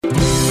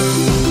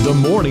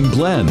The Morning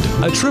Blend,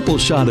 a triple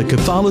shot of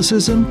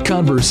Catholicism,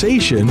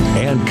 conversation,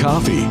 and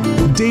coffee.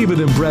 David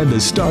and Brenda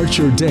start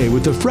your day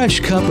with a fresh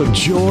cup of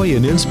joy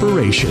and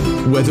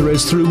inspiration, whether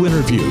it's through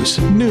interviews,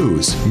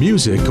 news,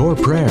 music, or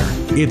prayer.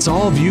 It's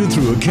all viewed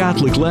through a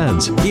Catholic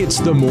lens. It's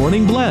The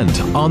Morning Blend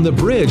on the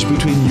bridge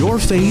between your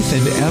faith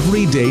and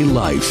everyday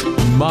life.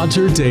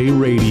 Mater Dei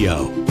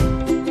Radio.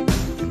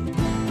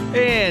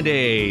 And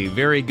a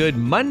very good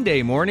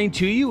Monday morning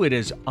to you. It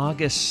is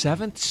August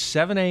 7th,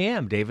 7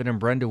 a.m. David and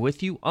Brenda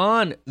with you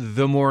on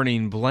The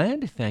Morning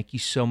Blend. Thank you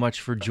so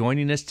much for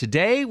joining us.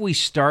 Today, we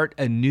start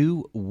a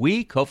new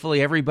week.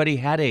 Hopefully, everybody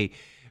had a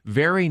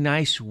very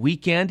nice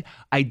weekend.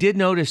 I did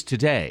notice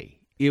today,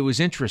 it was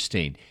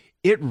interesting.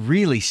 It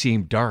really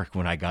seemed dark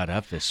when I got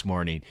up this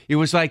morning. It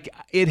was like,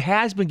 it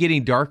has been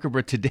getting darker,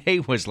 but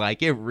today was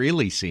like, it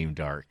really seemed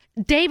dark.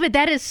 David,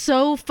 that is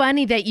so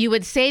funny that you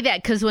would say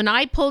that, because when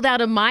I pulled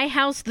out of my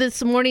house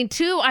this morning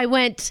too,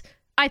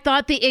 I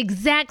thought the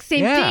exact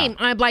same thing.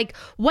 I'm like,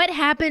 what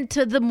happened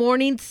to the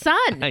morning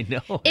sun? I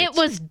know. It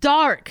was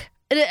dark.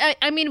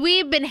 I mean,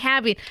 we've been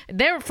having,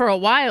 there for a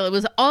while, it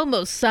was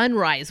almost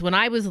sunrise when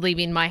I was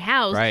leaving my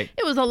house. Right.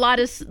 It was a lot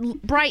of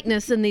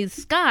brightness in the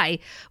sky.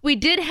 We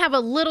did have a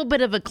little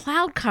bit of a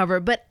cloud cover,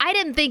 but I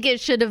didn't think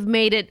it should have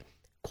made it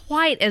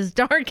quite as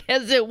dark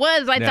as it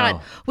was. I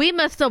thought we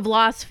must have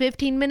lost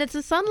 15 minutes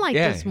of sunlight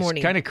this morning.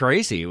 It's kind of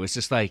crazy. It was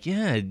just like,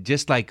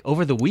 just like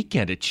over the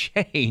weekend it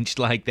changed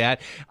like that.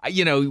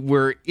 You know,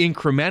 we're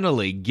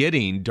incrementally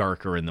getting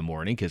darker in the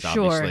morning because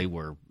obviously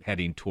we're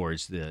heading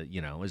towards the,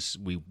 as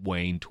we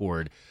wane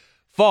toward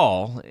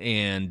fall,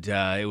 and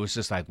it was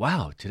just like,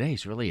 wow,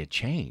 today's really a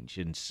change.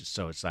 And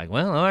so it's like,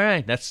 well, all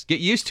right, let's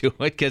get used to it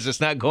because it's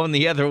not going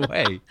the other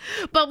way.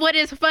 But what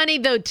is funny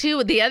though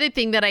too, the other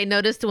thing that I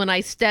noticed when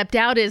I stepped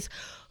out is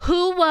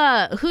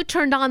who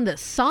turned on the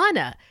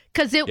sauna,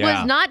 because it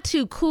was not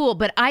too cool,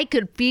 but I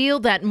could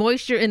feel that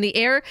moisture in the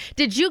air.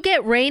 Did you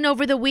get rain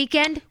over the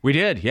weekend? We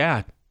did,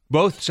 yeah.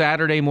 Both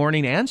Saturday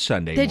morning and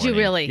Sunday morning. Did you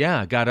really?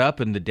 Yeah, got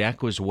up and the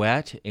deck was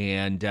wet,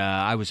 and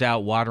I was out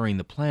watering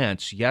the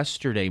plants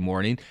yesterday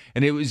morning,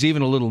 and it was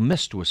even a little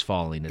mist was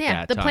falling at that time.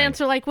 Yeah, the plants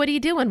are like, what are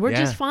you doing? We're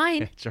just fine.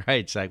 That's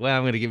right. It's like, well,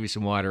 I'm going to give you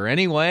some water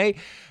anyway.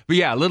 But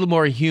yeah, a little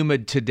more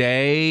humid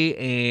today,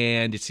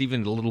 and it's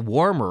even a little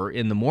warmer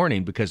in the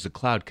morning because the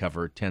cloud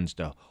cover tends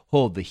to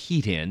hold the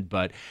heat in.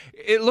 But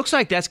it looks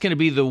like that's going to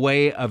be the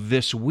way of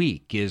this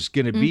week, is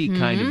going to be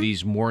kind of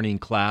these morning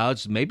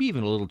clouds, maybe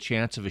even a little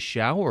chance of a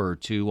shower or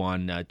two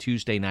on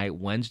Tuesday night,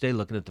 Wednesday,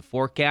 looking at the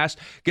forecast.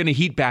 Going to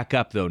heat back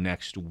up, though,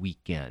 next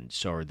weekend,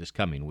 or this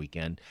coming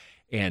weekend.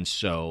 And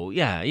so,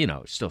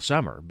 it's still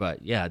summer,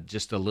 but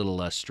just a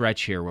little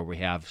stretch here where we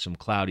have some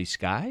cloudy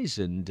skies,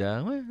 and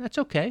that's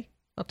okay.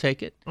 I'll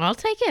take it. I'll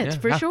take it,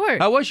 for sure.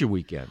 How was your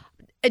weekend?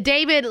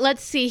 David,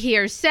 let's see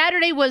here.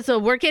 Saturday was a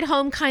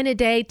work-at-home kind of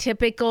day,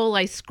 typical.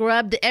 I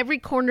scrubbed every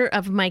corner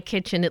of my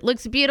kitchen. It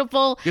looks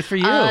beautiful. Good for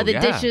you. The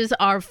dishes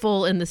are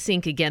full in the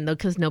sink again, though,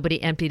 because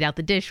nobody emptied out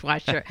the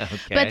dishwasher. Okay.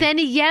 But then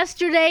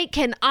yesterday,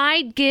 can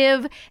I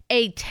give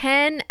a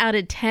 10 out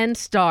of 10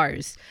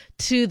 stars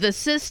to the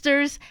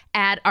sisters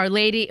at Our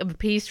Lady of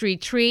Peace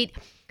Retreat?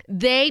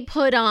 They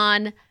put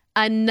on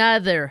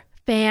another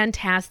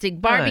fantastic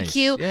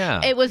barbecue. Nice.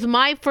 Yeah. It was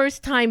my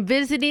first time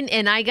visiting,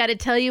 and I got to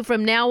tell you,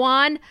 from now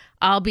on,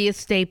 I'll be a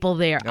staple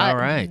there. All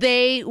right.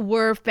 They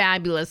were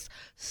fabulous.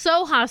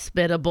 So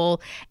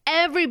hospitable.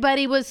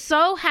 Everybody was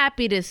so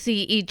happy to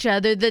see each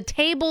other. The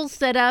tables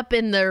set up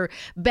in their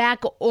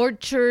back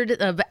orchard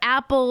of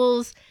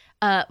apples.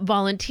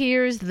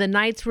 Volunteers, the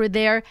Knights were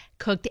there,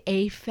 cooked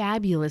a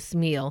fabulous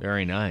meal.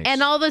 Very nice.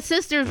 And all the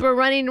sisters were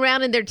running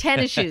around in their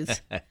tennis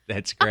shoes.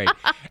 That's great.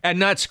 And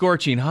not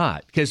scorching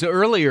hot. Because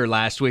earlier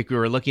last week we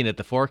were looking at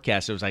the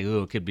forecast. It was like,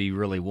 it could be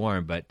really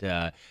warm. But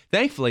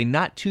thankfully,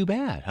 not too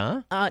bad,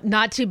 huh?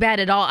 Not too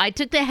bad at all. I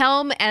took the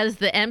helm as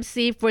the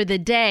MC for the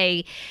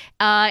day.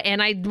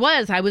 And I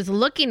was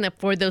looking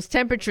for those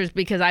temperatures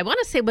because I want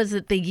to say, was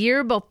it the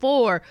year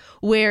before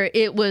where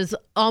it was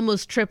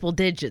almost triple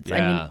digits? Yeah.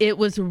 I mean, it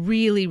was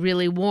really,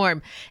 really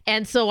warm.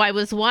 And so I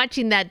was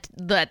watching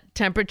that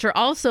temperature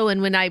also.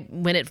 And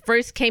when it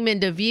first came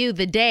into view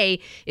the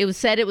day, it was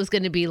said it was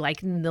going to be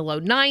like in the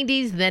low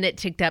 90s. Then it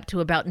ticked up to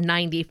about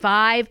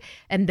 95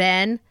 and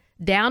then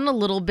down a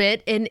little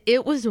bit. And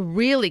it was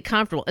really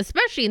comfortable,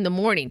 especially in the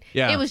morning.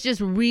 Yeah. It was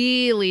just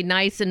really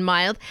nice and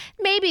mild.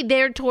 Maybe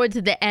there towards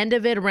the end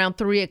of it, around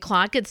 3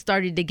 o'clock, it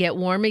started to get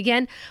warm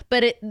again.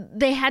 But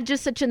they had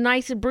just such a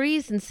nice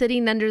breeze, and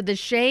sitting under the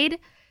shade,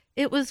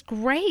 it was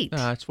great.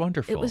 It's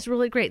wonderful. It was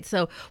really great.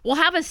 So we'll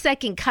have a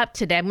second cup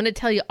today. I'm going to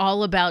tell you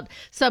all about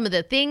some of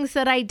the things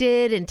that I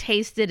did and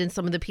tasted and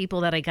some of the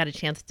people that I got a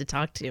chance to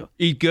talk to.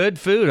 Eat good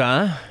food,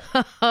 huh?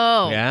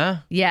 Oh.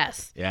 Yeah?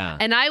 Yes. Yeah.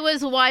 And I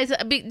was wise,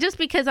 just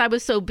because I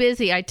was so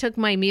busy, I took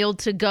my meal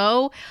to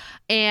go,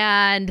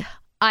 and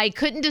I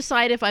couldn't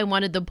decide if I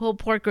wanted the pulled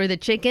pork or the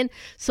chicken,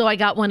 so I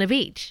got one of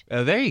each.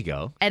 Oh, there you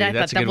go. And I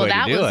thought that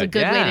was a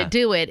good way to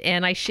do it.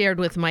 And I shared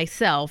with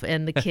myself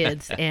and the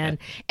kids, and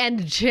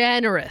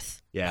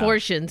generous.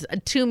 portions,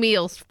 2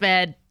 meals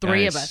fed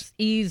 3 of us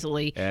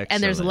easily.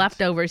 And there's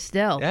leftovers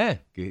still. Yeah.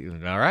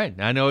 All right.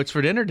 I know it's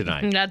for dinner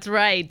tonight. That's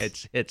right.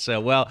 It's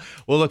well,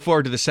 we'll look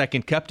forward to the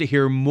second cup to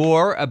hear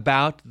more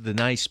about the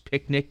nice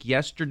picnic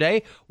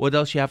yesterday. What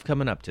else you have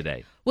coming up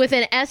today? With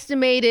an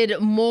estimated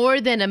more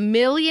than 1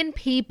 million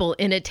people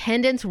in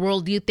attendance,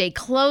 World Youth Day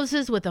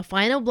closes with a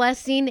final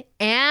blessing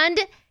and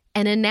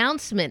an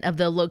announcement of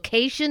the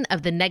location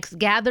of the next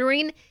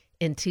gathering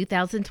in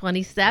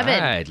 2027.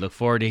 All right, look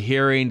forward to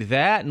hearing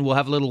that, and we'll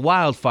have a little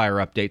wildfire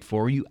update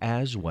for you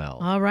as well.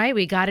 All right,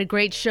 we got a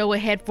great show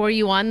ahead for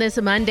you on this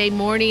Monday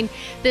morning.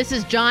 This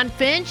is John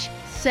Finch.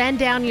 Send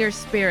down your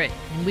spirit.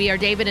 And we are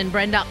David and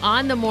Brenda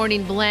on the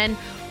Morning Blend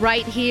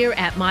right here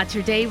at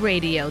Mater Dei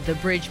Radio, the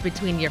bridge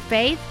between your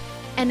faith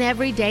and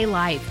everyday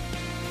life.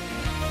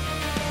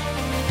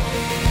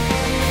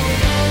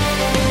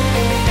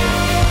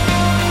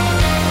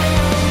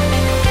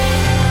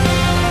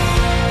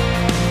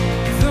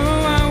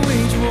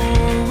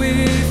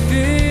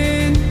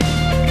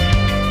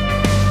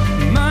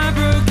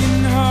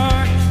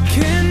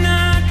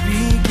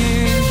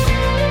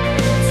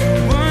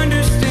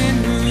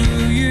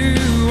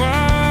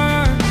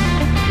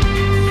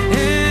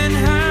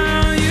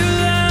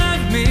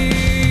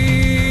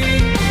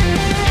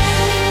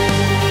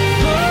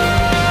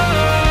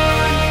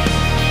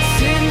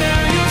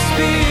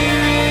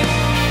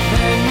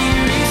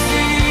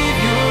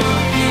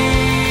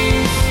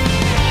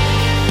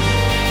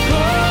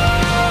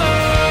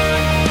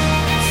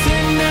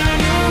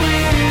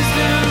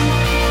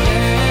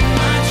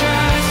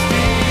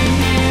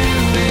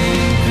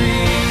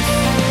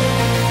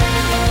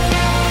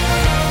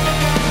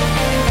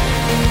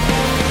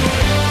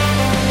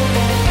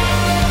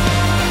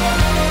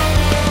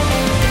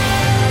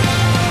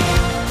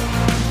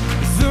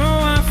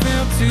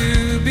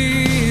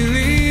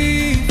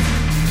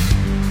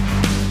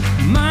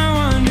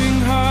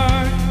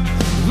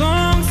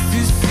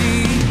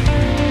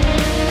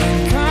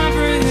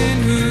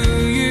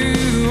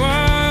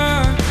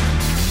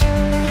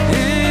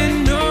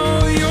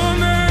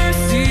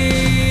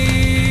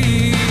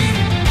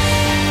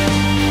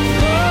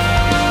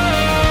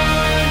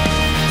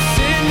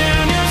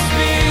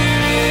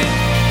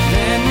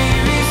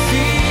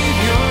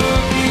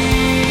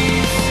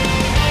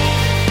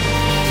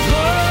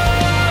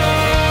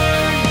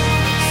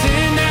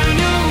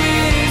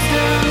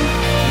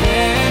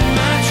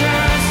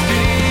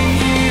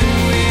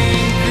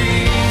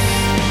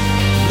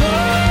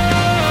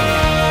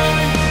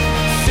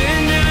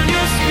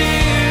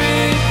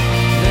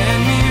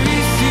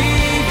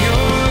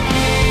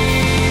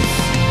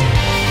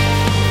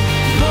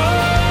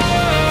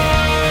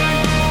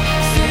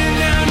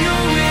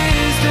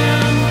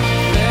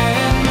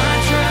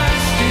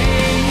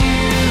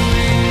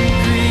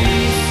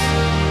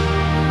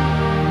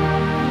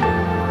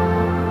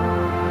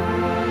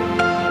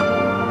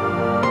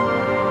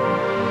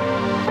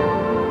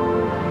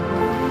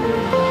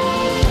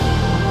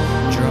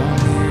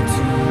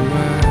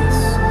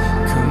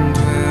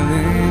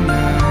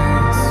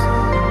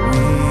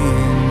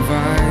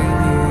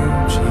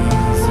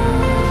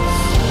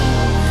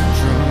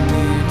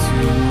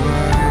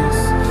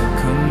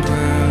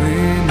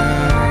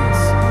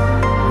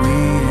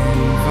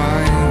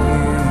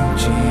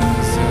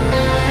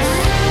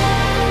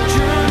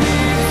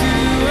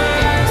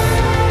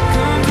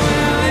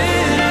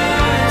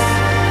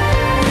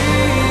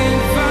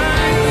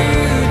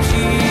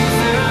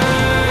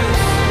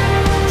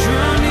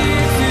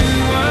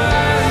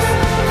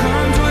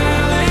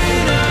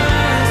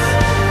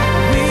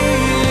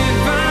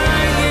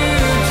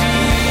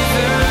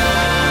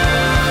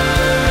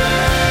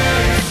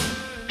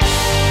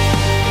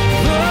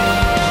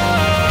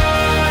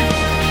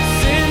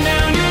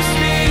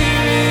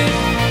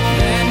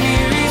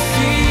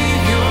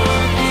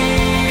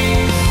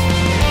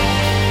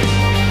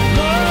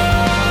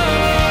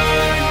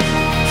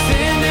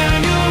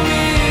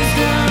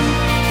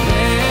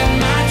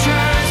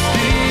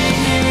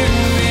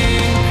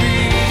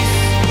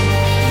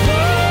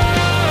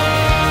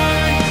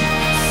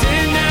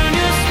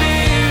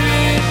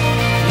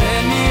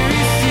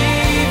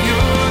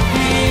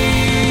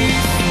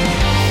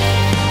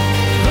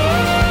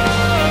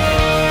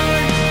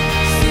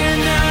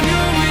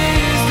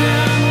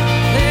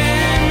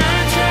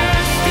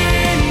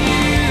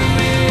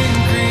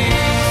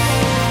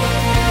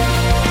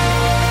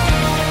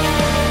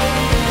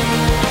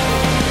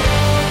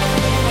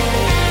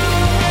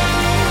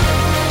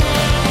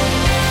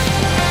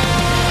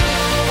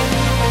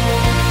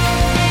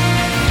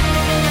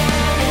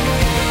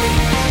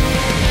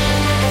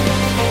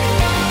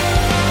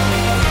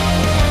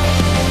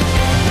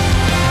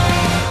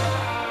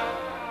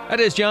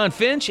 That is John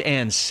Finch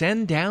and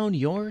Send Down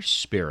Your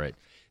Spirit.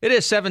 It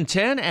is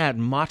 7:10 at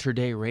Mater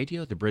Dei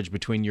Radio, the bridge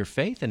between your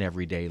faith and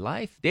everyday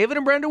life. David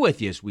and Brenda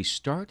with you as we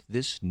start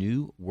this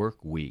new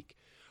work week.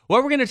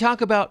 Well, we're going to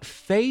talk about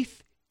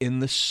faith in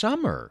the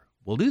summer.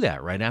 We'll do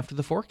that right after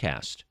the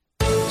forecast.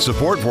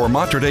 Support for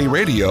Mater Dei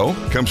Radio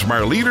comes from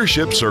our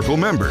Leadership Circle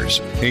members,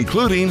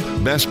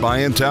 including Best Buy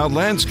in Town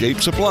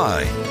Landscape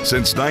Supply.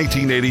 Since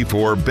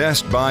 1984,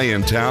 Best Buy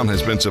in Town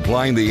has been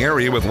supplying the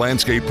area with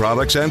landscape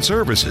products and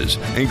services,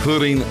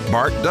 including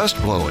bark dust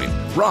blowing,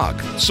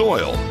 rock,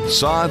 soil,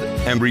 sod,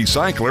 and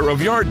recycler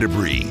of yard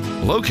debris.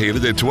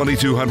 Located at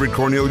 2200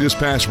 Cornelius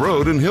Pass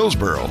Road in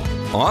Hillsboro.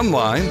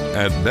 Online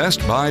at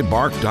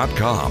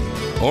bestbuybark.com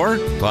or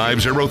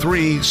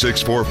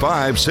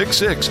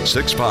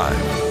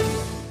 503-645-6665.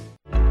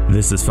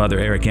 This is Father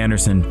Eric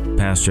Anderson,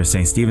 pastor of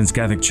St. Stephen's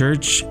Catholic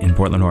Church in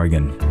Portland,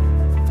 Oregon.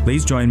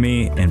 Please join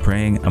me in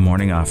praying a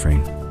morning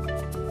offering.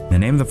 In the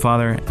name of the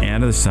Father,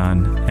 and of the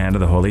Son, and of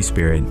the Holy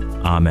Spirit.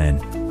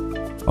 Amen.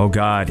 O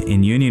God,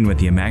 in union with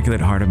the Immaculate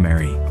Heart of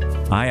Mary,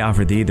 I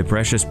offer Thee the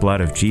precious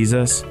blood of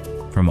Jesus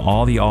from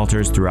all the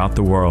altars throughout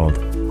the world,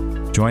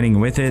 joining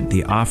with it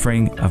the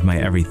offering of my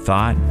every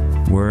thought,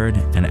 word,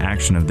 and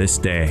action of this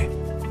day.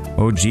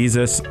 O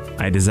Jesus,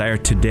 I desire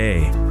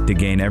today to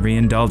gain every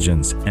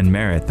indulgence and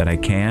merit that I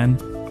can,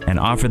 and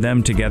offer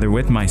them together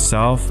with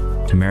myself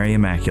to Mary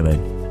Immaculate,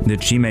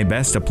 that she may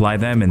best apply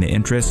them in the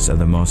interests of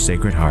the most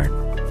Sacred Heart.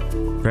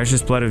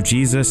 Precious blood of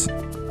Jesus,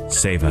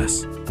 save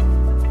us.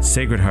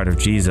 Sacred Heart of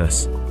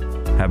Jesus,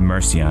 have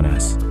mercy on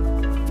us.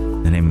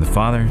 In the name of the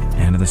Father,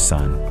 and of the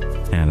Son,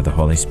 and of the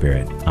Holy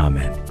Spirit.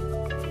 Amen.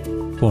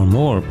 For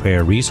more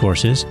prayer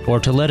resources, or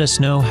to let us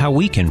know how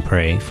we can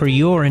pray for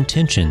your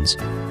intentions,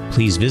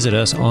 please visit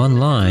us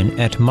online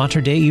at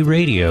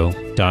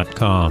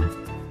materdeiradio.com.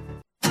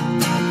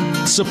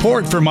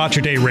 Support for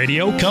Mater Dei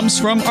Radio comes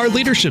from our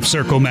Leadership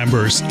Circle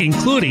members,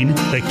 including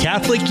the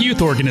Catholic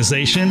Youth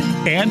Organization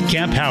and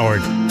Camp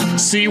Howard.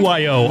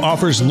 CYO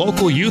offers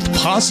local youth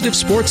positive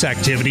sports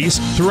activities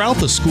throughout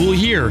the school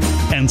year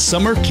and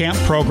summer camp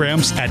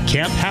programs at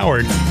Camp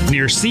Howard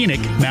near scenic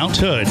Mount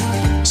Hood.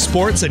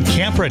 Sports and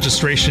camp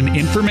registration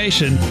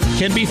information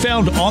can be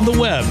found on the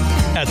web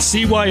at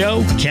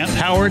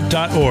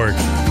cyoCampHoward.org.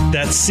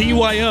 That's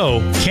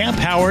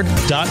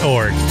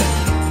cyoCampHoward.org.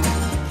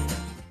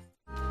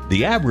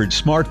 The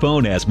average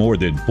smartphone has more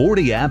than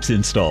 40 apps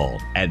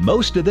installed, and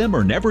most of them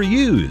are never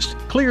used.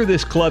 Clear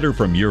this clutter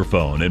from your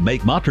phone and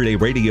make Mater Dei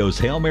Radio's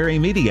Hail Mary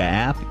Media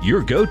app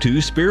your go-to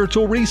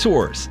spiritual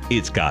resource.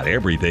 It's got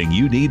everything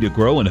you need to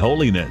grow in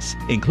holiness,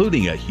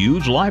 including a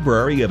huge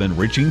library of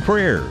enriching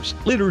prayers,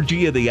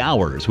 Liturgy of the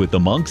Hours with the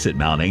monks at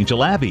Mount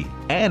Angel Abbey,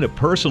 and a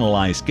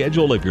personalized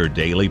schedule of your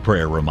daily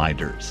prayer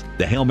reminders.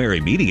 The Hail Mary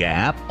Media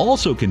app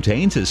also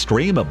contains a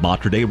stream of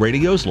Mater Dei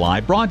Radio's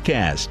live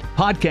broadcast,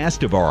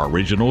 podcast of our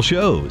original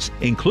shows,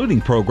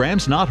 including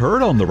programs not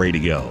heard on the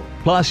radio.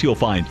 Plus, you'll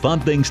find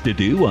fun things to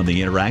do on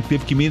the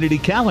interactive community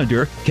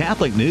calendar,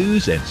 Catholic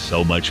news, and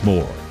so much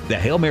more. The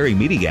Hail Mary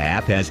Media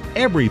app has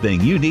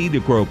everything you need to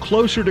grow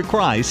closer to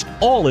Christ,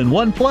 all in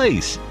one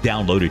place.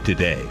 Download it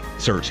today.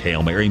 Search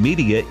Hail Mary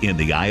Media in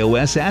the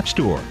iOS App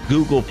Store,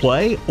 Google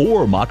Play,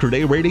 or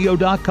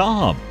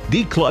MaterDeiRadio.com.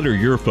 Declutter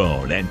your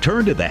phone and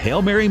turn to the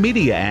Hail Mary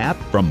Media app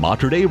from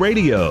Mater Dei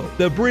Radio,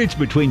 the bridge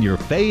between your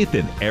faith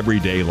and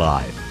everyday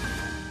life.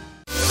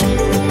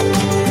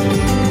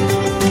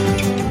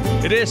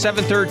 It is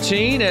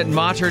 7:13 at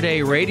Mater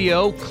Dei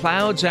Radio.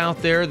 Clouds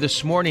out there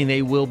this morning.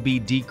 They will be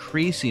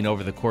decreasing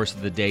over the course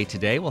of the day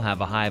today. We'll have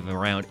a high of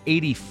around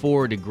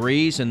 84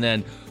 degrees, and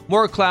then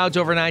more clouds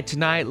overnight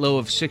tonight, low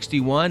of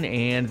 61,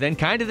 and then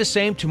kind of the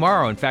same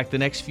tomorrow. In fact, the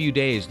next few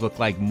days look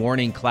like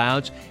morning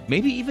clouds,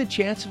 maybe even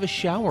chance of a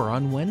shower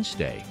on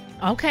Wednesday.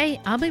 Okay,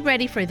 I'll be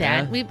ready for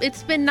that. Yeah.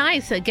 It's been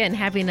nice, again,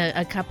 having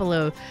a couple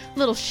of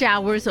little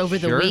showers over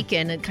the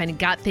weekend and kind of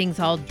got things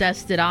all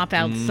dusted off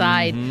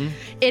outside. Mm-hmm.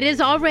 It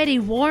is already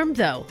warm,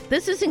 though.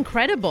 This is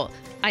incredible.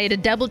 I had to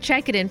double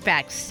check it, in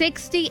fact.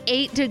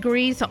 68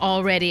 degrees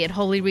already at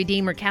Holy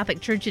Redeemer Catholic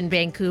Church in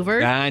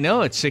Vancouver. I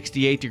know, it's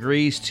 68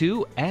 degrees,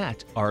 too,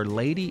 at Our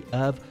Lady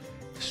of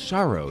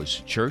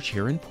Sorrows Church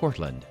here in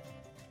Portland.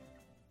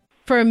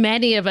 For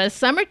many of us,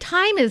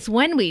 summertime is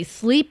when we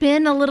sleep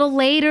in a little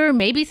later,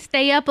 maybe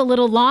stay up a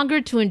little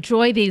longer to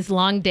enjoy these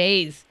long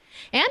days.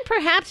 And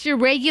perhaps your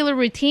regular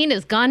routine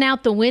has gone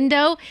out the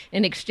window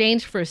in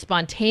exchange for a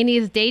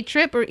spontaneous day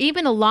trip or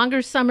even a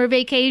longer summer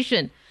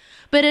vacation.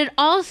 But it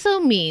also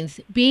means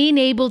being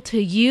able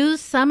to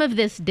use some of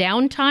this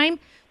downtime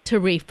to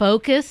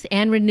refocus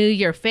and renew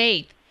your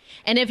faith.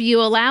 And if you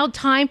allow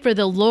time for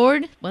the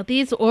Lord, well,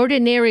 these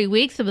ordinary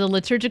weeks of the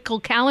liturgical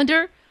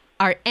calendar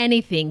are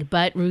anything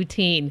but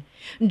routine.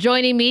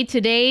 Joining me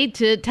today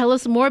to tell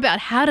us more about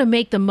how to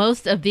make the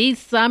most of these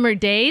summer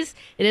days,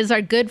 it is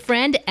our good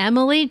friend,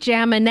 Emily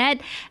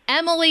Jaminet.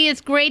 Emily, it's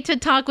great to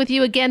talk with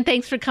you again.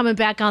 Thanks for coming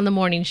back on the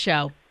morning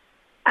show.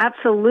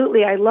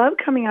 Absolutely. I love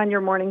coming on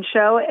your morning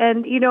show.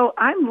 And, you know,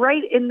 I'm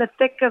right in the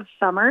thick of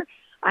summer.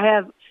 I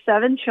have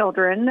 7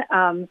 children,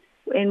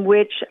 in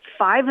which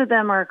 5 of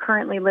them are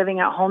currently living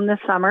at home this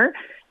summer.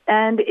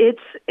 And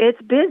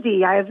it's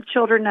busy. I have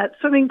children at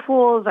swimming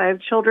pools. I have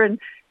children,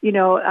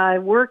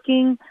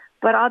 working.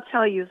 But I'll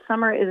tell you,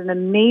 summer is an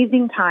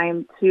amazing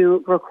time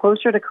to grow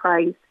closer to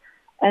Christ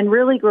and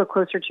really grow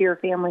closer to your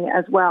family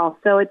as well.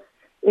 So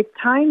it's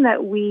time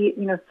that we,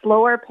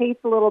 slow our pace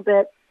a little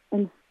bit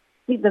and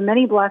see the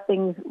many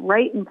blessings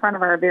right in front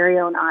of our very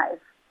own eyes.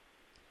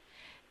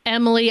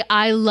 Emily,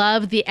 I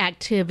love the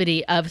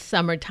activity of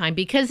summertime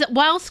because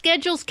while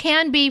schedules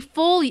can be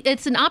full,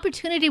 it's an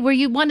opportunity where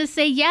you want to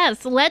say,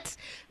 yes, let's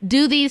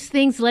do these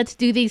things. Let's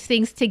do these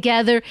things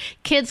together.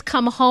 Kids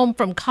come home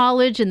from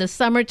college in the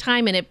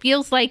summertime, and it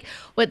feels like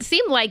what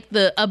seemed like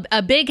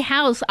a big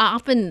house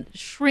often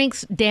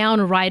shrinks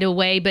down right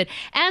away. But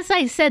as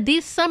I said,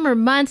 these summer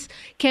months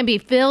can be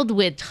filled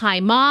with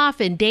time off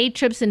and day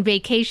trips and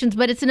vacations,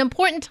 but it's an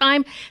important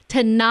time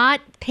to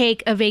not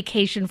take a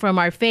vacation from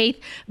our faith.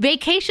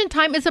 Vacation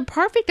time is a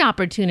perfect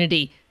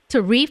opportunity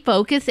to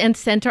refocus and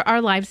center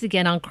our lives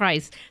again on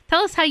Christ.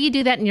 Tell us how you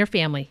do that in your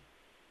family.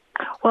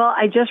 Well,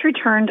 I just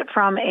returned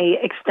from a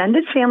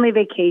extended family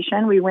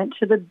vacation. We went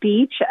to the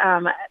beach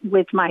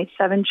with my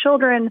 7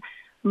 children,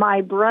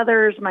 my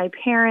brothers, my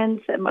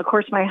parents, and of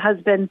course my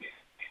husband.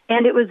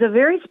 And it was a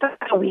very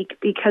special week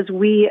because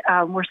we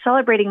were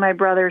celebrating my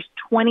brother's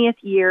 20th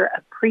year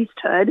of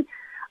priesthood.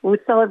 We're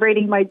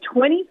celebrating my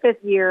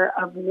 25th year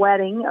of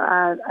wedding.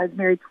 I was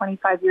married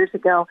 25 years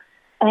ago.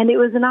 And it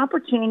was an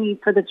opportunity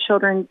for the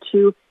children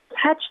to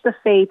catch the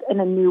faith in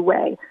a new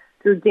way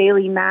through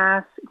daily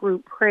mass,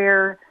 group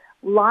prayer,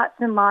 lots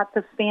and lots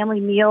of family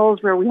meals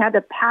where we had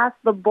to pass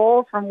the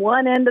bowl from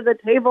one end of the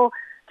table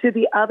to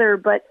the other.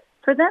 But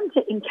for them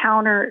to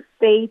encounter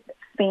faith,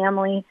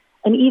 family,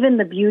 and even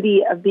the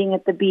beauty of being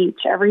at the beach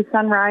every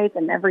sunrise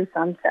and every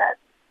sunset.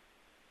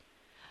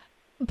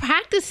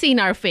 Practicing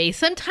our faith,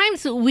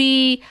 sometimes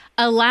we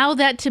allow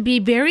that to be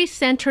very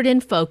centered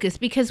and focused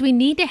because we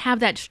need to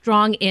have that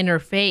strong inner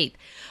faith.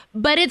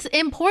 But it's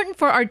important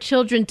for our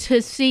children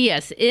to see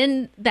us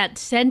in that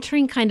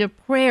centering kind of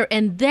prayer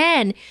and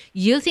then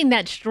using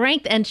that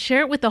strength and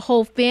share it with the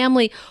whole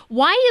family.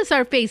 Why is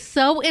our faith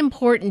so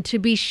important to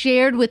be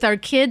shared with our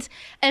kids,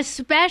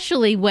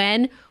 especially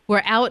when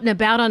we're out and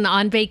about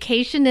on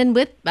vacation and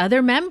with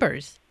other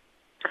members?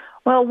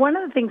 Well, one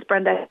of the things,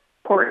 Brenda,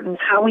 important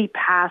how we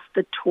pass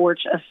the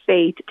torch of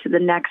faith to the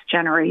next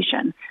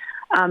generation.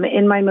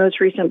 In my most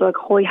recent book,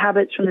 Holy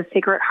Habits from the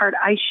Sacred Heart,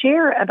 I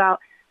share about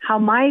how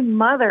my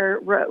mother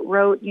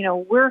wrote,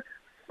 we're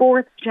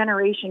 4th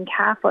generation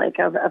Catholic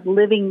of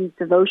living these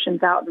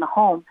devotions out in the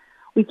home.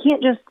 We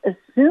can't just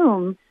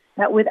assume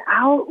that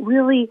without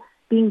really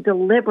being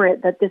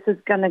deliberate that this is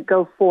going to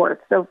go forth.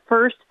 So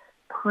first,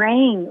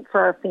 praying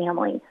for our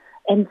family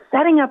and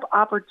setting up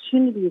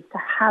opportunities to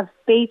have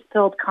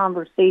faith-filled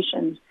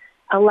conversations,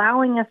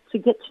 allowing us to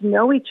get to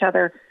know each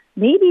other,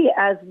 maybe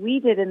as we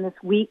did in this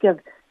week of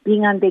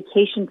being on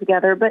vacation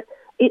together. But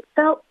it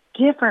felt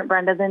different,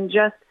 Brenda, than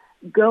just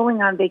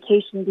going on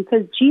vacation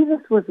because Jesus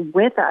was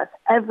with us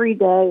every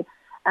day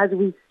as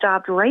we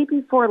stopped right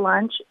before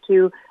lunch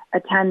to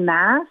attend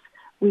Mass.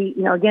 We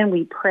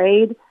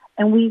prayed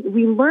and we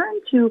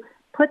learned to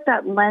put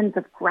that lens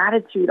of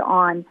gratitude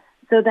on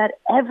so that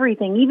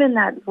everything, even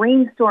that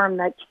rainstorm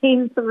that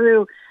came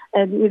through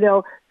and,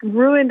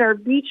 ruined our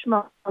beach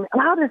moment,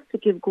 allowed us to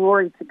give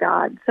glory to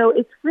God. So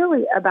it's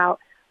really about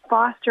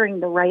fostering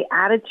the right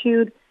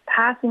attitude,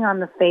 passing on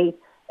the faith,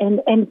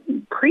 and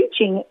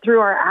preaching through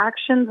our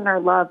actions and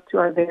our love to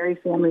our very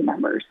family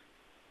members.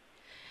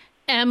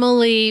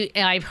 Emily,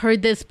 I've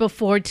heard this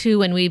before too.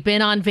 When we've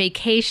been on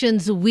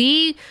vacations,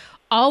 we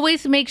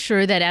always make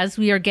sure that as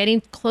we are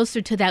getting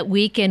closer to that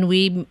weekend,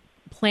 we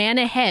plan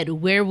ahead.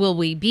 Where will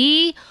we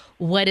be?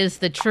 What is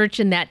the church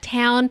in that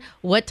town?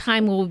 What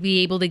time will we be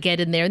able to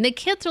get in there? And the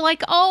kids are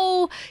like,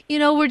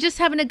 we're just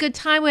having a good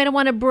time. We don't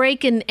want to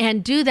break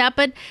and do that.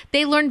 But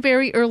they learned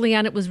very early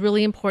on it was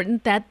really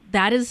important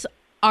that is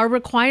our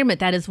requirement.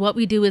 That is what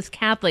we do as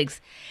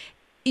Catholics.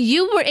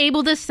 You were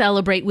able to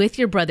celebrate with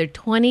your brother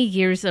 20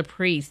 years of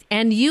priest,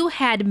 and you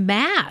had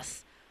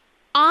Mass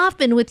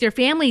often with your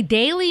family,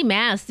 daily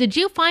Mass. Did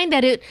you find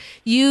that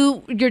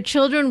your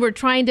children were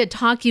trying to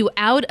talk you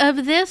out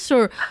of this,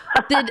 or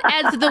did,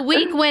 as the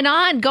week went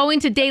on,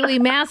 going to daily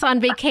Mass on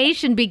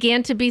vacation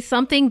began to be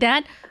something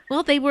that,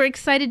 they were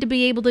excited to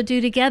be able to do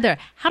together?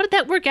 How did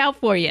that work out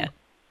for you?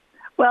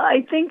 Well,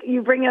 I think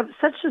you bring up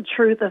such the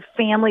truth of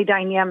family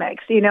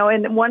dynamics,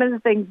 and one of the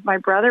things my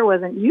brother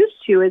wasn't used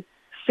to is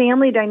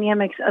family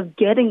dynamics of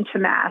getting to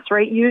Mass,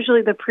 right?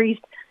 Usually the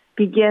priest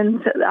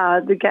begins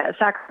the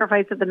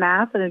sacrifice of the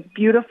Mass, and it's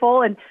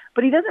beautiful,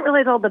 but he doesn't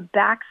realize all the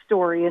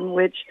backstory in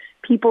which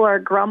people are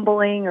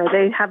grumbling or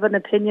they have an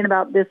opinion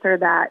about this or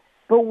that.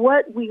 But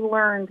what we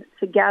learned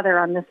together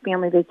on this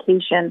family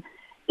vacation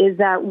is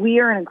that we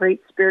are in a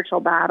great spiritual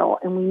battle,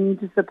 and we need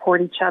to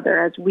support each other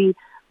as we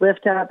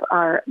lift up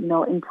our,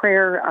 in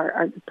prayer,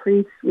 our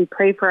priests. We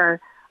pray for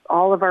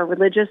all of our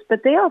religious,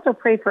 but they also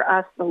pray for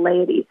us, the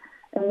laity.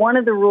 And one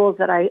of the rules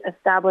that I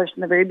established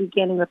in the very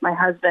beginning with my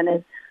husband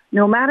is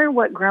no matter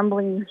what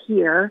grumbling you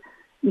hear,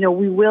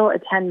 we will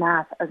attend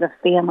Mass as a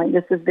family.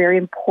 This is very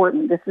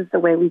important. This is the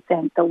way we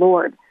thank the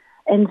Lord.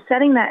 And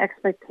setting that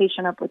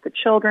expectation up with the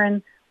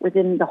children,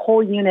 within the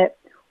whole unit,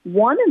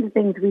 one of the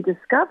things we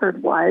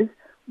discovered was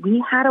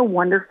we had a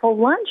wonderful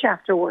lunch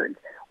afterwards.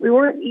 We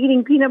weren't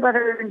eating peanut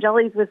butter and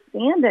jellies with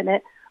sand in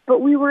it.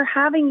 But we were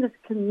having this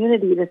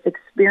community, this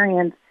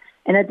experience.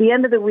 And at the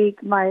end of the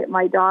week,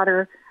 my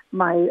daughter,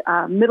 my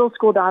middle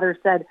school daughter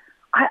said,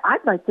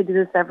 I'd like to do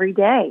this every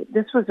day.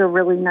 This was a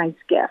really nice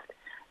gift.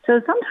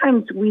 So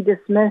sometimes we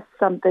dismiss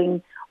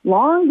something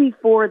long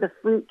before the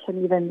fruit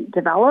can even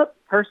develop,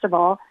 first of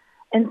all.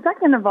 And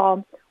second of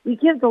all, we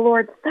give the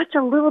Lord such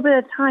a little bit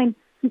of time,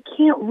 He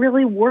can't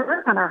really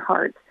work on our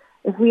hearts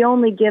if we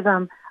only give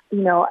Him,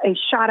 a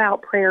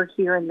shot-out prayer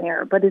here and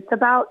there. But it's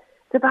about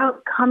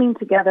coming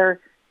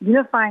together,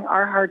 unifying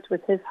our hearts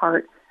with His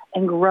heart,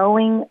 and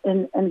growing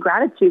in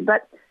gratitude.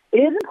 But it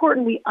is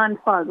important we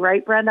unplug,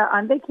 right, Brenda?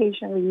 On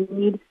vacation, we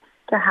need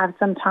to have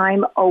some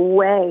time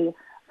away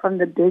from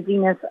the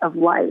busyness of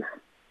life.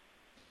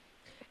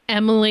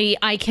 Emily,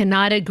 I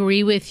cannot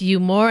agree with you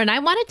more. And I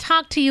want to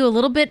talk to you a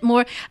little bit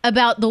more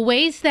about the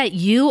ways that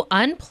you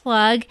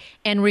unplug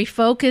and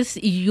refocus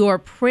your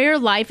prayer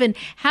life and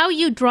how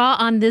you draw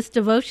on this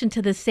devotion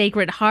to the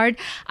Sacred Heart.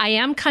 I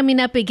am coming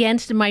up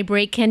against my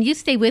break. Can you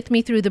stay with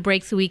me through the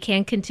break so we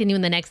can continue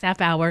in the next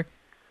half hour?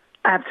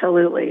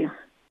 Absolutely.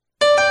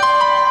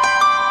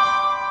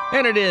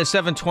 And it is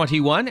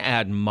 7:21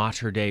 at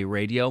Mater Dei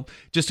Radio.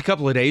 Just a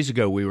couple of days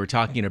ago, we were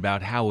talking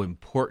about how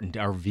important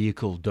our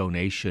vehicle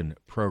donation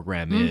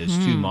program is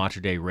to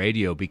Mater Dei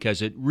Radio,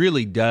 because it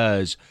really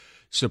does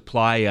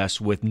supply us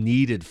with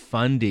needed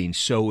funding.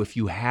 So if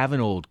you have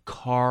an old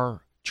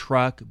car,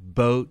 truck,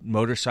 boat,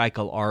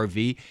 motorcycle,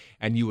 RV,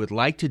 and you would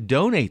like to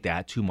donate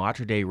that to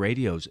Mater Dei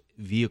Radio's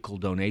vehicle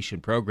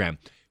donation program,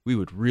 we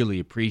would really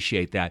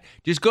appreciate that.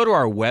 Just go to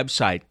our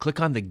website, click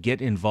on the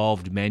Get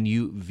Involved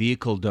menu,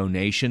 Vehicle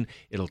Donation.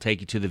 It'll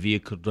take you to the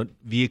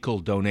vehicle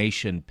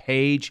donation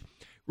page.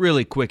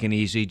 Really quick and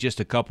easy, just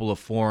a couple of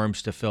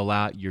forms to fill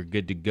out. You're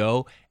good to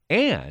go.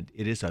 And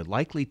it is a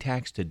likely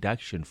tax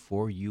deduction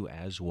for you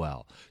as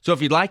well. So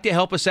if you'd like to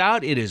help us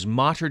out, it is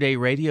Mater Dei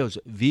Radio's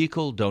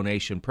vehicle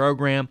donation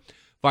program.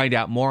 Find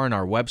out more on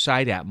our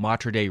website at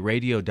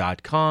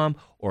materdeiradio.com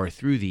or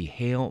through the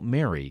Hail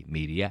Mary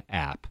Media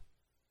app.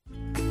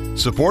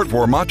 Support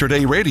for Mater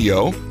Dei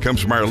Radio comes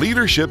from our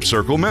Leadership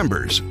Circle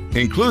members,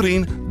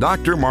 including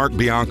Dr. Mark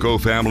Bianco,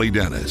 family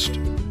dentist.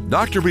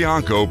 Dr.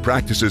 Bianco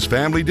practices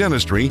family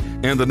dentistry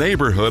in the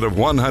neighborhood of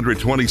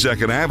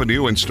 122nd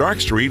Avenue and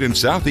Stark Street in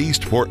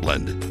Southeast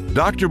Portland.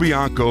 Dr.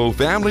 Bianco,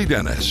 family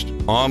dentist,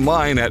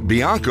 online at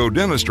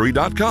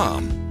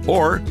biancodentistry.com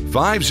or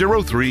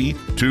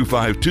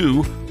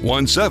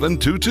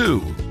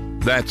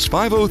 503-252-1722. That's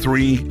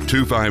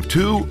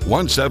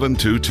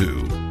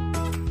 503-252-1722.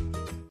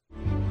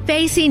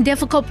 Facing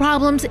difficult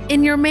problems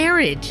in your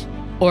marriage?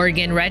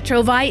 Oregon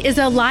Retrovite is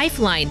a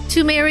lifeline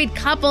to married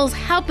couples,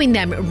 helping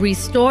them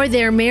restore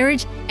their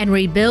marriage and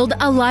rebuild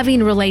a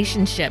loving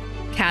relationship.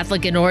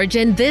 Catholic in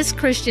origin, this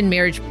Christian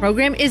marriage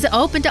program is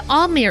open to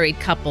all married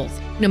couples,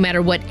 no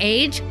matter what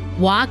age,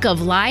 walk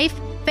of life,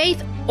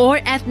 faith, or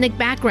ethnic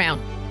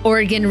background.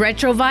 Oregon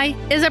Retrovite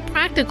is a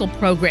practical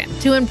program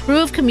to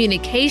improve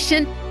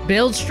communication,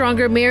 build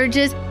stronger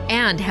marriages,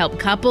 and help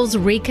couples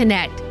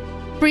reconnect.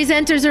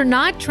 Presenters are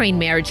not trained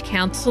marriage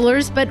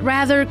counselors, but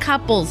rather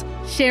couples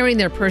sharing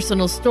their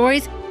personal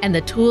stories and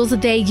the tools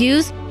that they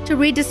use to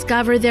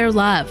rediscover their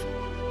love.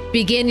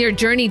 Begin your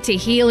journey to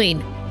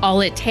healing. All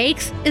it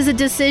takes is a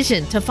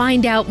decision to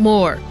find out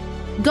more.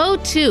 Go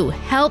to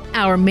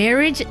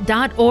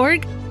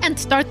helpourmarriage.org and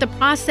start the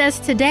process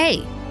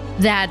today.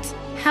 That's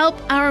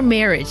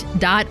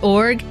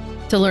helpourmarriage.org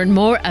to learn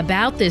more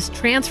about this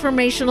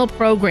transformational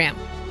program.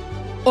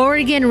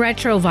 Oregon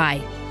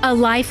Retrovite, a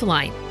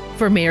lifeline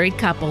for married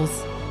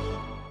couples.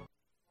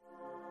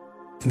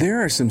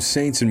 There are some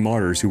saints and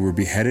martyrs who were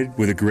beheaded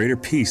with a greater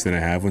peace than I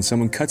have when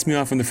someone cuts me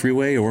off on the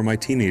freeway or my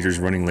teenager's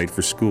running late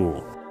for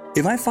school.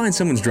 If I find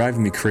someone's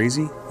driving me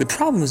crazy, the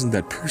problem isn't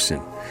that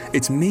person,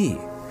 it's me.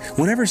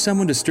 Whenever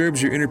someone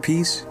disturbs your inner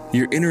peace,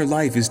 your inner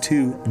life is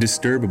too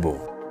disturbable.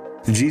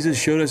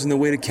 Jesus showed us in the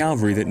way to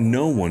Calvary that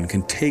no one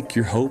can take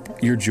your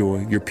hope, your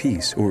joy, your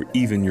peace, or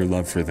even your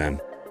love for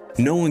them.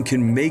 No one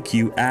can make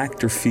you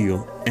act or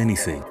feel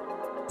anything.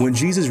 When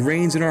Jesus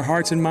reigns in our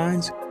hearts and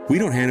minds, we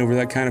don't hand over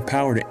that kind of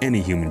power to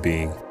any human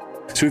being.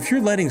 So if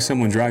you're letting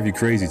someone drive you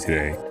crazy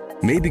today,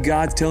 maybe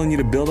God's telling you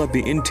to build up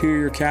the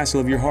interior castle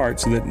of your heart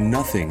so that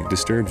nothing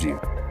disturbs you.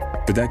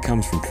 But that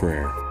comes from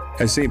prayer.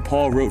 As St.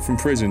 Paul wrote from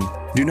prison,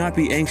 do not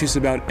be anxious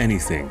about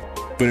anything,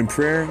 but in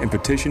prayer and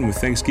petition with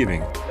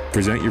thanksgiving,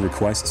 present your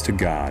requests to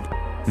God.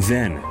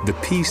 Then the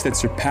peace that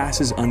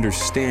surpasses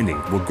understanding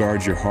will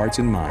guard your hearts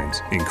and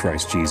minds in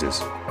Christ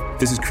Jesus.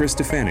 This is Chris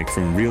Stefanik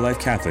from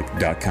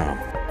reallifecatholic.com.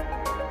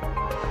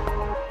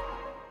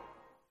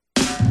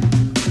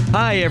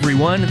 Hi,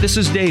 everyone. This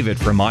is David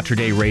from Mater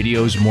Dei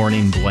Radio's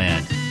Morning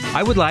Blend.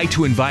 I would like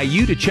to invite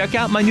you to check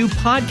out my new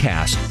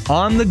podcast,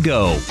 On the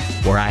Go,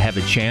 where I have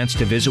a chance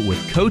to visit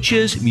with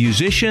coaches,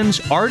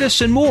 musicians,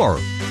 artists, and more.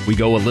 We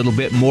go a little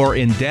bit more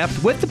in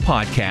depth with the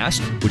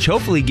podcast, which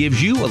hopefully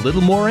gives you a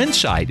little more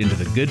insight into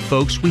the good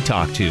folks we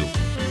talk to.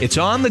 It's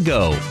On the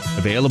Go,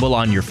 available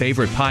on your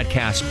favorite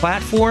podcast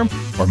platform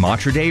or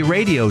Mater Dei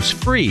Radio's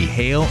free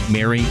Hail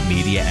Mary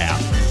Media app.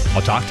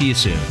 I'll talk to you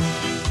soon.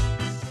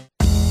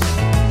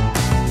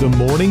 The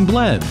Morning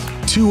Blend.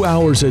 2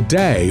 hours a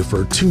day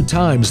for 2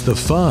 times the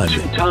fun. 2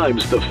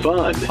 times the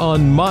fun.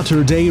 On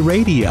Mater Dei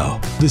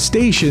Radio, the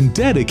station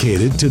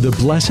dedicated to the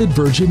Blessed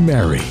Virgin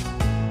Mary.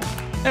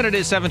 And it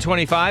is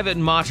 7:25 at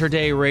Mater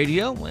Dei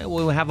Radio.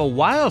 We'll have a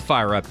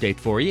wildfire update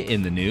for you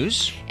in the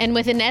news. And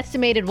with an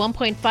estimated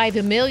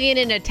 1.5 million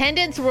in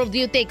attendance, World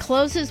Youth Day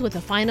closes with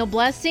a final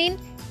blessing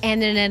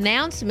and an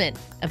announcement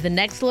of the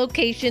next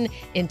location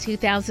in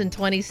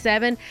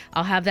 2027.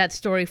 I'll have that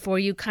story for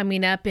you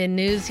coming up in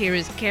news. Here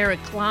is Kara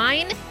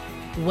Klein,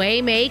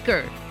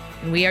 Waymaker.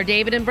 And we are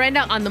David and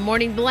Brenda on the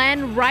Morning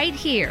Blend right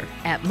here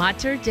at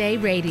Mater Dei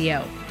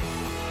Radio.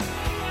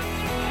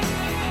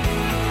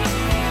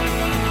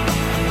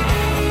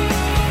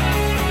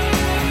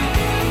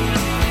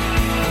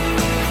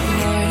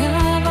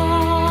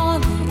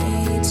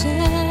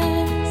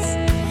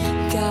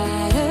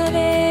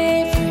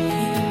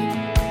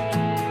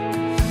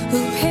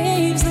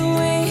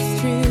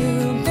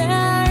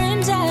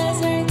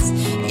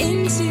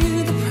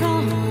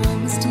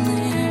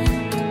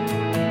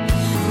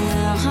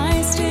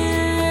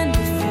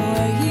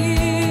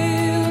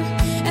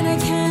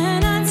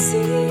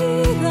 See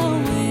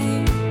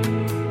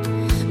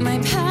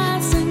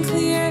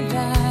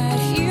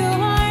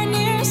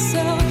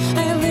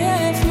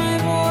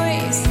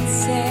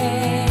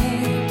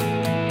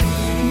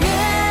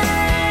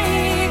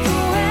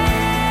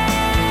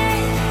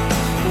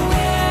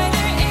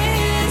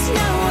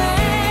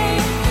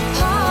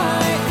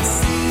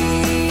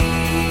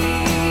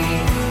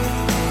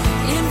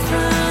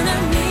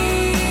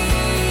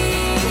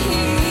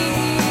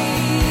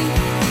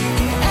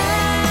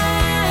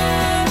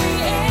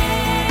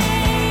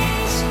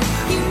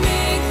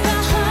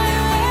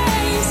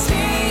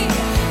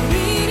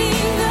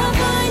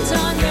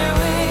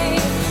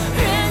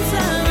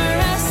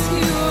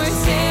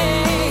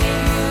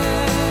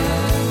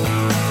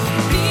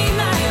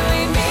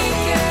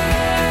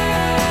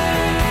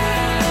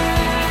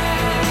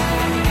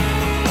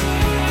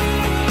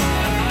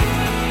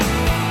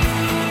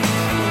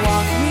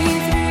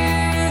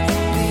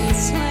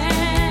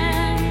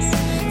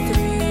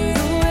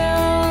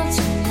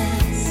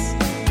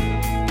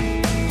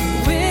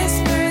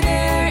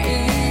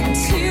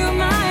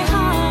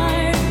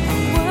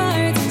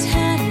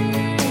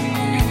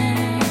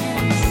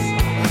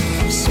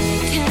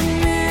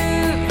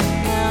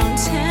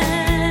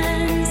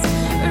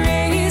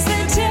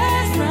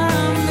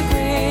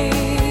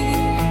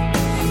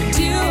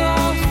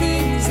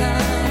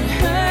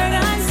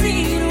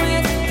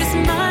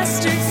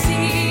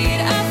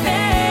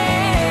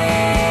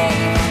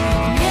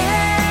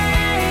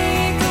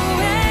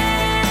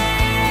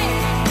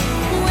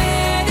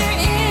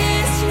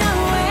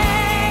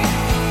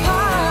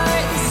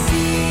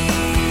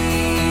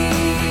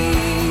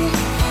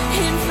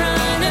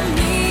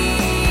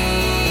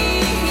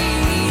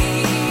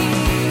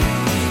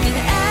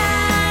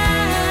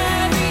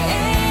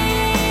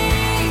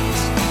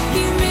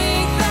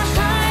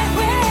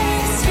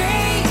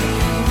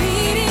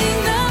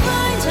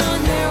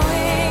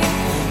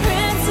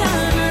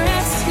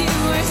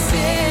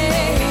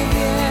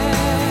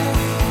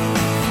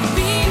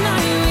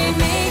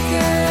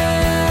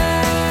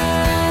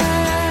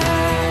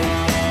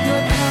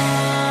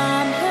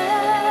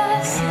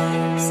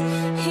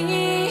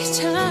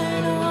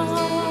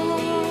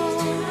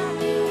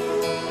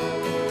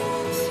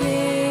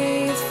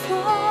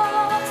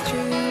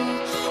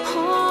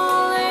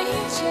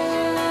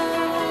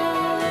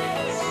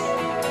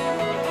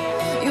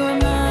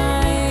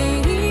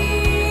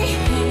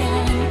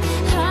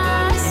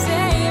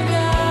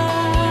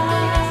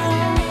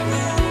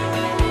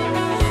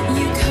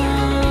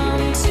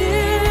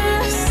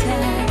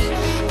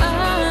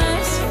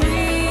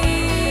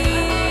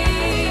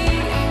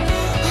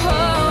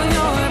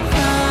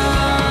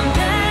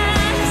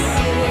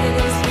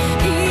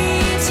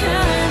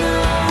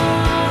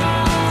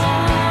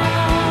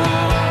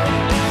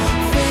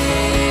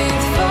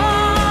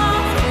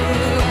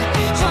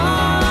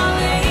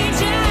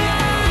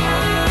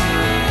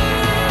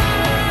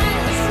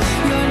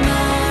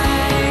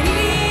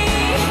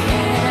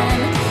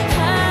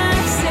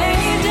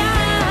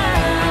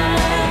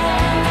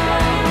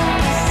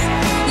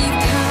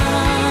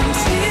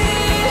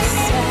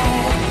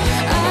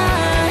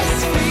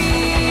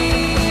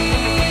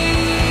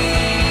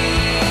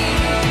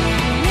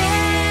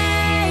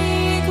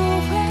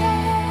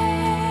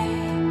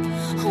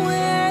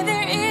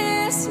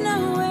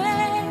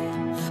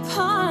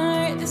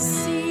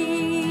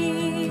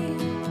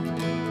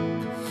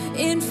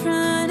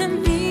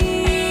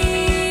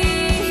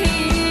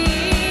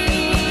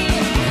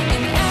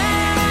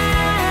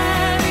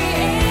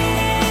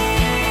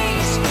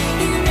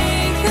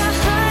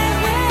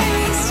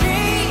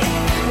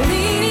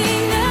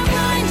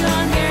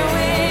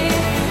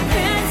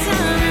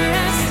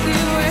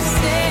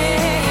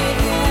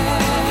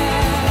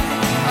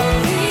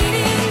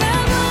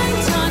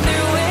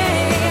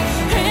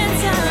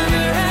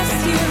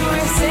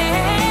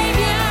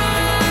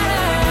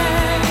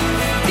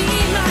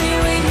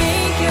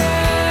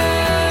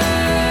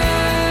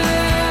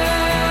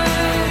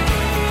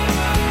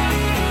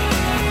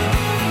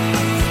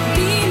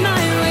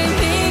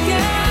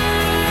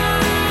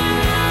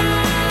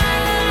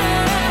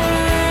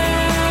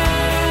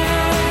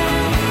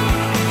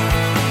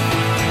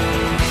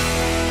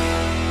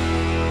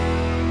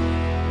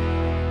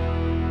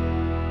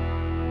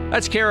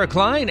That's Kara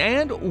Klein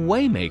and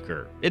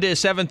Waymaker. It is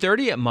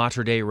 7:30 at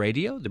Mater Dei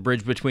Radio, the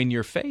bridge between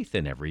your faith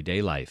and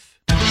everyday life.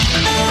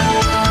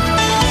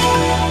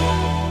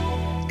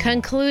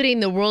 Concluding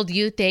the World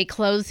Youth Day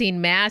closing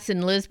mass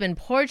in Lisbon,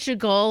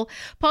 Portugal,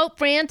 Pope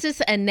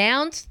Francis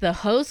announced the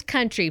host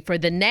country for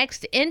the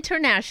next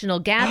international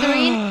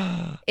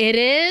gathering. It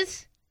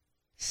is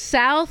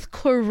South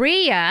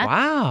Korea.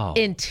 Wow.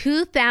 In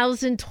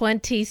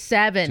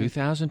 2027.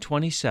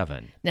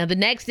 2027. Now, the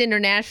next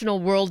International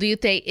World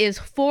Youth Day is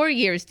 4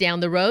 years down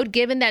the road,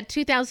 given that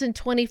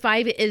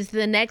 2025 is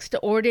the next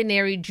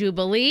ordinary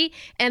jubilee,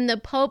 and the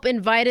Pope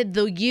invited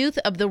the youth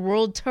of the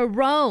world to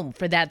Rome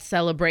for that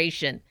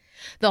celebration.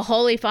 The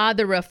Holy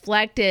Father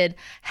reflected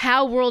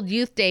how World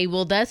Youth Day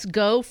will thus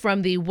go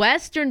from the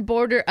western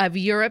border of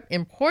Europe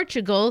in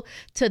Portugal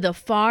to the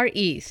Far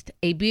East,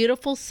 a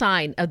beautiful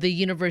sign of the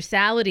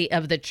universality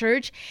of the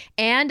Church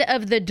and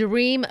of the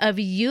dream of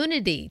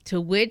unity to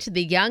which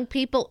the young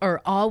people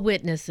are all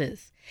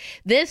witnesses.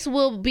 This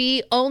will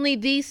be only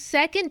the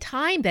second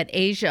time that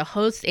Asia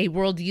hosts a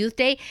World Youth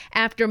Day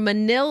after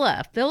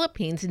Manila,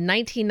 Philippines in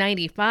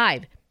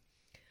 1995.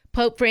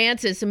 Pope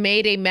Francis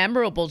made a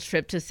memorable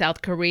trip to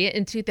South Korea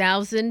in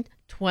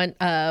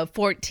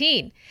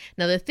 2014.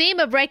 Now, the theme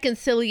of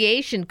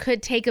reconciliation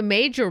could take a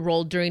major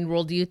role during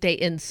World Youth Day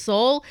in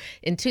Seoul.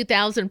 In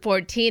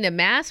 2014, a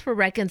Mass for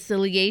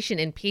Reconciliation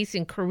and Peace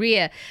in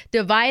Korea,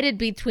 divided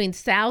between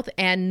South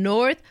and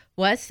North,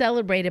 was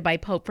celebrated by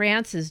Pope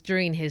Francis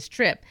during his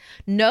trip.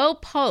 No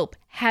pope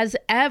has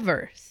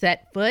ever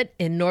set foot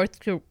in North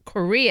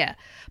Korea,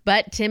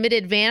 but timid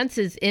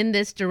advances in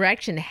this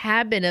direction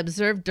have been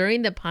observed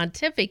during the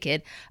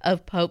pontificate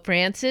of Pope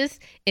Francis.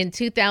 In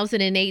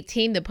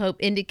 2018, the Pope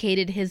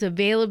indicated his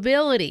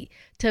availability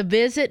to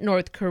visit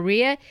North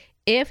Korea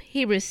if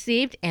he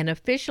received an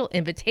official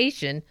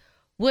invitation,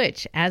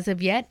 which as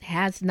of yet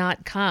has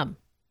not come.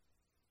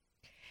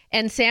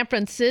 And San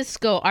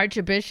Francisco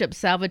Archbishop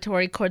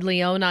Salvatore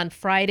Cordileone on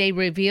Friday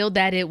revealed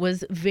that it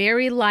was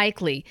very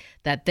likely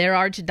that their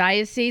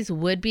archdiocese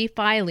would be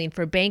filing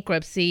for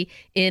bankruptcy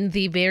in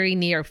the very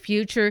near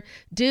future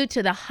due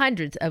to the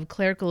hundreds of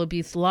clerical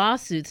abuse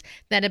lawsuits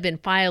that have been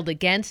filed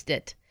against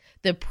it.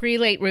 The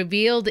prelate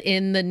revealed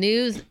in the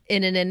news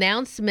in an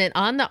announcement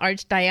on the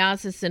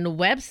Archdiocesan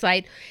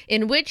website,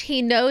 in which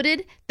he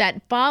noted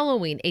that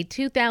following a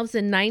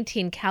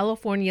 2019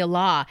 California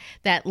law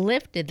that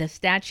lifted the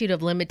statute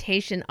of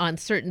limitation on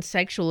certain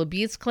sexual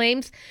abuse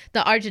claims,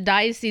 the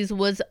Archdiocese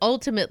was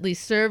ultimately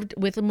served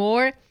with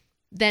more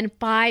than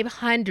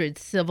 500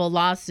 civil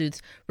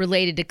lawsuits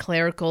related to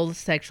clerical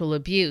sexual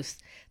abuse.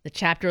 The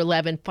Chapter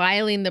 11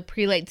 filing, the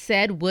prelate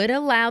said, would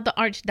allow the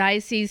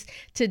Archdiocese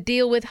to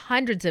deal with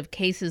hundreds of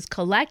cases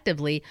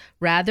collectively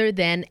rather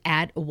than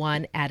at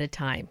one at a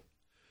time.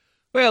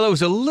 Well, it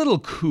was a little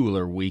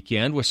cooler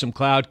weekend with some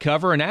cloud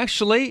cover and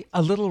actually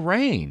a little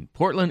rain.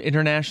 Portland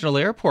International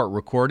Airport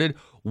recorded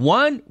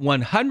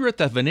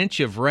 1/100th of an inch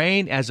of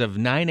rain as of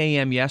 9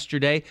 a.m.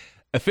 yesterday,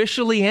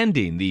 officially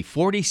ending the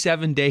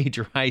 47-day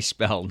dry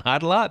spell.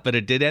 Not a lot, but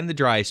it did end the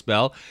dry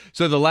spell.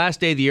 So the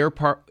last day the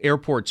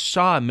airport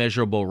saw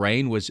measurable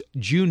rain was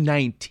June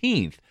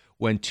 19th,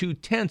 when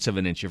 0.2 of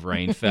an inch of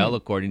rain fell,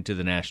 according to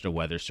the National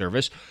Weather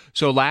Service.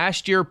 So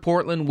last year,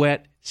 Portland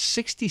went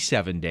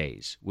 67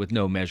 days with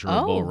no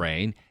measurable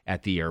rain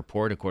at the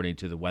airport, according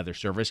to the Weather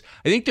Service.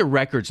 I think the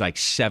record's like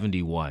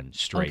 71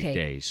 straight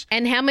days.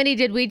 And how many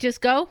did we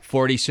just go?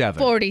 47.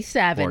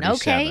 47,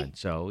 okay.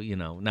 So,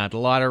 not a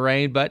lot of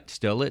rain, but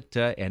still it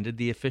ended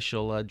the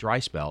official dry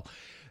spell.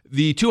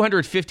 The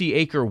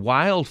 250-acre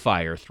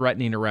wildfire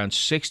threatening around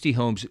 60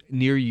 homes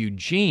near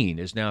Eugene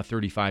is now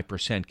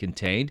 35%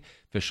 contained,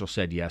 officials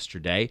said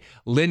yesterday.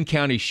 Lynn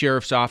County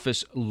Sheriff's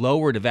Office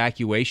lowered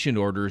evacuation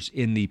orders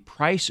in the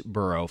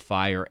Priceboro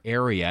fire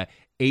area,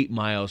 8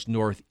 miles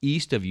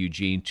northeast of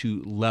Eugene,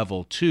 to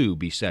level 2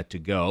 be set to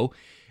go.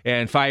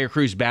 And fire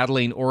crews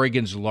battling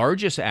Oregon's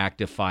largest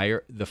active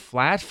fire, the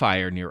Flat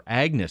Fire near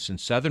Agnes in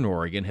southern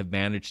Oregon, have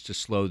managed to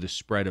slow the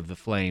spread of the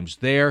flames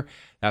there.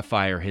 That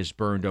fire has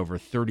burned over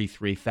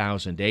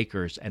 33,000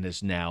 acres and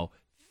is now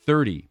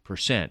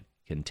 30%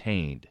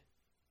 contained.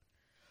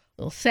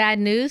 Well, sad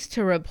news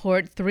to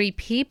report. 3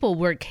 people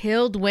were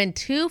killed when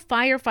 2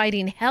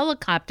 firefighting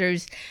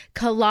helicopters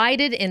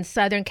collided in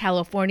Southern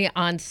California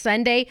on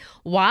Sunday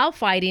while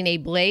fighting a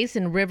blaze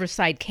in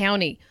Riverside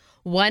County.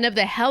 One of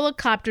the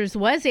helicopters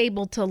was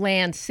able to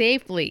land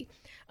safely.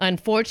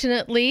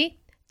 Unfortunately,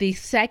 the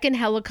second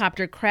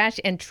helicopter crashed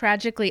and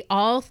tragically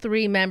all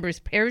 3 members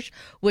perished,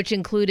 which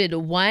included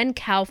 1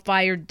 CAL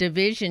FIRE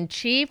division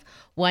chief,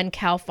 1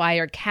 CAL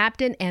FIRE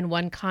captain, and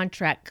 1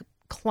 contract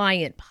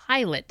client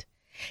pilot.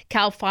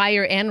 CAL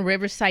FIRE and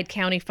Riverside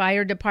County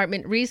Fire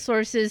Department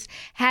resources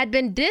had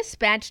been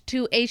dispatched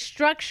to a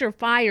structure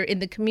fire in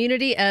the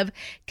community of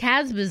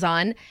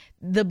Casbazan.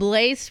 The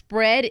blaze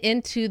spread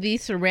into the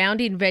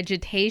surrounding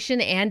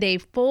vegetation and a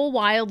full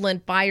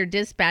wildland fire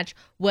dispatch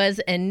was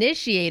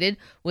initiated,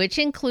 which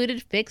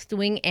included fixed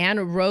wing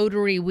and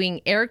rotary wing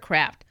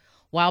aircraft.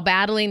 While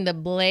battling the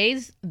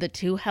blaze, the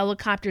two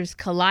helicopters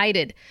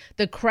collided.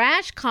 The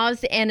crash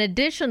caused an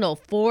additional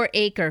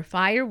 4-acre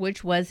fire,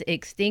 which was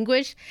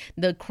extinguished.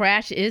 The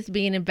crash is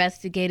being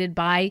investigated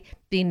by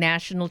the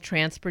National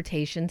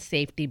Transportation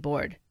Safety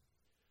Board.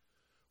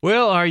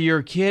 Well, are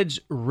your kids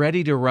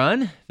ready to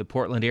run? The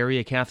Portland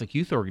Area Catholic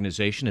Youth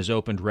Organization has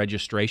opened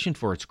registration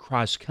for its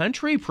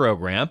cross-country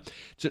program.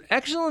 It's an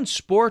excellent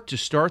sport to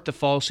start the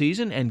fall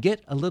season and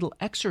get a little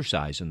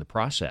exercise in the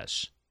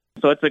process.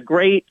 So it's a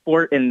great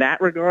sport in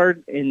that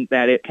regard, in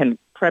that it can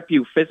prep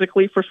you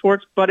physically for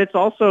sports, but it's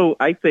also,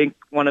 I think,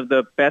 one of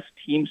the best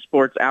team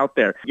sports out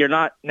there. You're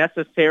not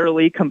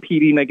necessarily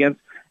competing against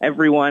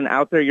everyone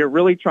out there. You're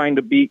really trying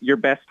to beat your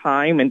best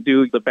time and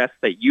do the best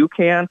that you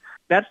can.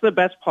 That's the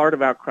best part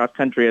about cross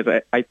country,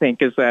 I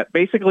think, is that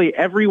basically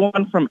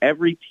everyone from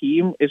every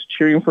team is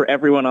cheering for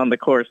everyone on the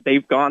course.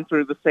 They've gone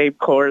through the same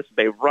course.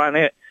 They've run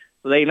it.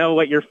 So they know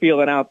what you're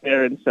feeling out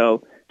there. And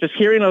so just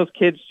hearing those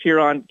kids cheer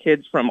on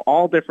kids from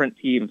all different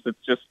teams, it's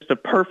just a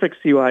perfect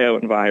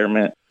CYO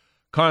environment.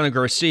 Carlin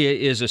Garcia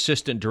is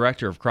Assistant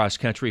Director of Cross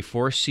Country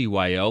for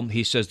CYO.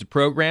 He says the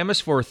program is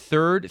for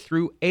 3rd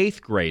through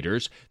 8th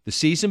graders. The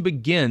season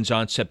begins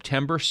on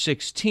September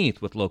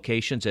 16th with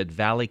locations at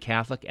Valley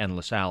Catholic and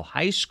LaSalle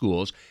High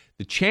Schools.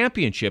 The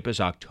championship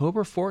is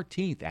October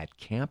 14th at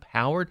Camp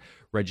Howard.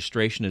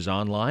 Registration is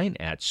online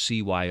at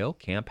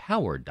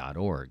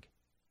cyocampHoward.org.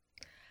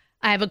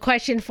 I have a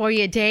question for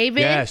you,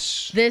 David.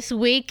 Yes. This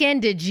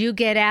weekend, did you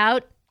get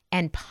out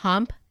and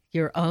pump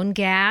your own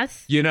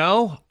gas? You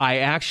know, I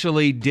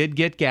actually did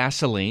get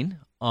gasoline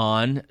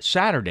on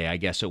Saturday, I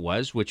guess it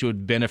was, which would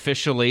have been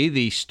officially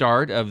the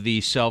start of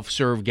the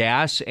self-serve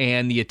gas.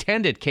 And the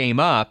attendant came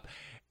up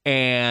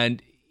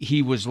and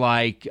he was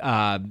like,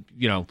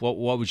 what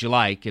would you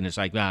like? And it's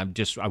like,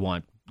 I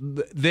want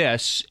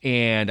this.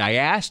 And I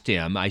asked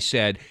him, I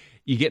said,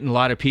 you getting a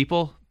lot of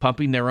people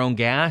pumping their own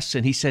gas?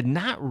 And he said,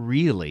 not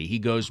really. He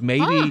goes,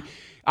 maybe...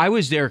 I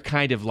was there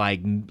kind of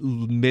like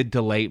mid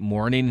to late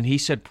morning, and he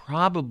said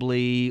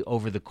probably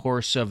over the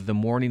course of the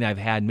morning I've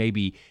had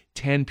maybe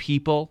 10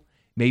 people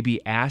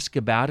maybe ask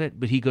about it.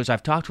 But he goes,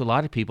 I've talked to a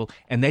lot of people,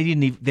 and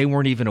they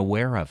weren't even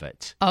aware of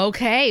it.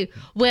 Okay.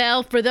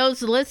 Well, for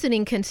those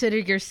listening, consider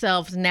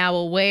yourselves now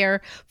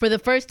aware. For the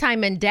first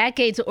time in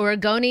decades,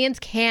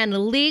 Oregonians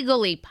can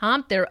legally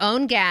pump their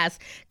own gas.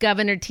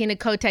 Governor Tina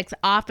Kotek's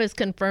office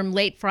confirmed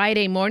late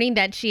Friday morning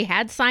that she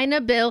had signed a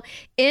bill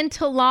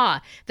into law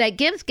that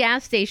gives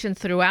gas stations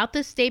throughout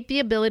the state the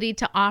ability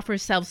to offer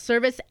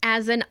self-service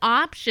as an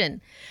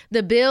option.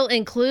 The bill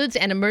includes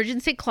an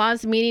emergency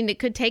clause, meaning it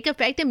could take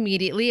effect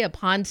immediately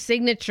upon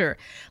signature.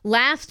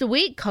 Last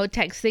week,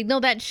 Kotek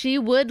signaled that she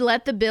would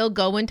let the bill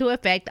go into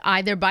effect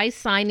either by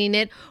signing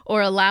it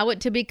or allow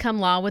it to become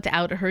law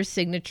without her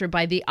signature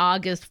by the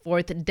August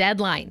 4th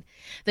deadline.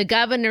 The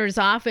governor's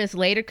office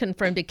later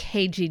confirmed to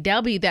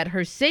KGW that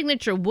her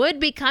signature would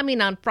be coming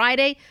on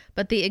Friday,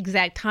 but the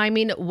exact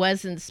timing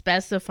wasn't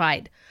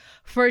specified.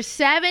 For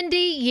 70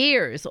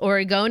 years,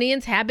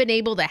 Oregonians have been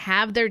able to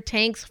have their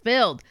tanks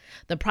filled.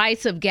 The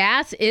price of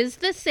gas is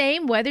the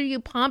same whether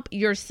you pump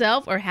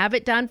yourself or have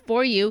it done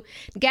for you.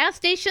 Gas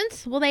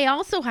stations, well, they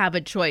also have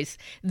a choice.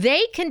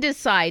 They can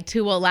decide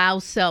to allow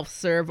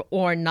self-serve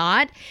or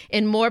not.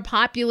 In more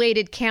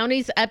populated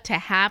counties, up to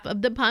half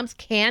of the pumps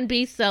can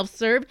be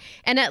self-serve,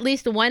 and at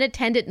least one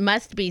attendant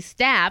must be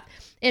staffed.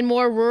 In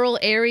more rural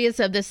areas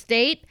of the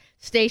state,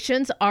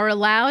 stations are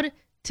allowed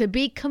to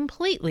be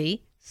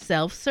completely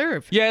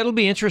self-serve. Yeah, it'll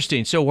be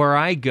interesting. So where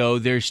I go,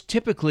 there's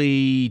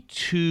typically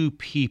 2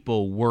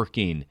 people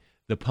working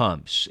the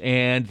pumps,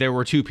 and there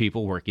were 2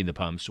 people working the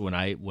pumps when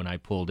I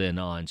pulled in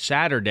on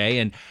Saturday,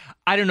 and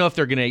I don't know if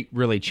they're going to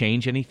really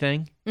change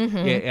anything.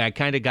 Mm-hmm. I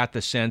kind of got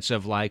the sense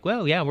of like,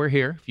 well, yeah, we're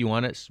here. If you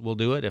want it, we'll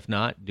do it. If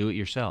not, do it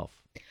yourself.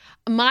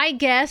 My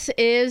guess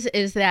is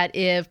that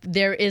if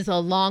there is a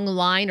long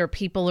line or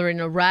people are in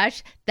a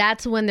rush,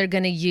 that's when they're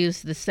going to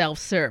use the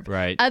self-serve.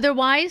 Right.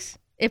 Otherwise,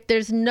 if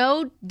there's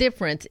no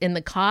difference in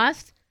the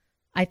cost,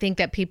 I think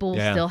that people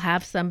will still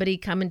have somebody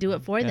come and do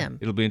it for them.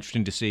 It'll be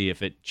interesting to see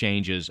if it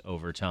changes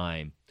over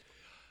time.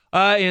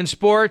 In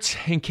sports,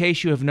 in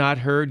case you have not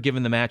heard,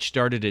 given the match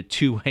started at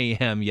 2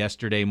 a.m.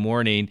 yesterday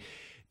morning,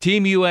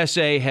 Team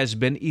USA has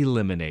been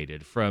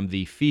eliminated from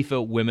the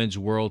FIFA Women's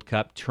World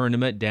Cup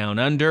tournament down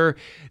under.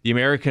 The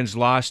Americans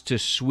lost to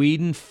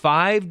Sweden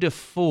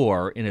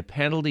 5-4 in a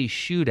penalty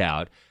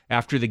shootout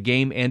after the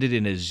game ended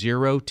in a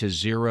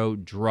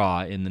 0-0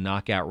 draw in the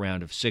knockout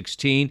round of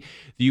 16.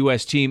 The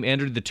U.S. team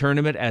entered the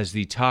tournament as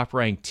the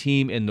top-ranked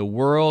team in the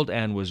world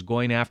and was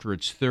going after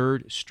its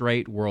 3rd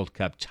straight World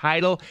Cup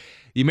title.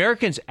 The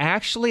Americans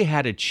actually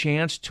had a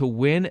chance to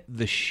win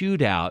the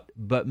shootout,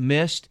 but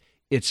missed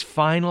its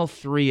final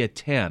 3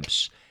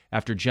 attempts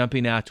after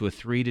jumping out to a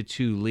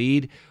 3-2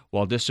 lead.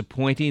 While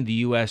disappointing, the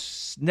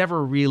U.S.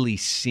 never really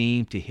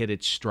seemed to hit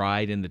its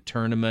stride in the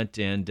tournament,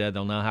 and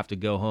they'll now have to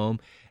go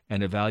home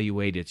and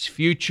evaluate its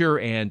future,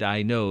 and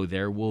I know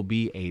there will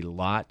be a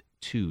lot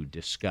to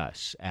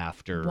discuss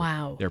after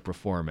their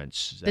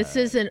performance. This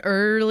is an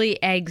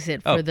early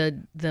exit for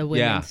the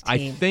women's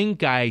team. I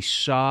think I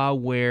saw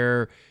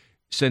where,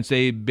 since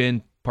they've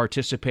been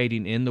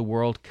participating in the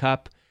World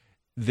Cup,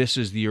 this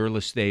is the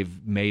earliest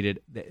they've made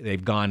it.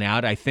 They've gone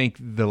out. I think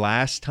the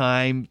last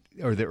time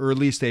or the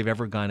earliest they've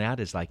ever gone out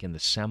is like in the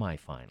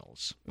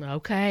semifinals.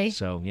 Okay.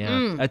 So,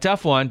 a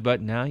tough one.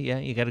 But now,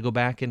 you got to go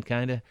back and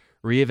kind of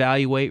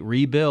reevaluate,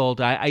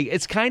 rebuild.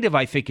 It's kind of,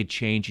 I think, a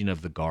changing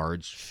of the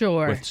guards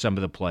with some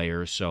of the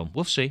players. So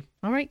we'll see.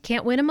 All right.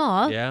 Can't win them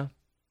all. Yeah.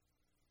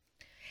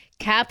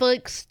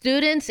 Catholic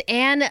students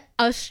and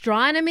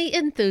astronomy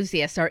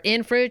enthusiasts are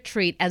in for a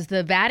treat as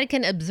the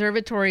Vatican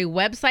Observatory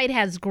website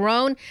has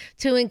grown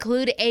to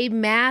include a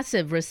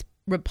massive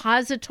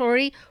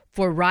repository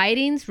for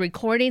writings,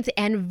 recordings,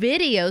 and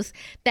videos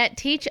that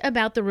teach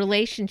about the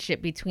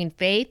relationship between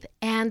faith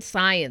and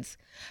science.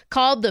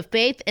 Called the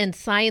Faith and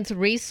Science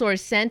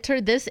Resource Center,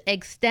 this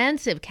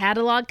extensive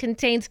catalog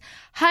contains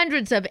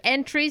hundreds of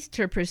entries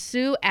to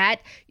peruse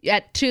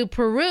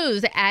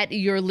at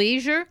your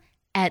leisure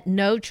at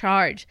no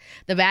charge.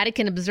 The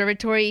Vatican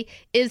Observatory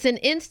is an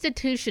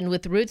institution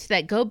with roots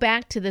that go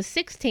back to the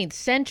 16th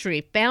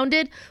century,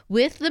 founded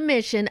with the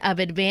mission of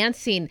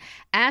advancing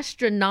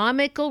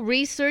astronomical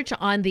research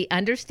on the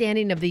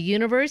understanding of the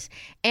universe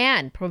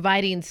and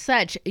providing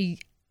such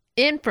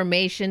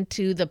information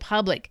to the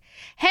public.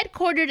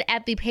 Headquartered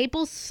at the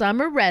Papal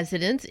Summer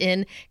Residence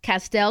in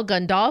Castel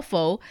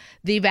Gandolfo,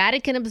 the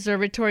Vatican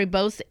Observatory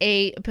boasts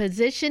a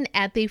position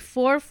at the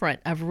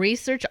forefront of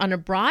research on a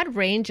broad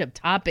range of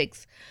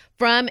topics,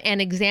 from an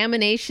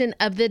examination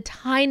of the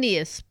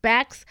tiniest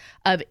specks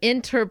of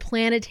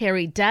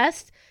interplanetary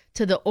dust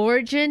to the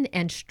origin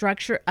and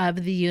structure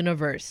of the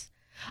universe.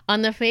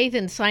 On the Faith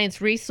and Science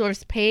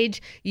Resource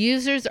page,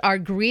 users are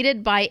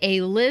greeted by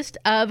a list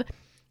of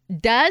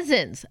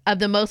dozens of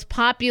the most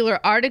popular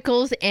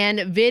articles and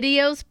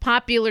videos.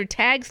 Popular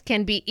tags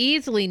can be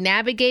easily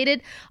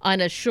navigated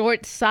on a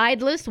short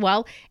side list,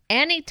 while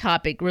any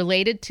topic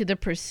related to the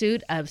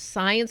pursuit of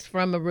science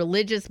from a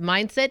religious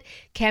mindset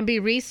can be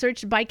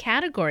researched by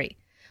category.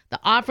 The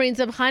offerings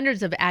of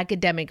hundreds of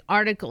academic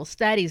articles,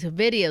 studies,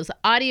 videos,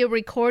 audio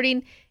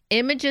recording,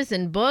 images,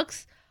 and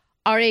books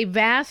are a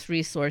vast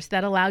resource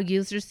that allow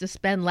users to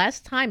spend less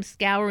time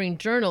scouring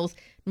journals,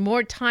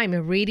 more time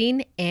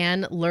reading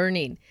and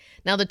learning.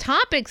 Now, the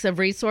topics of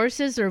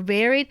resources are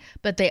varied,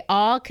 but they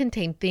all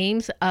contain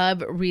themes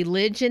of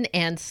religion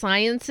and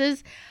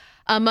sciences.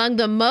 Among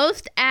the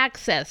most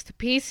accessed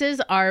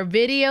pieces are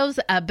videos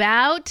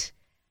about,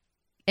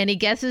 any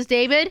guesses,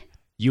 David?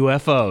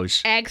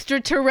 UFOs.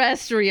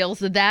 Extraterrestrials,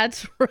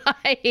 that's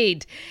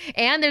right.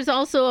 And there's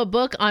also a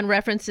book on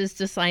references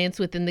to science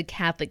within the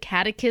Catholic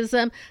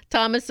Catechism,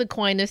 Thomas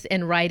Aquinas,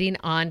 and writing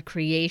on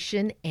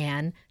creation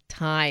and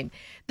time.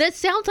 That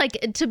sounds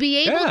like to be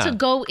able to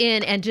go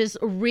in and just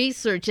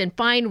research and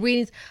find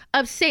readings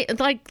of Saint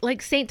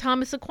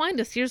Thomas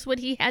Aquinas. Here's what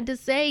he had to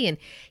say, and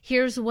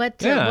here's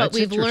what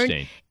we've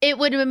learned. It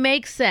would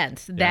make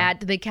sense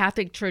that the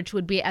Catholic Church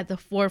would be at the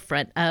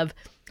forefront of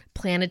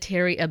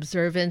planetary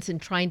observance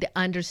and trying to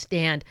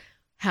understand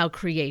how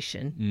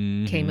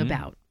creation came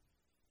about.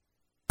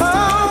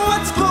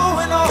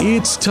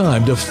 It's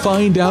time to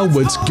find out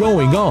what's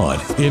going on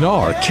in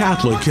our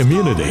Catholic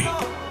community.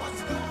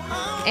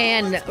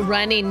 And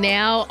running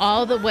now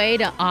all the way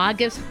to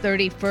August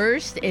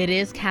 31st, it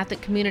is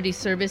Catholic Community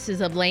Services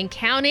of Lane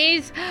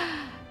County's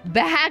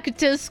Back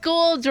to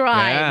School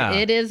Drive. Yeah.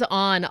 It is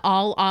on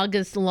all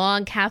August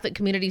long. Catholic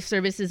Community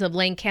Services of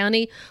Lane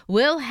County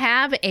will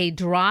have a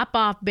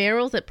drop-off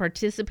barrels at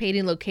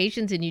participating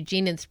locations in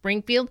Eugene and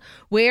Springfield,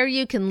 where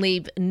you can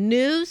leave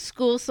new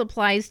school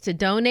supplies to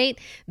donate.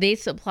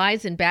 These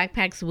supplies and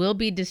backpacks will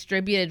be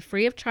distributed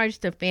free of charge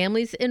to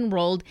families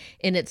enrolled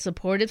in its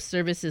supportive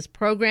services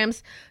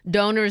programs.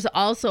 Donors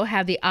also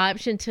have the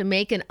option to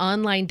make an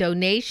online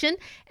donation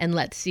and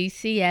let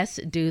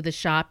CCS do the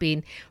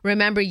shopping.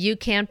 Remember, you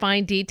can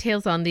find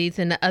details on these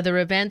and other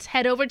events.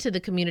 Head over to the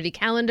community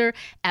calendar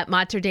at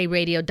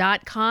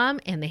materdeiradio.com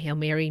and the Hail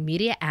Mary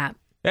Media app.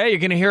 Hey, you're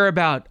going to hear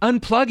about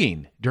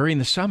unplugging during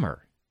the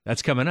summer.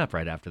 That's coming up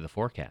right after the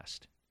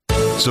forecast.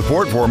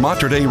 Support for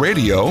Mater Dei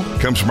Radio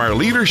comes from our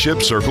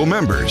Leadership Circle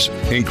members,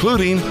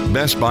 including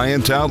Best Buy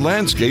in Town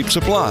Landscape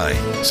Supply.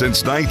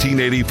 Since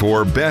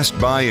 1984, Best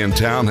Buy in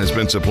Town has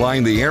been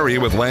supplying the area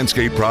with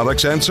landscape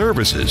products and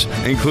services,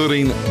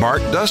 including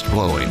bark dust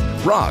blowing,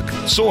 rock,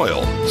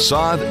 soil,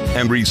 sod,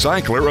 and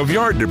recycler of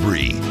yard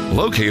debris.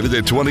 Located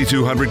at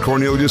 2200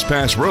 Cornelius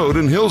Pass Road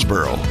in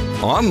Hillsboro.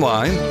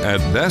 Online at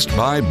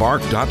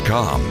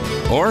bestbuybark.com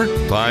or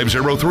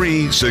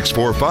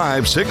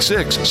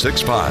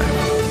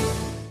 503-645-6665.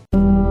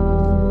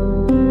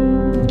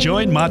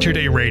 Join Mater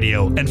Dei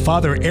Radio and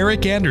Father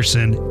Eric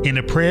Anderson in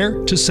a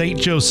prayer to Saint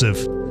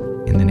Joseph.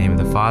 In the name of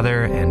the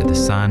Father, and of the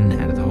Son,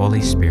 and of the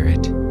Holy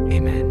Spirit.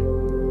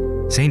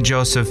 Amen. Saint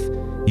Joseph,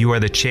 you are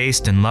the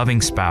chaste and loving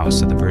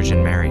spouse of the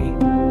Virgin Mary,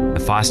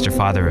 the foster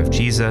father of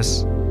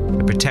Jesus,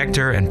 the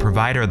protector and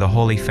provider of the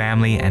Holy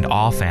Family and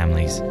all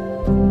families.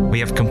 We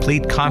have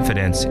complete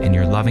confidence in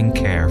your loving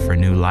care for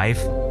New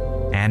Life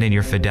and in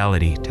your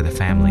fidelity to the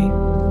family.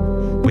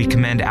 We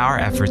commend our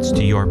efforts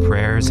to your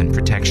prayers and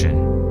protection.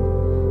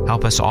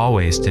 Help us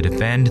always to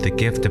defend the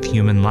gift of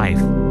human life,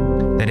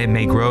 that it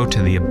may grow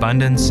to the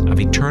abundance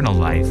of eternal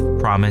life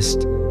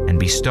promised and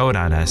bestowed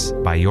on us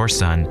by your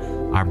Son,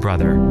 our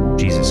brother,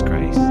 Jesus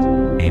Christ.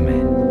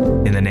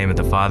 Amen. In the name of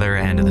the Father,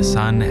 and of the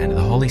Son, and of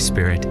the Holy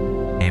Spirit.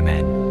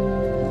 Amen.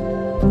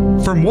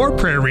 For more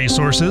prayer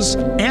resources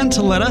and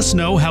to let us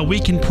know how we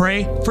can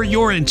pray for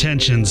your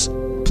intentions,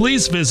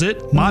 please visit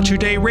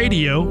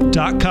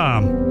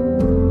materdeiradio.com.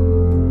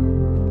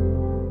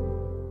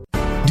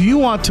 Do you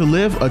want to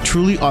live a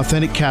truly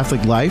authentic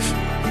Catholic life?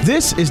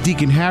 This is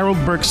Deacon Harold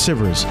Burke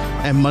Sivers,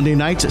 and Monday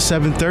nights at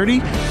 7:30,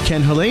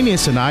 Ken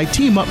Hellenius and I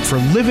team up for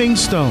Living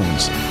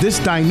Stones. This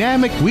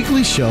dynamic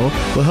weekly show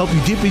will help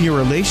you deepen your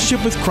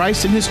relationship with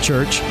Christ and His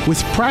Church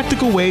with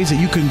practical ways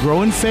that you can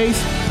grow in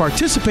faith,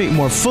 participate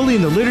more fully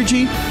in the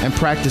liturgy, and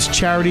practice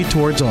charity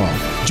towards all.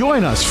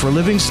 Join us for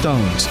Living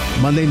Stones,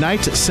 Monday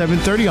nights at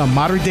 7:30 on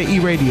Mater Dei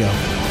Radio,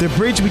 the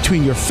bridge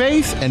between your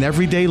faith and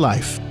everyday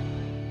life.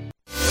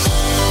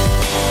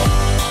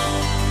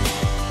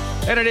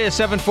 And it is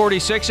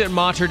 7:46 at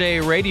Mater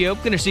Dei Radio.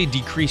 Going to see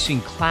decreasing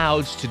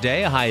clouds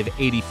today, a high of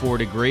 84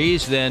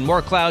 degrees. Then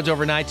more clouds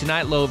overnight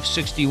tonight, low of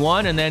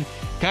 61. And then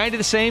kind of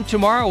the same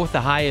tomorrow with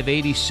the high of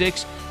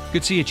 86.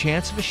 Could see a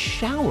chance of a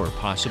shower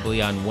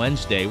possibly on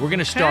Wednesday. We're going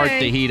to start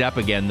to heat up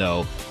again,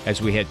 though,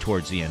 as we head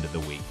towards the end of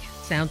the week.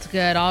 Sounds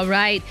good. All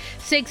right.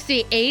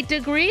 68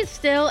 degrees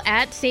still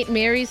at St.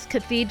 Mary's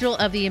Cathedral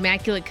of the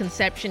Immaculate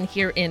Conception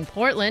here in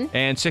Portland.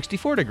 And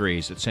 64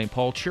 degrees at St.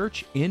 Paul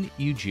Church in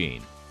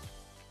Eugene.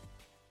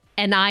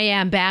 And I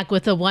am back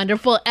with the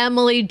wonderful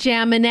Emily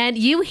Jaminet.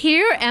 You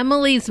hear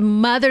Emily's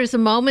mother's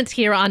moments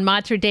here on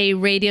Mater Dei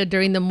Radio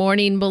during the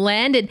morning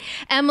blend. And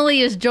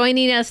Emily is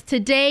joining us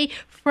today,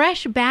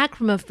 fresh back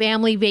from a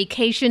family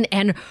vacation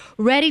and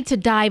ready to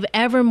dive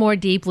ever more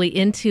deeply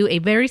into a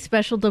very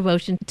special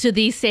devotion to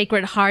the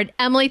Sacred Heart.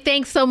 Emily,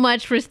 thanks so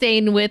much for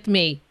staying with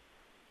me.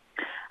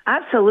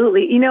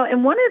 Absolutely. You know,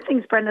 and one of the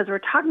things, Brenda, as we're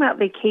talking about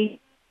vacation,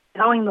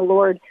 allowing the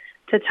Lord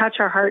to touch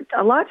our heart,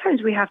 a lot of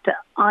times we have to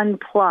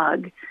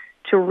unplug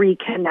to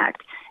reconnect.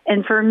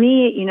 And for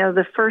me, you know,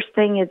 the first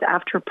thing is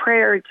after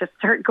prayer to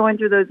start going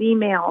through those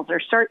emails or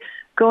start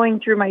going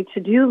through my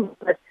to-do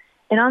list.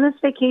 And on this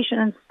vacation,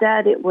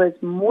 instead, it was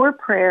more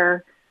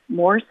prayer,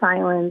 more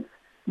silence,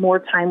 more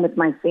time with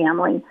my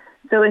family.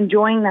 So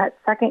enjoying that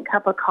second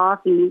cup of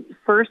coffee,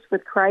 first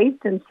with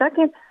Christ, and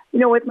second, you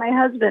know, with my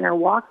husband, or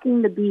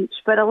walking the beach,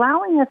 but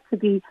allowing us to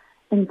be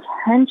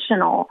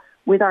intentional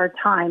with our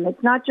time.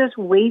 It's not just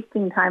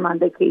wasting time on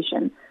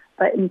vacation,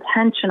 but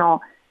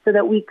intentional, so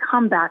that we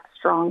come back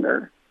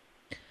stronger.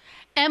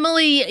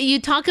 Emily, you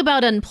talk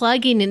about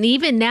unplugging, and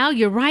even now,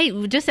 you're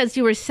right. Just as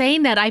you were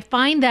saying that, I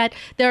find that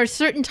there are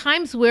certain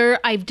times where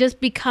I've just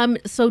become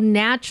so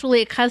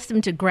naturally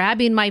accustomed to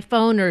grabbing my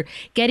phone or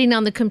getting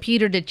on the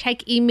computer to check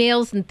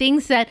emails and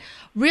things that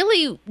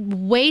really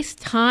waste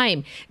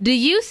time. Do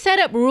you set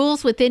up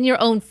rules within your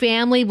own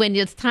family when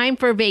it's time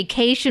for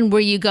vacation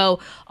where you go,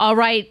 all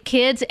right,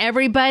 kids,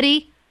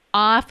 everybody,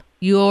 off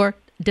your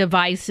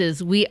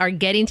devices. We are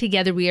getting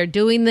together. We are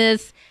doing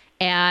this,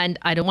 and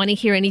I don't want to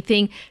hear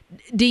anything.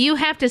 Do you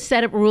have to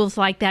set up rules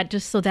like that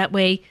just so that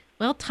way,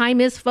 well,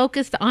 time is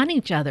focused on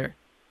each other?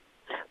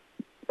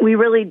 We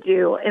really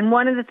do. And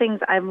one of the things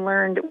I've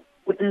learned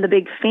within the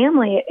big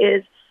family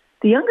is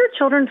the younger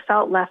children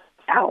felt left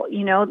out.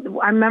 You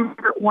know, I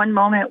remember one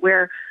moment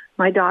where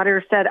my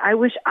daughter said, I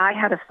wish I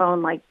had a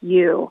phone like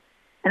you.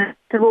 And I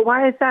said, well,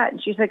 why is that?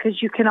 And she said, because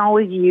you can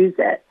always use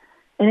it.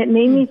 And it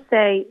made me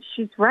say,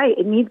 she's right.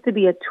 It needs to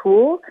be a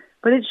tool,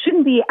 but it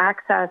shouldn't be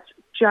accessed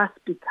just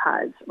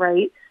because,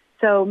 right?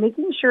 So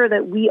making sure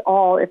that we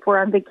all, if we're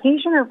on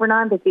vacation or if we're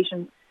not on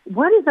vacation,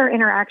 what is our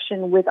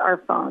interaction with our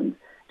phones?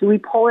 Do we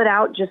pull it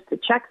out just to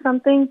check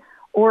something,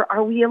 or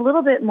are we a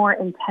little bit more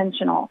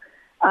intentional?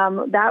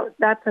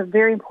 That's a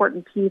very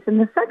important piece.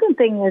 And the second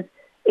thing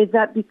is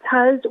that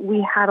because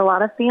we had a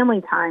lot of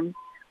family time,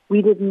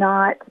 we did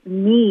not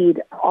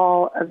need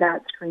all of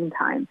that screen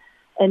time.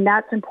 And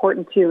that's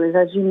important, too, is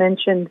as you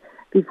mentioned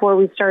before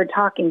we started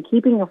talking,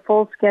 keeping a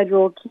full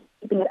schedule,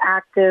 keeping it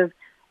active,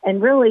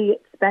 and really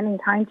spending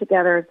time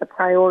together is the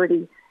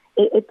priority.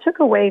 It took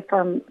away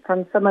from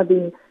some of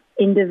the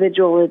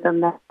individualism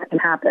that can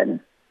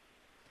happen.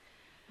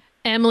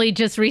 Emily,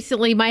 just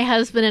recently, my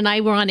husband and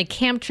I were on a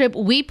camp trip.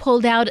 We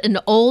pulled out an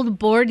old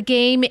board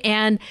game,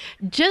 and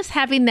just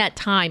having that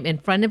time in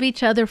front of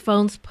each other,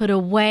 phones put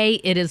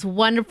away. It is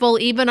wonderful.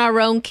 Even our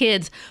own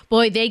kids,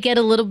 boy, they get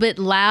a little bit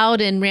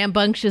loud and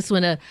rambunctious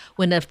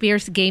when a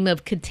fierce game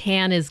of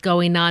Catan is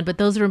going on. But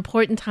those are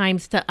important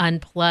times to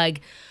unplug.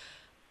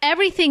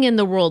 Everything in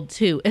the world,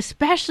 too,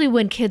 especially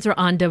when kids are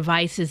on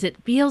devices,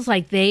 it feels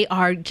like they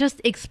are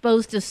just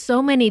exposed to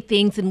so many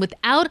things. And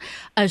without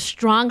a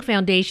strong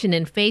foundation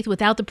in faith,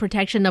 without the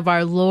protection of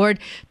our Lord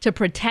to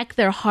protect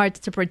their hearts,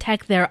 to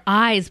protect their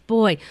eyes,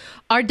 boy,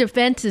 our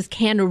defenses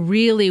can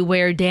really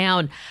wear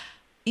down.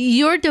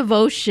 Your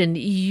devotion,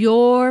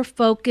 your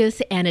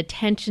focus and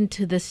attention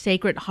to the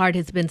Sacred Heart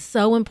has been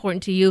so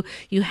important to you.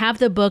 You have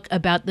the book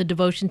about the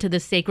devotion to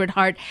the Sacred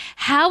Heart.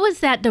 How is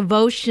that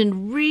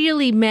devotion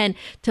really meant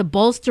to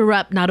bolster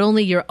up not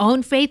only your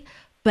own faith,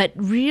 but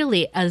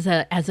really as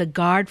a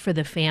guard for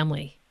the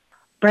family?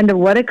 Brenda,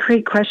 what a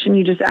great question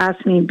you just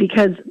asked me,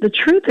 because the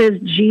truth is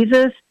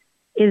Jesus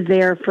is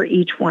there for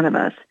each one of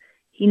us.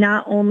 He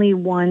not only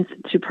wants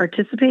to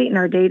participate in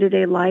our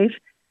day-to-day life,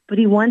 but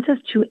he wants us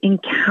to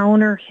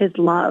encounter his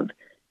love,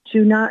 to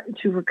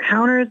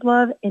encounter his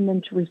love and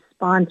then to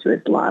respond to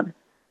his love.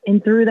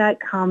 And through that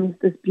comes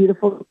this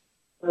beautiful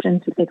devotion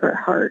to Sacred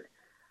Heart.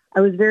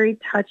 I was very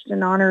touched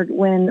and honored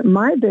when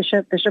my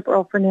bishop, Bishop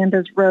Earl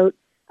Fernandez, wrote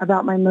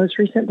about my most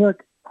recent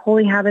book,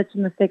 Holy Habits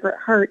in the Sacred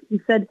Heart. He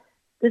said,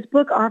 this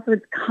book offers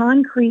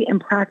concrete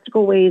and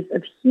practical ways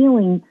of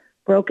healing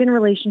broken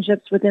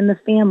relationships within the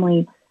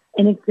family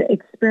and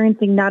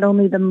experiencing not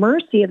only the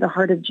mercy of the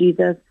heart of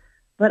Jesus,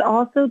 but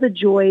also the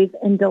joys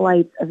and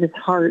delights of his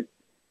heart.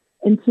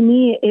 And to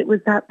me, it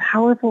was that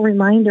powerful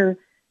reminder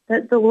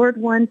that the Lord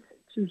wants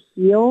to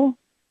heal,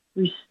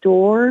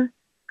 restore,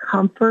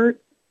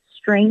 comfort,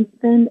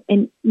 strengthen,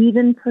 and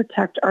even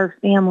protect our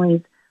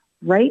families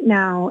right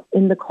now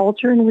in the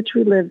culture in which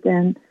we lived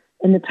in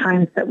the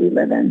times that we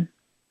live in.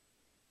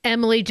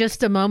 Emily,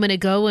 just a moment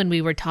ago when we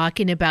were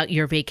talking about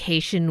your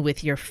vacation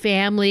with your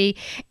family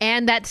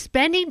and that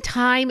spending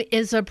time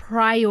is a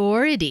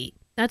priority.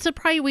 That's a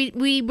priority.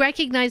 We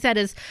recognize that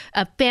as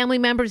family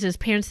members, as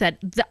parents, that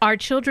our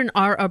children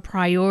are a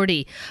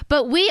priority.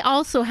 But we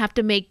also have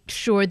to make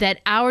sure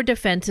that our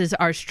defenses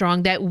are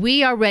strong, that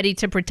we are ready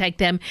to protect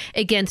them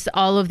against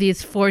all of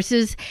these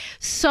forces.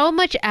 So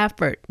much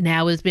effort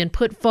now has been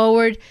put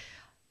forward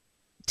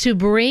to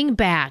bring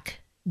back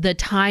the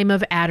time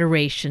of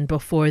adoration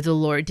before the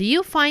Lord. Do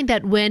you find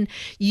that when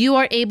you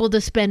are able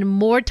to spend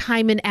more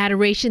time in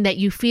adoration that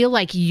you feel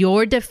like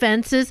your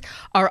defenses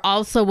are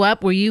also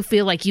up, where you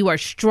feel like you are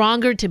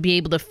stronger to be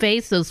able to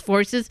face those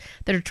forces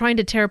that are trying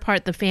to tear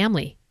apart the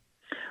family?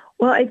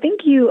 Well, I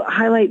think you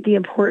highlight the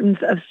importance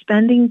of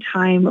spending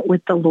time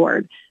with the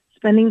Lord,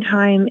 spending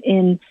time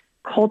in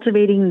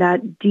cultivating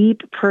that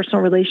deep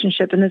personal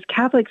relationship. And as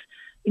Catholics,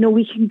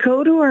 we can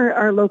go to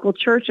our local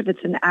church if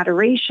it's an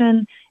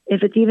adoration,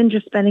 if it's even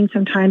just spending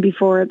some time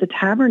before the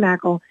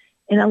tabernacle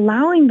and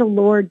allowing the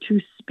Lord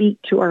to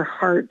speak to our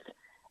hearts.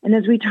 And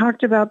as we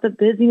talked about the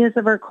busyness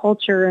of our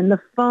culture and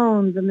the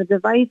phones and the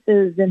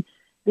devices and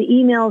the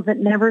emails that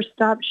never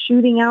stop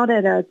shooting out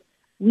at us,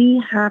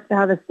 we have to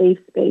have a safe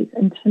space.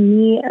 And to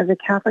me, as a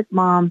Catholic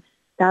mom,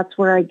 that's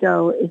where I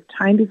go, is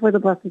time before the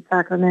Blessed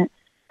Sacrament,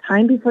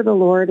 time before the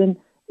Lord. And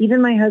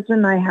even my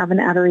husband and I have an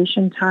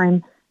adoration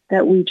time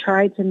that we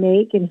try to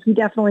make, and he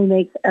definitely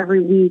makes every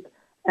week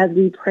as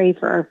we pray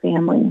for our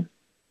family.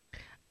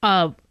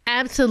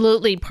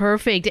 Absolutely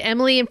perfect,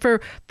 Emily. And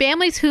for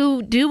families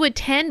who do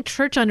attend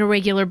church on a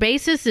regular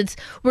basis,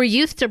 we're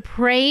used to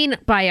praying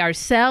by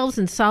ourselves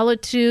in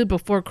solitude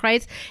before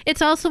Christ.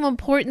 It's also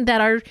important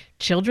that our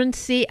children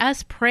see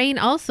us praying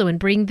also and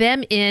bring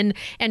them in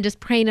and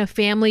just praying a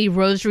family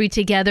rosary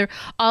together.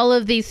 All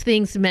of these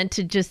things meant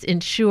to just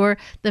ensure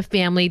the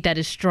family that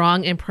is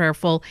strong and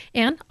prayerful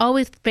and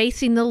always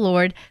facing the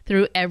Lord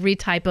through every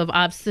type of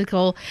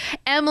obstacle.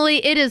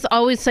 Emily, it is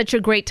always such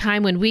a great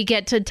time when we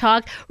get to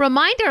talk.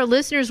 Remind our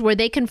listeners where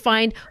they can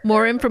find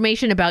more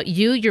information about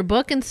you, your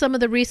book, and some of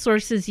the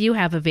resources you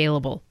have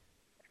available.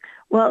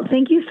 Well,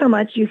 thank you so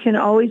much. You can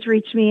always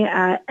reach me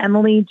at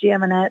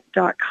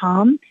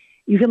emilyjaminet.com.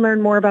 You can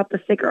learn more about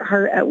the Sacred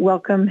Heart at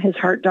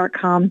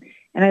welcomehisheart.com.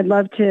 And I'd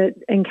love to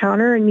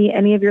encounter and meet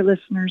any of your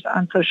listeners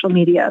on social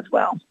media as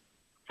well.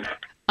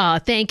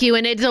 Thank you.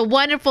 And it's a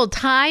wonderful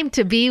time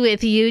to be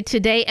with you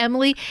today,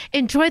 Emily.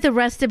 Enjoy the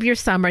rest of your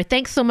summer.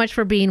 Thanks so much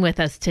for being with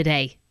us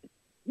today.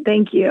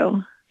 Thank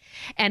you.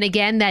 And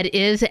again, that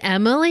is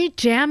Emily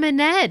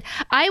Jaminet.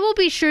 I will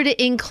be sure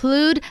to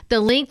include the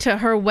link to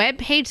her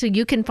webpage so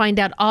you can find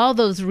out all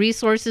those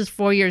resources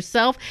for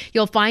yourself.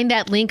 You'll find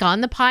that link on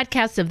the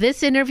podcast of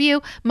this interview,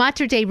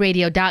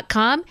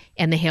 materdeiradio.com,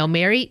 and the Hail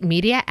Mary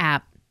Media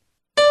app.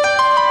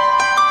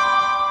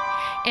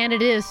 And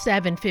it is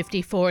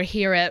 7:54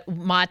 here at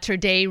Mater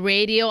Dei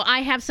Radio.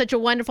 I have such a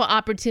wonderful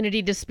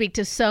opportunity to speak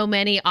to so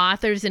many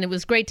authors, and it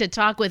was great to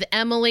talk with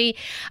Emily.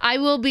 I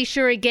will be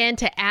sure again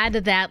to add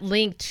that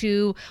link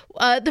to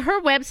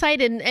her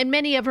website and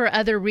many of her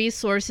other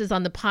resources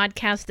on the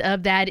podcast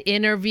of that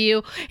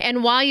interview.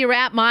 And while you're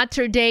at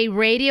Mater Dei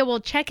Radio,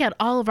 we'll check out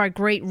all of our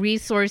great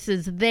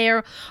resources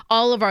there,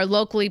 all of our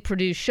locally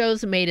produced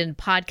shows made in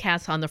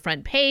podcasts on the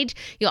front page.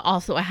 You'll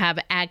also have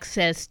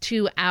access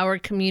to our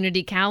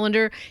community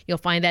calendar. You'll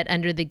find that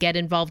under the Get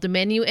Involved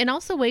menu, and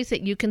also ways that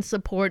you can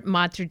support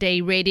Mater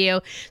Dei Radio.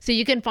 So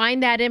you can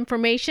find that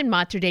information,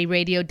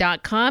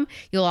 materdeiradio.com.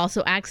 You'll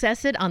also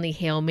access it on the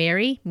Hail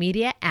Mary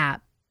Media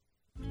app.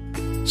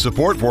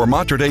 Support for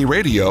Mater Dei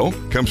Radio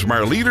comes from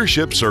our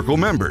Leadership Circle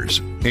members,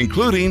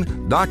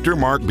 including Dr.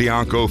 Mark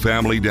Bianco,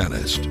 family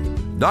dentist,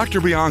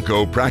 Dr.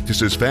 Bianco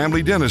practices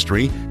family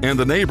dentistry in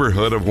the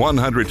neighborhood of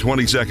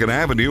 122nd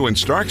Avenue and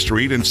Stark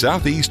Street in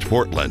Southeast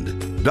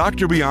Portland.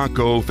 Dr.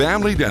 Bianco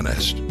Family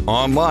Dentist.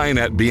 Online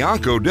at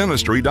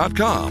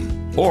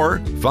biancodentistry.com or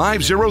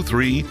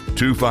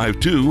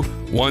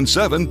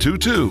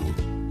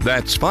 503-252-1722.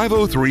 That's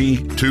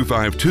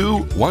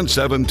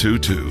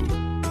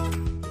 503-252-1722.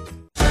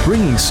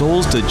 Bringing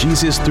souls to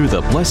Jesus through the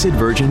Blessed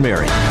Virgin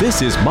Mary.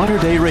 This is Mater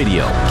Dei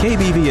Radio,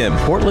 KBVM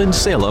Portland,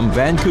 Salem,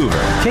 Vancouver,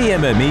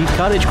 KMME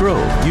Cottage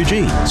Grove,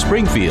 Eugene,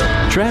 Springfield,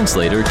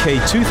 translator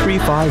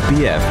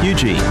K235BF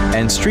Eugene,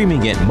 and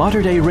streaming at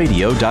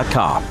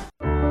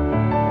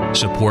materdeiradio.com.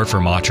 Support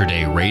for Mater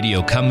Dei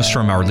Radio comes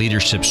from our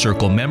Leadership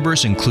Circle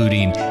members,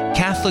 including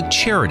Catholic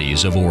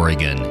Charities of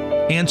Oregon,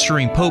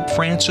 answering Pope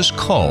Francis'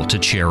 call to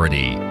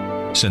charity.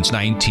 Since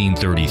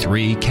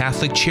 1933,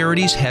 Catholic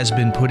Charities has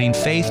been putting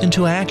faith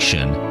into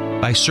action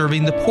by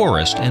serving the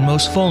poorest and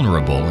most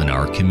vulnerable in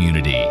our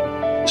community.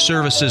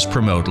 Services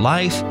promote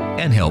life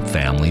and help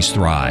families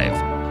thrive.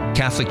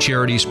 Catholic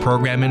Charities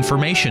program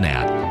information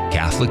at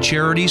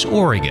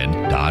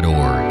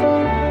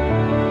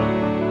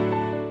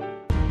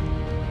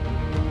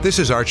CatholicCharitiesOregon.org. This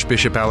is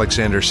Archbishop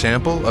Alexander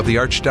Sample of the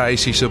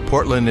Archdiocese of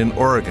Portland in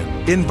Oregon,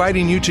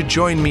 inviting you to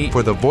join me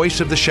for The Voice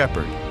of the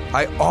Shepherd.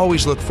 I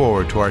always look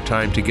forward to our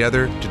time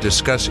together to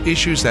discuss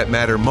issues that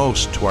matter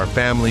most to our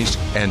families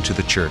and to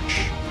the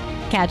Church.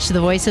 Catch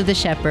The Voice of the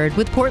Shepherd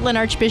with Portland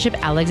Archbishop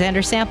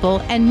Alexander Sample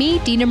and me,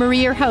 Dina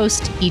Marie, your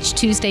host, each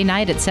Tuesday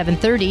night at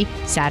 7:30,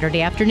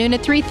 Saturday afternoon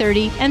at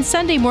 3:30, and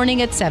Sunday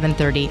morning at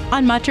 7:30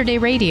 on Mater Dei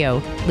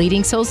Radio,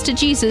 leading souls to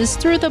Jesus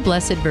through the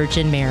Blessed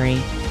Virgin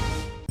Mary.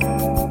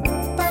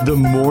 The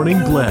Morning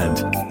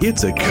Blend.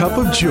 It's a cup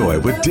of joy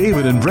with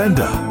David and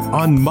Brenda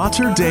on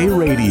Mater Dei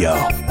Radio.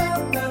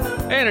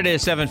 And it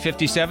is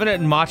 7:57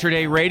 at Mater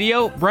Dei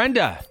Radio.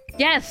 Brenda.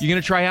 Yes. You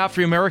going to try out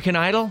for American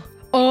Idol?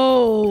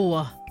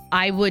 Oh,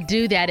 I would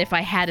do that if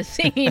I had a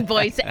singing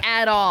voice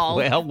at all.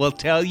 Well, we'll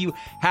tell you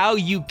how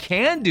you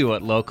can do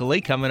it locally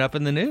coming up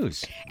in the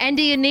news. And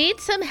do you need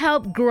some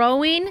help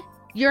growing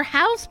your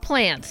house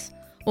plants?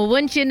 Well,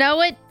 wouldn't you know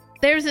it?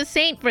 There's a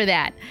saint for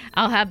that.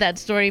 I'll have that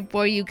story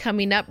for you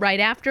coming up right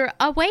after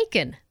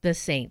Awaken the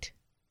Saint.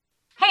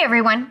 Hey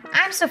everyone,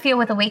 I'm Sophia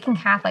with Awaken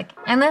Catholic,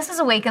 and this is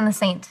Awaken the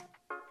Saint.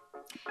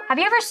 Have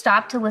you ever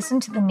stopped to listen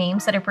to the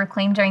names that are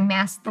proclaimed during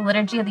Mass, the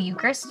Liturgy of the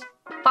Eucharist?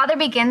 Father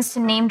begins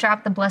to name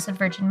drop the Blessed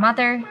Virgin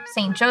Mother,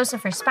 Saint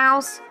Joseph, her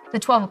spouse, the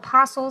 12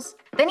 apostles.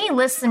 Then he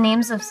lists the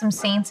names of some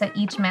saints at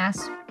each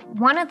Mass,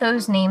 one of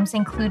those names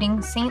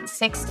including Saint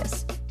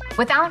Sixtus.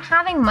 Without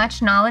having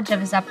much knowledge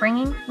of his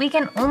upbringing, we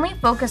can only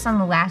focus on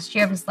the last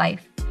year of his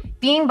life,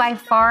 being by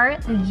far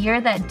the year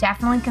that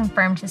definitely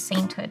confirmed his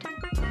sainthood.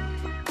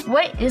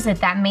 What is it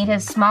that made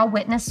his small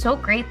witness so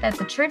great that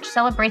the Church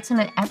celebrates him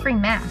at every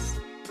Mass?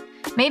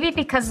 Maybe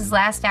because his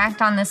last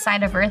act on this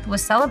side of earth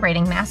was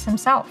celebrating Mass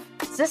himself.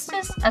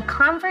 Sixtus, a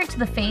convert to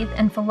the faith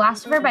and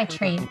philosopher by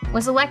trade,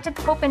 was elected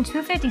Pope in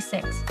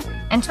 256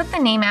 and took the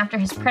name after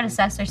his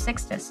predecessor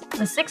Sixtus,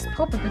 the sixth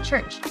Pope of the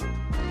Church.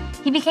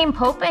 He became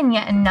Pope in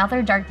yet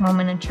another dark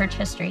moment in Church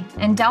history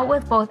and dealt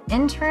with both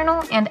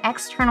internal and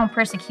external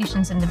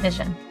persecutions and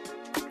division.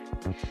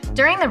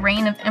 During the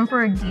reign of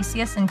Emperor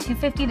Decius in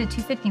 250 to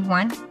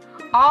 251,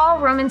 all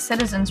Roman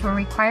citizens were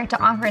required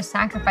to offer a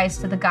sacrifice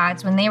to the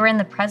gods when they were in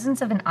the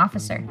presence of an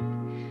officer.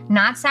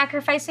 Not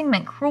sacrificing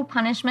meant cruel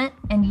punishment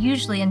and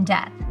usually in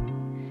death.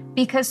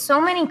 Because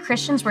so many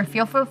Christians were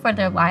fearful for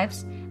their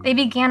lives, they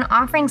began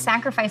offering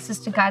sacrifices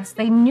to gods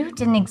they knew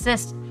didn't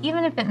exist,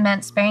 even if it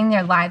meant sparing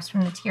their lives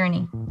from the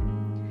tyranny.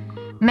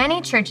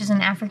 Many churches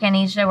in Africa and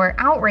Asia were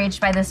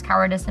outraged by this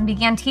cowardice and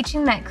began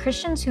teaching that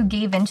Christians who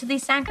gave into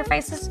these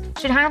sacrifices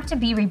should have to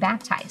be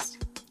rebaptized.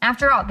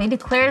 After all, they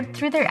declared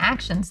through their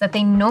actions that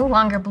they no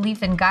longer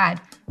believed in God,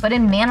 but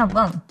in man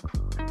alone.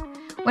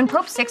 When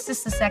Pope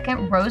Sixtus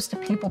II rose to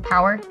papal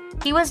power,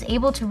 he was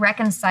able to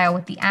reconcile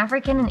with the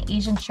African and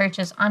Asian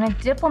churches on a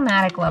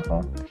diplomatic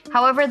level.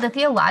 However, the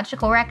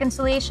theological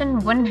reconciliation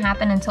wouldn't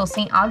happen until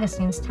St.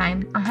 Augustine's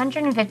time,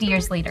 150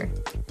 years later.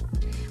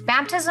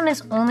 Baptism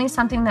is only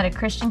something that a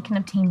Christian can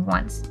obtain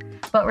once,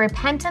 but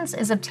repentance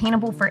is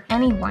obtainable for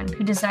anyone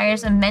who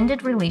desires a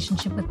mended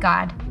relationship with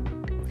God.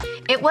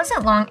 It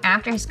wasn't long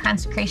after his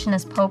consecration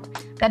as Pope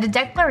that a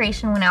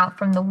declaration went out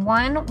from the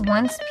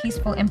once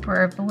peaceful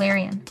Emperor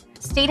Valerian,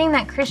 stating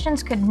that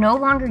Christians could no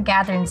longer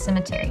gather in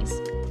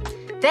cemeteries.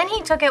 Then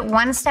he took it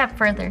one step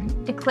further,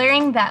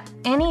 declaring that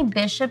any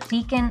bishop,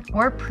 deacon,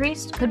 or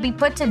priest could be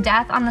put to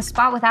death on the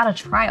spot without a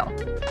trial.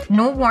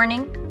 No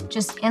warning,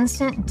 just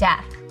instant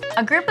death.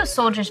 A group of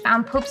soldiers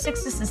found Pope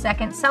Sixtus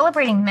II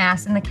celebrating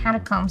Mass in the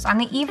catacombs on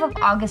the eve of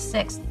August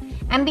 6th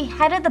and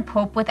beheaded the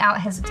Pope without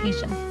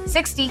hesitation.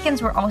 6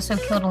 deacons were also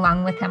killed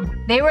along with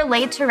him. They were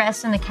laid to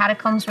rest in the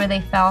catacombs where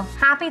they fell,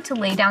 happy to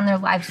lay down their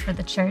lives for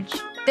the Church.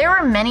 There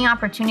were many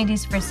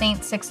opportunities for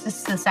St.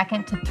 Sixtus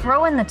II to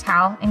throw in the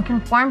towel and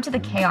conform to the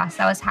chaos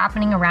that was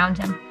happening around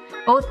him,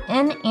 both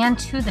in and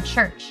to the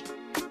Church.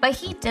 But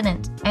he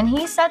didn't, and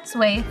he sets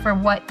way for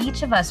what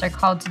each of us are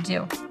called to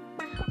do.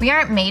 We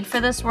aren't made for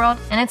this world,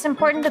 and it's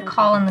important to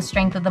call on the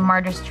strength of the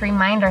martyrs to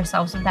remind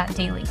ourselves of that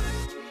daily.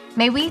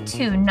 May we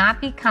too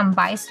not become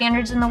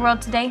bystanders in the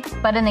world today,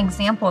 but an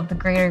example of the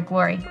greater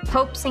glory.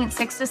 Pope St.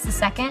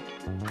 Sixtus II,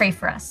 pray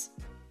for us.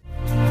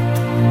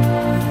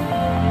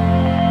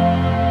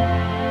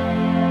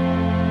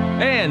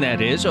 And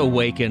that is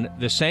Awaken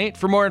the Saint.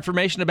 For more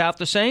information about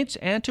the saints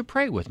and to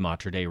pray with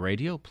Mater Dei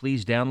Radio,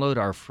 please download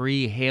our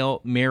free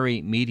Hail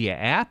Mary Media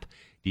app.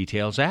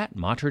 Details at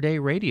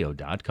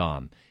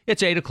materdeiradio.com.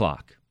 It's 8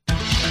 o'clock.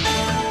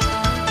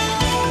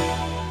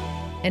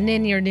 And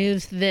in your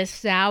news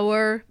this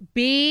hour,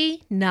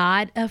 be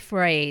not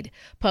afraid.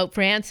 Pope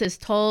Francis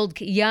told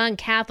young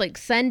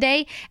Catholics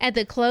Sunday at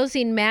the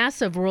closing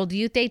Mass of World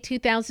Youth Day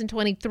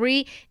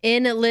 2023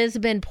 in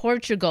Lisbon,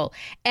 Portugal,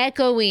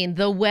 echoing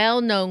the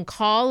well-known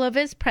call of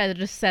his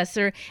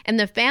predecessor and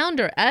the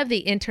founder of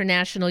the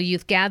International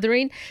Youth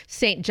Gathering,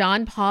 St.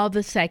 John Paul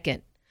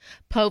II.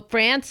 Pope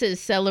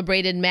Francis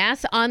celebrated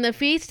Mass on the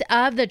Feast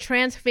of the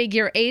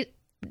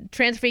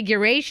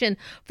Transfiguration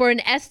for an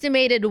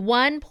estimated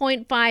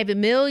 1.5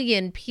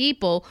 million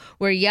people,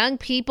 where young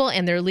people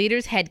and their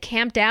leaders had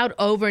camped out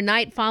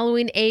overnight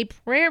following a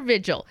prayer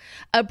vigil.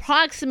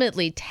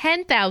 Approximately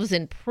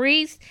 10,000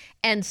 priests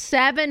and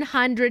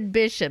 700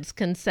 bishops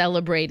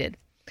celebrated.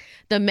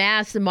 The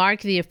Mass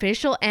marked the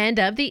official end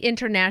of the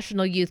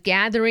International Youth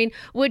Gathering,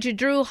 which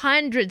drew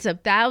hundreds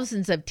of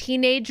thousands of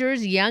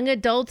teenagers, young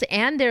adults,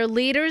 and their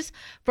leaders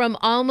from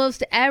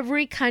almost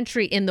every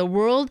country in the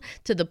world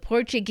to the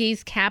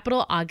Portuguese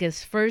capital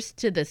August 1st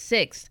to the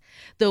 6th.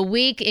 The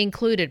week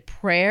included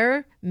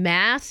prayer,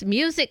 Mass,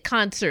 music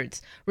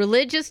concerts,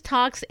 religious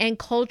talks, and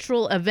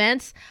cultural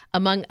events,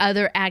 among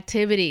other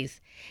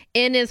activities.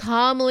 In his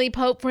homily,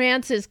 Pope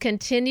Francis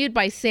continued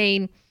by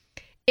saying,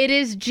 "It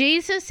is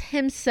Jesus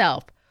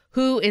himself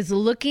who is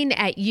looking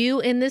at you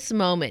in this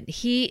moment.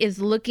 He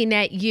is looking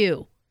at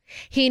you.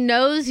 He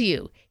knows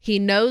you. He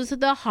knows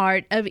the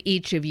heart of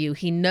each of you.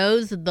 He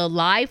knows the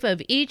life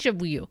of each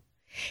of you.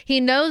 He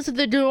knows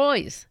the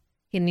joys,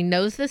 and he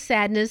knows the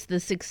sadness,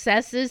 the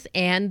successes,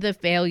 and the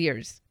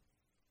failures."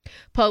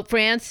 Pope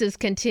Francis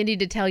continued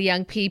to tell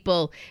young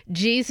people,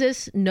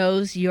 Jesus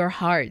knows your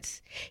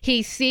hearts.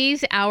 He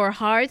sees our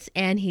hearts,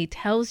 and he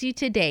tells you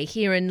today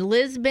here in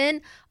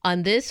Lisbon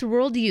on this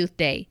World Youth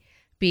Day,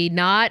 be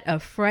not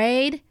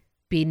afraid,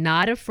 be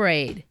not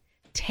afraid.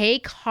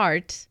 Take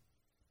heart,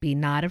 be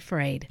not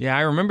afraid. Yeah,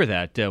 I remember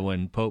that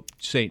when Pope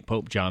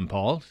John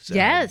Paul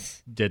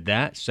said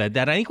that.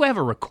 I think we have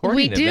a recording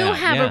We of do that.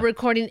 have a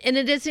recording, and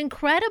it is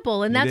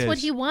incredible. And that's what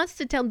he wants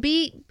to tell.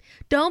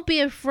 Don't be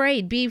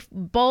afraid. Be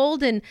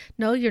bold, and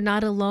know you're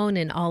not alone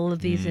in all of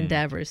these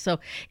endeavors. So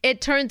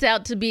it turns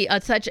out to be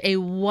such a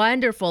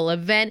wonderful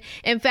event.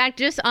 In fact,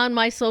 just on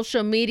my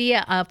social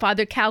media,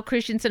 Father Cal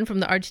Christensen from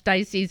the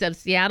Archdiocese of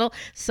Seattle,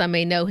 some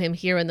may know him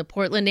here in the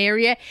Portland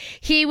area,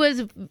 he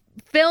was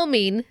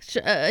filming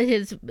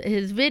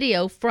his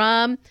video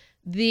from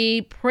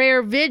the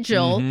prayer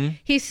vigil.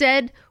 He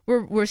said,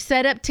 we're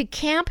set up to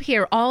camp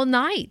here all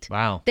night.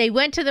 Wow. They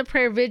went to the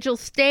prayer vigil,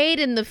 stayed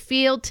in the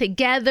field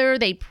together.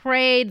 They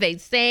prayed, they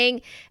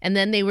sang, and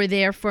then they were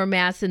there for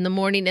Mass in the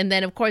morning. And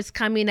then, of course,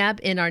 coming up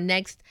in our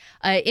next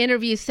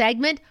interview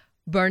segment,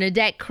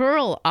 Bernadette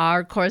Curl,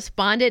 our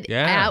correspondent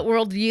at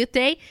World Youth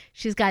Day.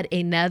 She's got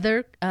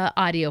another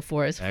audio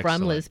for us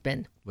from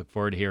Lisbon. Look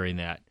forward to hearing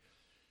that.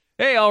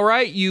 Hey, all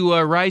right, you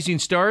rising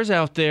stars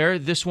out there,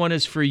 this one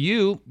is for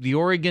you. The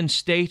Oregon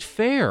State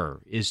Fair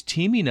is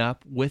teaming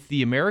up with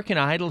the American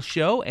Idol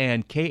show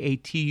and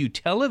KATU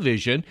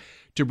Television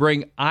to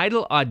bring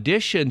idol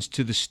auditions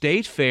to the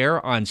State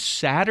Fair on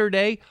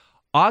Saturday,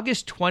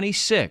 August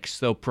 26th.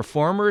 So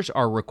performers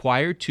are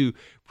required to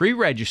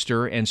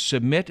pre-register and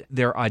submit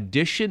their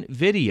audition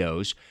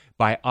videos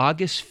by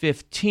August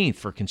 15th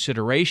for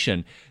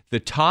consideration.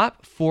 The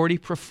top 40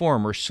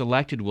 performers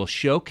selected will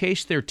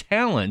showcase their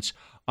talents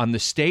on the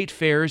State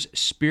Fair's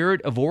Spirit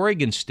of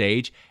Oregon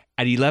stage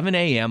at 11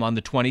 a.m. on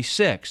the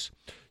 26th.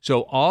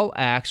 So all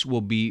acts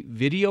will be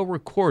video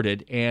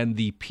recorded, and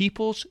the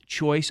People's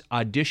Choice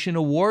Audition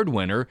Award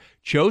winner,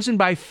 chosen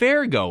by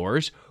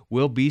fairgoers,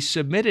 will be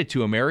submitted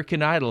to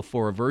American Idol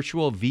for a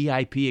virtual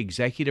VIP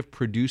executive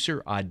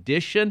producer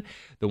audition.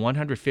 The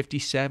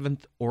 157th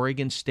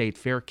Oregon State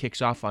Fair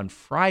kicks off on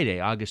Friday,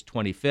 August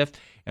 25th,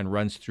 and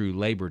runs through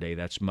Labor Day.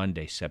 That's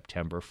Monday,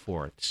 September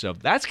 4th. So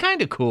that's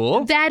kind of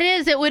cool. That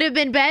is. It would have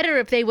been better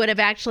if they would have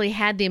actually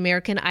had the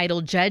American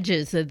Idol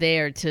judges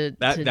there to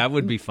that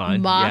would be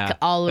fun. Mock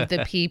all of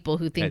the people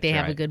who think they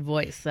have a good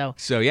voice.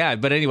 So yeah,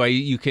 but anyway,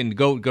 you can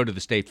go to the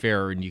State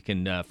Fair and you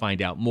can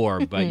find out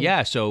more. But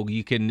yeah, so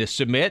you can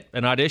submit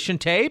an audition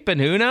tape,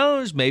 and who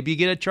knows, maybe you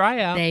get a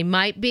tryout. They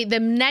might be. The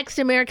next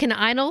American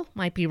Idol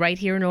might be right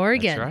here in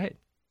Oregon. That's right.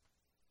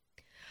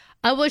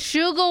 A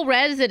Washougal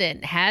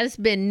resident has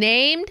been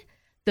named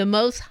the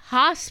most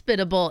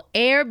hospitable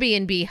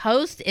Airbnb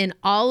host in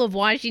all of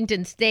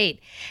Washington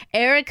state.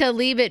 Erica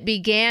Leavitt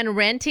began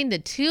renting the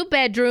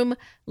 2-bedroom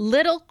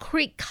Little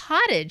Creek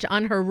Cottage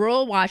on her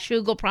rural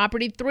Washougal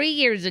property 3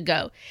 years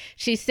ago.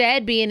 She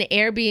said being an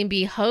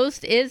Airbnb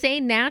host is a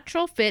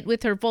natural fit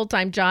with her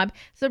full-time job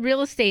as a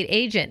real estate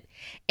agent.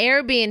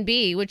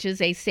 Airbnb, which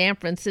is a San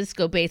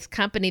Francisco-based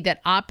company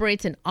that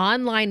operates an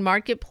online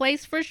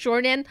marketplace for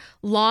short and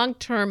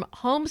long-term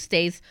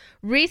homestays,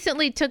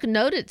 recently took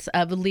notice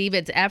of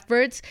Leavitt's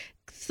efforts,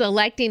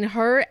 selecting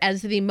her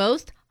as the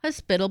most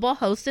hospitable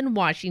host in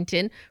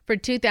Washington for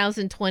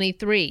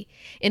 2023.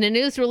 In a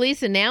news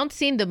release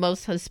announcing the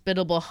Most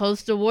Hospitable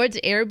Host Awards,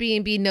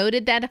 Airbnb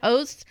noted that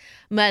hosts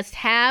must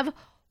have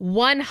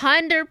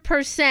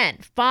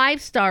 100%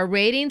 five-star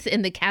ratings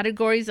in the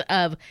categories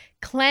of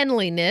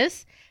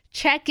cleanliness,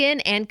 check-in,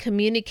 and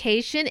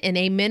communication, and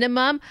a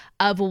minimum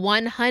of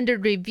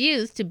 100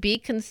 reviews to be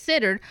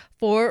considered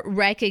for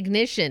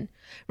recognition.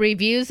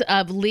 Reviews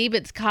of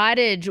Leavitt's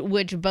Cottage,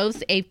 which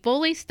boasts a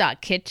fully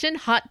stocked kitchen,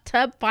 hot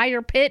tub,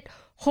 fire pit,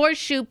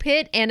 horseshoe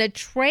pit, and a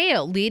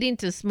trail leading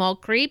to Small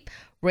Creek,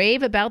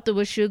 rave about the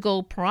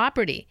Washougal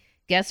property.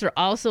 Guests are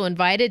also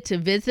invited to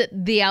visit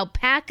the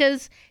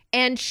alpacas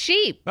and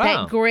sheep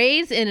that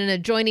graze in an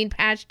adjoining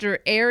pasture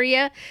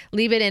area.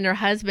 Leavitt and her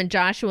husband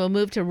Joshua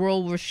moved to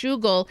rural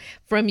Washougal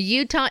from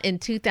Utah in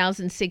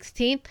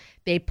 2016.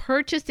 They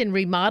purchased and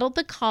remodeled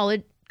the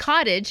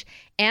cottage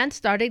and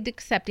started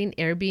accepting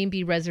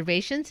Airbnb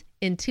reservations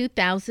in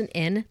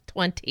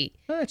 2020.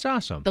 Oh, that's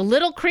awesome. The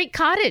Little Creek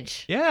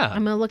Cottage. Yeah.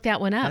 I'm going to look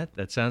that one up.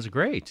 That sounds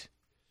great.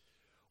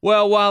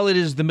 Well, while it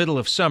is the middle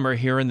of summer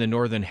here in the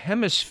Northern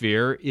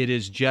Hemisphere, it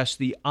is just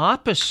the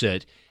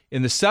opposite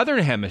in the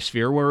Southern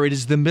Hemisphere, where it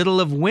is the middle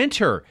of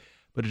winter.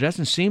 But it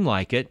doesn't seem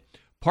like it.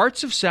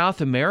 Parts of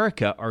South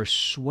America are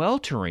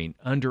sweltering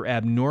under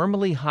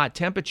abnormally hot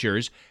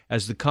temperatures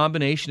as the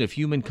combination of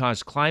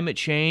human-caused climate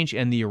change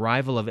and the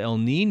arrival of El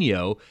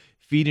Nino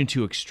feed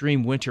into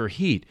extreme winter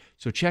heat.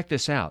 So check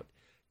this out.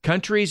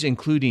 Countries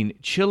including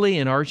Chile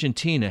and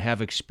Argentina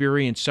have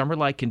experienced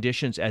summer-like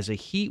conditions as a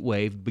heat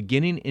wave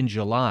beginning in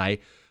July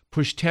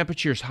pushed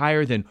temperatures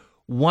higher than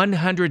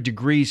 100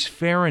 degrees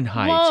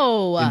Fahrenheit.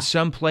 Whoa. In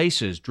some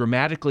places,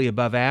 dramatically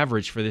above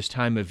average for this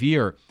time of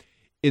year.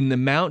 In the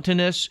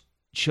mountainous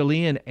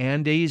Chilean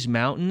Andes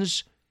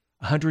Mountains,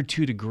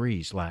 102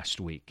 degrees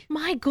last week.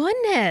 My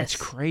goodness. That's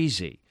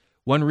crazy.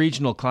 One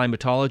regional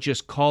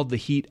climatologist called the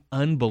heat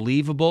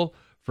unbelievable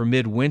for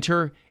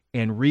midwinter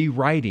and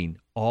rewriting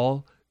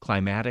all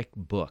climatic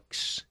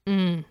books.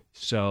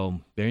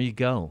 So there you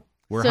go.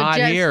 We're hot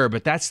here,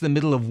 but that's the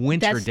middle of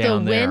winter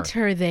down there. That's the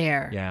winter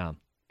there. Yeah.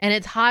 And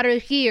it's hotter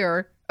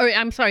here,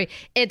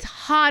 it's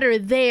hotter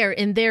there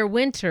in their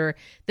winter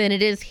than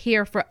it is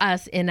here for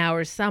us in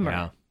our summer.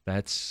 Yeah,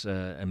 that's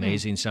an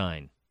amazing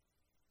sign.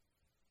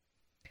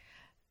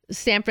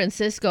 San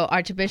Francisco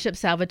Archbishop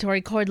Salvatore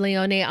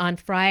Cordileone on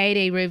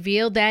Friday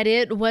revealed that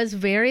it was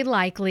very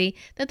likely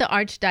that the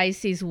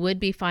archdiocese would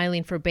be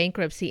filing for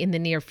bankruptcy in the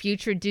near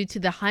future due to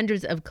the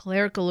hundreds of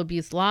clerical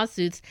abuse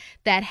lawsuits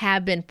that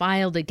have been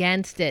filed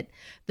against it.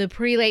 The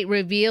prelate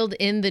revealed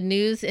in the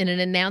news in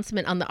an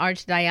announcement on the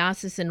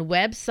archdiocesan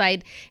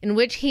website in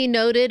which he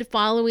noted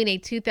following a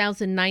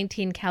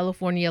 2019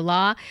 California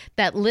law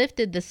that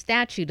lifted the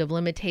statute of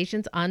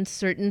limitations on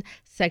certain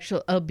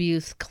sexual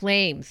abuse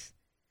claims.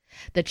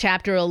 The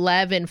Chapter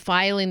 11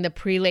 filing, the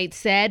prelate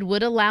said,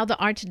 would allow the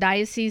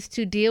archdiocese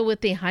to deal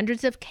with the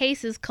hundreds of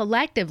cases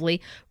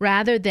collectively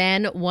rather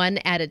than one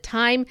at a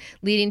time,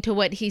 leading to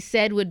what he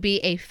said would be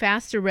a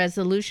faster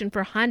resolution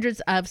for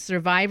hundreds of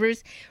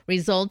survivors,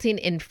 resulting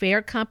in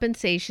fair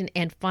compensation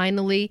and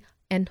finally,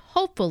 and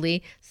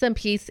hopefully, some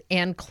peace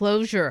and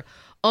closure.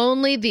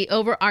 Only the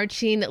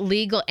overarching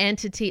legal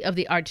entity of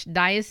the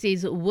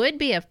archdiocese would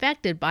be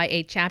affected by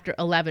a Chapter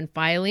 11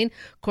 filing.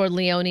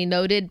 Cordileone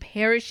noted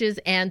parishes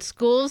and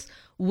schools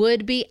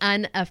would be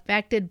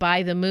unaffected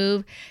by the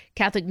move.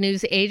 Catholic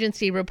News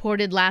Agency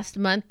reported last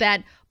month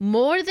that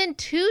more than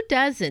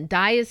 24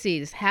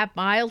 dioceses have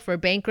filed for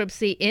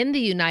bankruptcy in the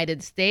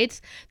United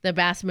States, the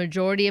vast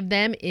majority of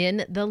them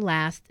in the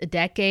last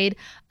decade.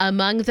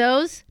 Among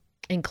those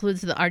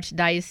includes the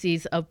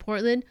Archdiocese of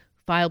Portland,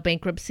 filed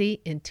bankruptcy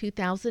in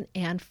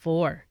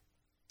 2004.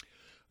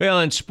 Well,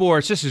 in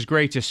sports, this is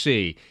great to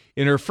see.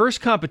 In her first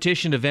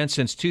competition event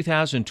since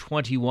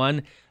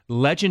 2021,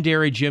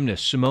 legendary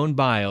gymnast Simone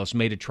Biles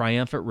made a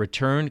triumphant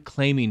return,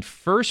 claiming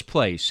first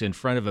place in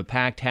front of a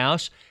packed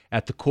house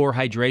at the Core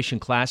Hydration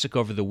Classic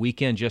over the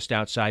weekend just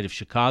outside of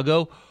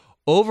Chicago.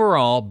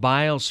 Overall,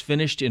 Biles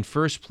finished in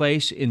first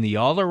place in the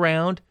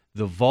all-around,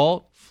 the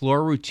vault,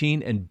 floor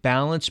routine, and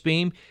balance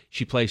beam.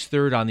 She placed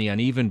third on the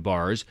uneven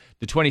bars.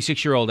 The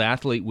 26-year-old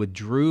athlete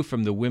withdrew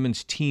from the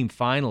women's team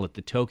final at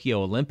the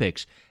Tokyo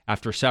Olympics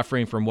after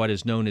suffering from what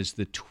is known as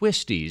the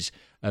twisties,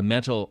 a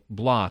mental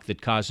block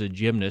that causes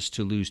gymnasts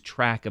to lose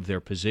track of their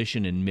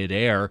position in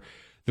midair.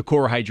 The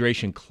Core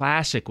Hydration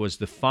Classic was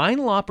the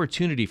final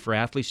opportunity for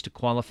athletes to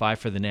qualify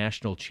for the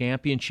national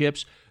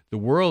championships. The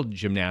World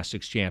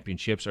Gymnastics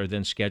Championships are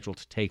then scheduled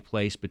to take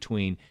place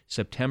between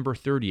September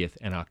 30th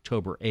and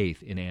October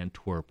 8th in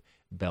Antwerp,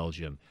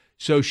 Belgium.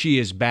 So she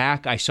is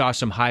back. I saw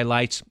some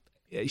highlights.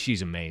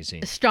 She's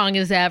amazing. Strong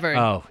as ever.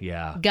 Oh,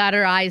 yeah. Got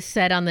her eyes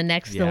set on the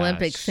next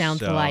Olympics,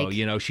 sounds like.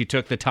 You know, she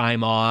took the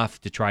time off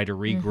to try to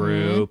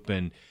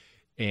regroup,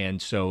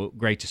 and so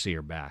great to see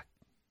her back.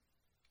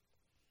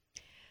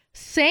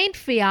 Saint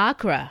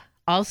Fiacre,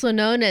 also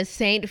known as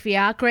Saint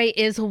Fiacre,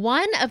 is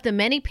one of the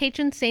many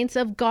patron saints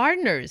of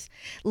gardeners.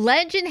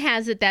 Legend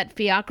has it that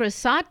Fiacre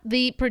sought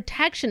the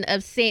protection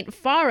of Saint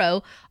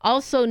Faro,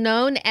 also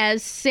known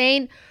as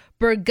Saint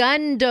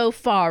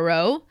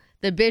Burgundofaro,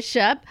 the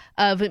bishop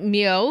of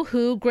Meaux,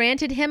 who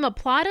granted him a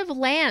plot of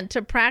land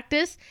to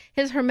practice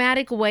his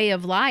hermetic way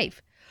of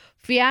life.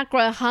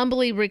 Fiacre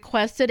humbly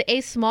requested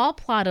a small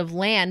plot of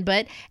land,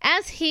 but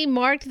as he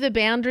marked the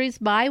boundaries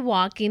by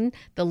walking,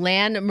 the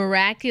land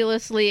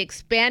miraculously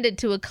expanded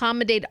to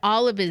accommodate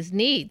all of his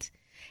needs.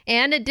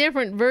 And a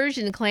different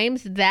version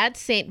claims that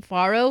Saint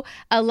Faro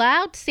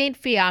allowed Saint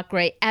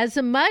Fiacre as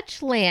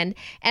much land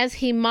as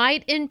he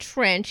might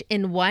entrench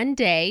in one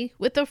day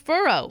with a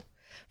furrow.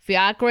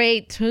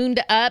 Fiacre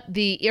tuned up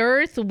the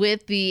earth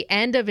with the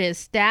end of his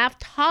staff,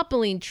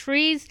 toppling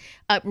trees,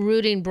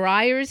 uprooting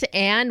briars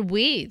and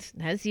weeds.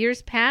 As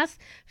years passed,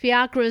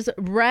 Fiacre's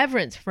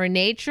reverence for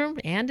nature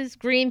and his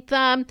green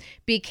thumb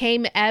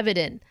became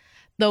evident.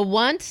 The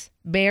once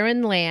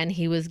barren land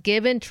he was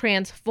given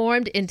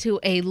transformed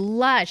into a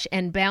lush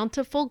and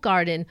bountiful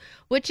garden,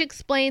 which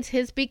explains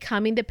his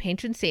becoming the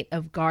patron saint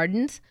of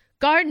gardens,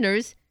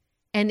 gardeners,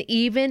 and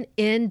even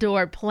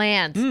indoor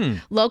plants.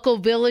 Local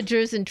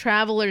villagers and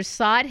travelers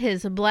sought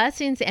his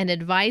blessings and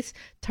advice,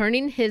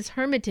 turning his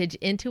hermitage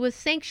into a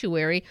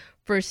sanctuary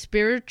for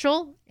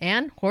spiritual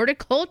and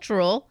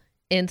horticultural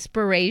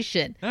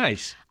inspiration.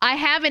 Nice. I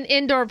have an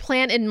indoor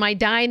plant in my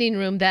dining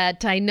room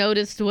that I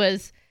noticed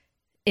was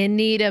in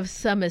need of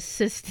some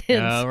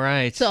assistance. All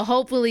right. So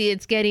hopefully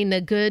it's getting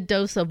a good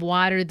dose of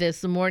water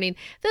this morning.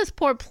 This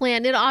poor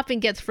plant, it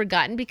often gets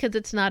forgotten because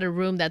it's not a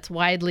room that's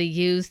widely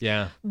used.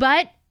 Yeah.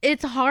 But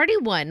it's a hardy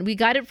one. We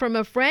got it from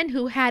a friend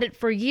who had it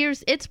for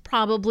years. It's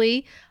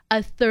probably a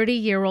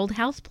 30-year-old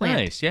houseplant.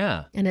 Nice,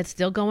 yeah. And it's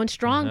still going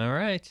strong. All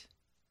right.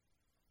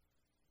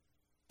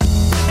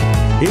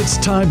 It's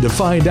time to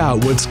find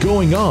out what's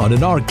going on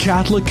in our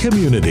Catholic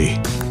community.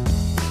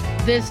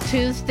 This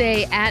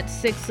Tuesday at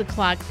 6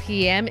 o'clock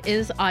p.m.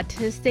 is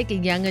Autistic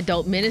and Young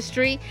Adult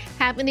Ministry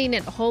happening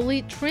at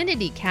Holy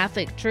Trinity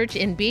Catholic Church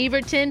in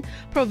Beaverton,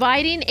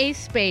 providing a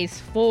space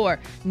for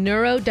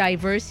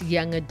neurodiverse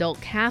young adult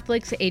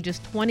Catholics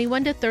ages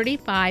 21 to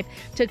 35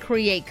 to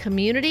create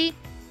community,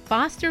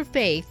 foster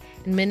faith,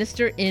 and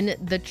minister in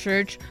the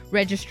church.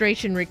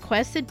 Registration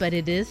requested, but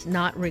it is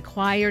not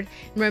required.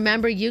 And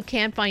remember, you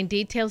can find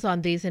details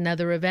on these and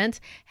other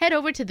events. Head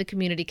over to the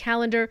community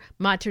calendar,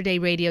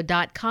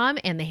 materdeiradio.com,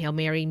 and the Hail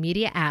Mary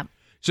Media app.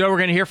 So we're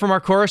going to hear from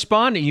our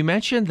correspondent. You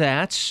mentioned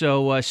that,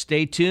 so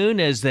stay tuned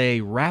as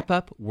they wrap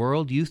up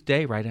World Youth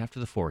Day right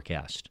after the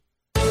forecast.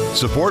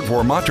 Support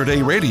for Mater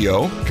Dei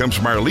Radio comes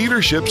from our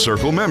Leadership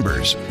Circle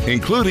members,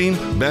 including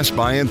Best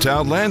Buy in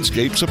Town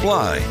Landscape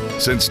Supply.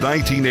 Since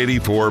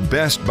 1984,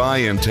 Best Buy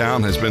in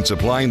Town has been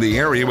supplying the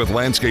area with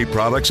landscape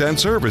products and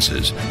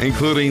services,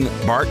 including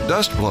bark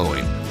dust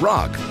blowing,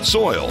 rock,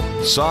 soil,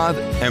 sod,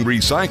 and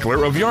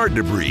recycler of yard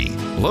debris.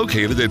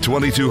 Located at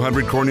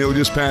 2200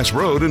 Cornelius Pass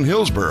Road in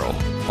Hillsboro.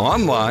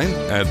 Online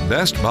at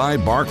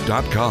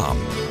bestbuybark.com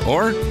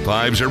or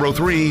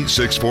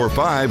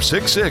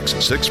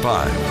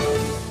 503-645-6665.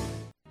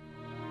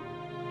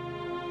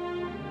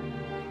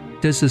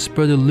 This is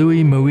Brother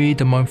Louis Marie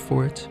de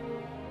Montfort.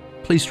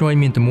 Please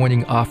join me in the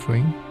morning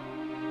offering.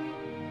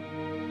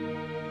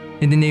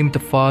 In the name of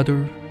the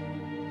Father,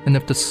 and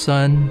of the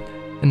Son,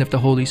 and of the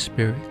Holy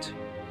Spirit.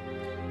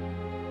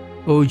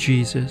 O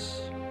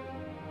Jesus,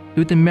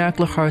 through the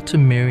Immaculate Heart of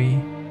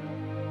Mary,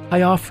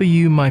 I offer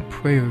you my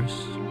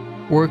prayers,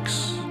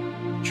 works,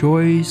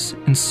 joys,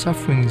 and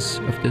sufferings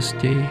of this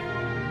day,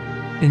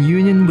 in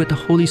union with the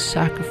holy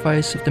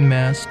sacrifice of the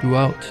Mass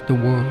throughout the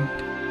world.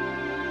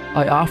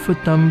 I offer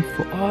them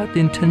for all the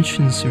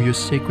intentions of your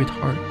Sacred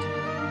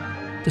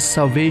Heart, the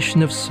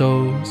salvation of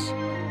souls,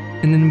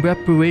 and in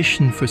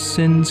reparation for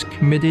sins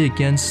committed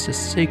against the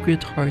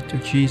Sacred Heart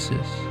of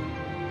Jesus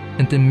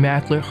and the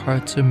Immaculate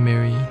Heart of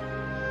Mary.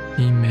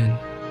 Amen.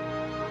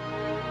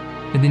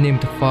 In the name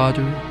of the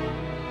Father,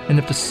 and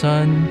of the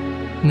Son,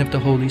 and of the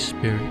Holy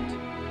Spirit.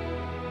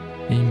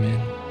 Amen.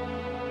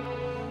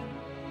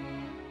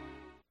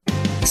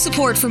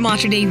 Support for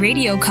Mater Dei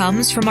Radio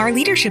comes from our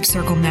Leadership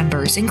Circle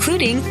members,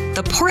 including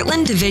the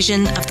Portland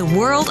Division of the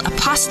World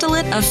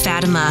Apostolate of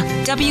Fatima.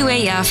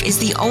 WAF is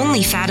the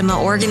only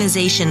Fatima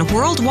organization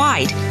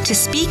worldwide to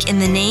speak in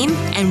the name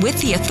and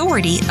with the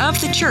authority of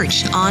the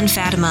Church on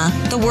Fatima.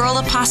 The World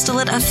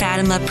Apostolate of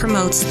Fatima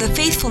promotes the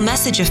faithful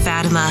message of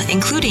Fatima,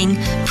 including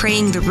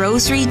praying the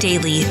Rosary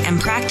daily and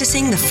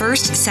practicing the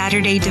First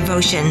Saturday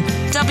devotion.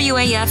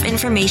 WAF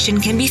information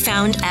can be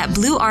found at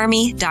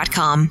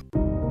bluearmy.com.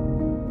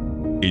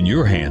 In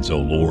your hands, O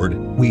Lord,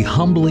 we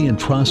humbly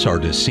entrust our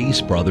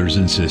deceased brothers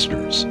and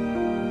sisters.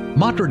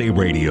 Mater Dei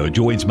Radio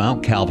joins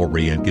Mount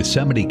Calvary and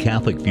Gethsemane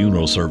Catholic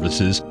Funeral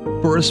Services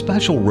for a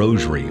special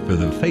rosary for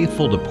the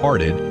faithful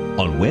departed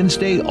on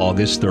Wednesday,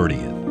 August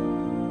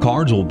 30th.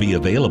 Cards will be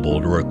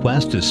available to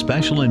request a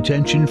special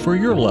intention for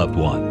your loved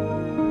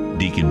one.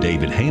 Deacon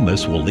David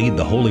Hamus will lead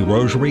the Holy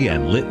Rosary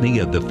and Litany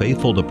of the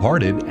Faithful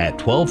Departed at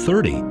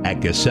 12:30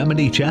 at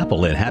Gethsemane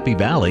Chapel in Happy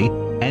Valley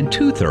and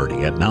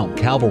 2:30 at Mount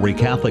Calvary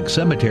Catholic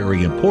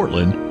Cemetery in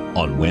Portland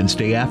on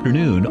Wednesday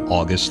afternoon,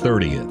 August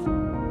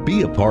 30th.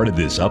 Be a part of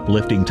this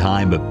uplifting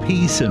time of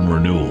peace and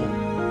renewal.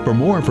 For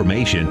more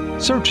information,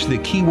 search the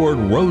keyword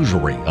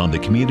Rosary on the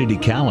community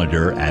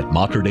calendar at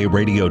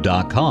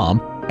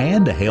materdeiradio.com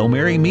and the Hail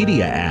Mary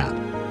Media app.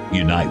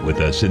 Unite with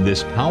us in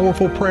this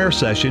powerful prayer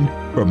session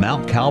from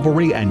Mount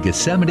Calvary and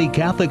Gethsemane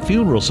Catholic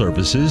Funeral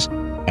Services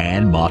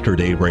and Mater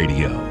Dei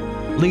Radio,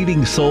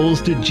 leading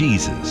souls to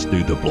Jesus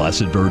through the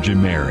Blessed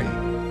Virgin Mary.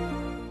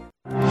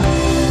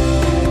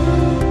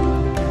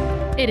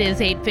 It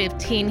is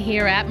 8:15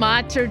 here at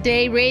Mater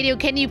Dei Radio.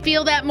 Can you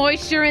feel that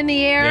moisture in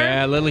the air?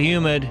 Yeah, a little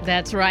humid.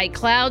 That's right.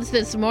 Clouds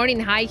this morning,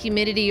 high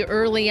humidity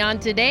early on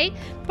today.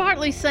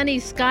 Partly sunny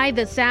sky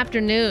this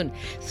afternoon.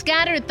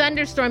 Scattered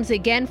thunderstorms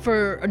again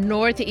for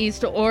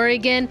northeast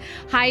Oregon.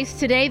 Highs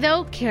today,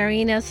 though,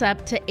 carrying us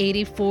up to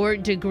 84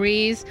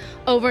 degrees.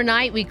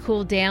 Overnight, we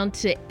cool down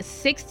to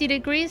 60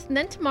 degrees. And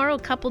then tomorrow, a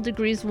couple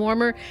degrees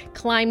warmer,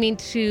 climbing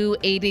to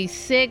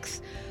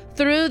 86.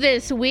 Through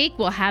this week,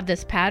 we'll have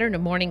this pattern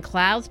of morning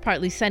clouds,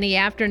 partly sunny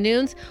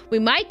afternoons. We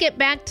might get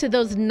back to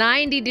those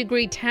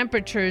 90-degree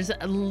temperatures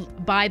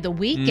by the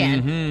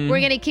weekend. We're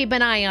going to keep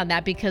an eye on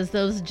that because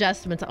those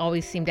adjustments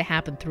always seem to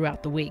happen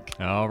throughout the week.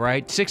 All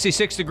right.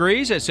 66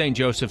 degrees at St.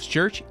 Joseph's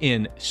Church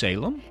in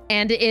Salem.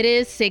 And it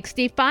is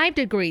 65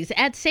 degrees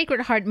at Sacred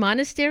Heart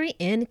Monastery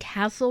in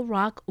Castle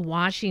Rock,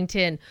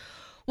 Washington.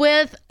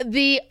 With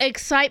the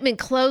excitement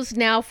closed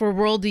now for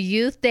World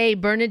Youth Day,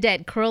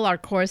 Bernadette Curl, our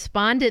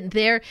correspondent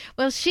there,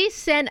 well, she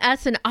sent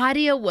us an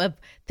audio of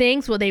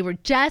things while they were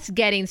just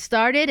getting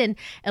started and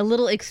a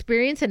little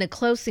experience and a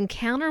close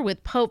encounter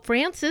with Pope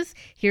Francis.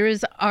 Here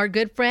is our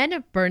good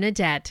friend,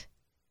 Bernadette.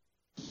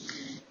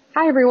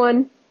 Hi,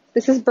 everyone.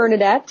 This is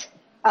Bernadette.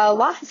 A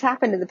lot has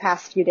happened in the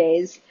past few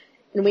days,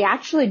 and we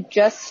actually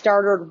just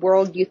started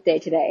World Youth Day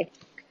today.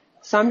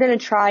 So I'm going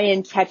to try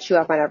and catch you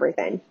up on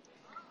everything.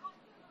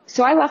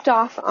 So I left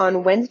off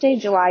on Wednesday,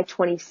 July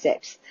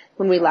 26th,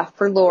 when we left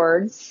for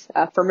Lourdes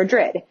for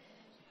Madrid.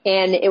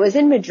 And it was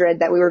in Madrid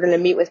that we were going to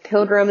meet with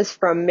pilgrims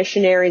from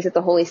missionaries at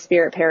the Holy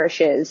Spirit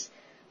parishes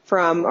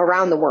from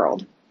around the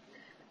world.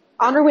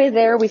 On our way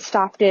there, we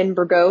stopped in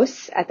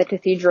Burgos at the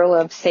Cathedral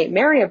of St.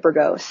 Mary of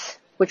Burgos,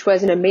 which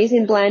was an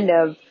amazing blend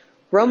of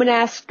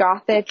Romanesque,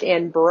 Gothic,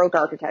 and Baroque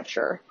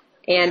architecture.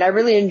 And I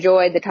really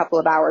enjoyed the couple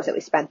of hours that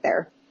we spent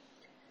there.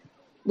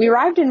 We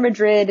arrived in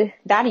Madrid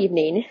that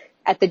evening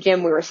at the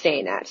gym we were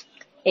staying at,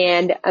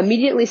 and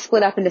immediately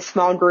split up into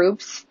small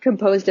groups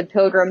composed of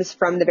pilgrims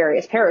from the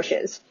various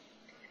parishes.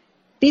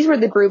 These were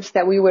the groups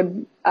that we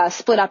would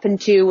split up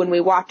into when we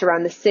walked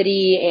around the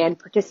city and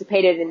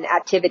participated in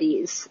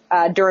activities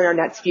during our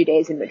next few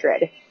days in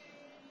Madrid.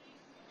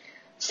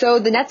 So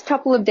the next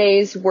couple of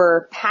days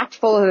were packed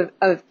full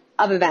of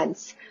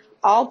events,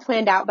 all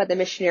planned out by the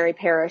missionary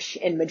parish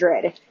in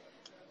Madrid.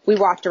 We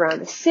walked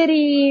around the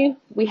city,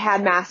 we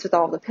had Mass with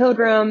all the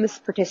pilgrims,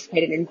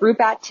 participated in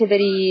group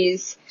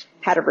activities,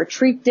 had a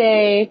retreat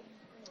day.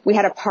 We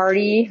had a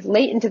party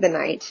late into the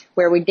night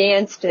where we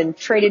danced and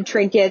traded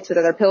trinkets with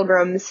other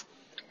pilgrims.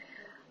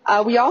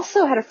 We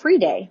also had a free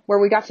day where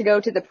we got to go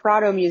to the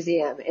Prado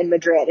Museum in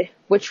Madrid,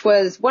 which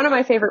was one of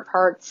my favorite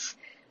parts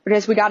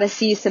because we got to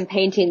see some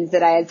paintings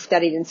that I had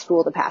studied in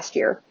school the past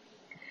year.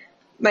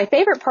 My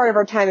favorite part of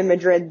our time in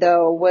Madrid,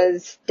 though,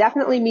 was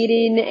definitely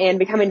meeting and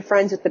becoming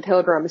friends with the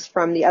pilgrims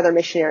from the other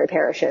missionary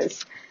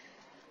parishes.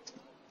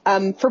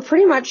 For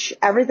pretty much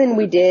everything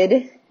we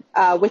did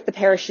with the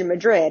parish in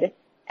Madrid,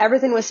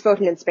 everything was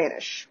spoken in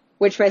Spanish,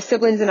 which my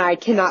siblings and I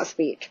cannot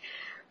speak.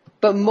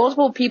 But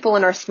multiple people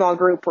in our small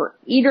group were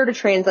eager to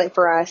translate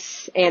for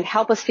us and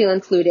help us feel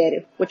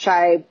included, which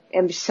I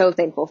am so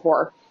thankful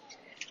for.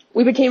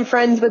 We became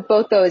friends with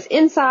both those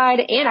inside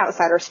and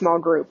outside our small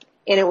group.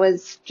 And it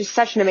was just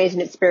such an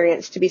amazing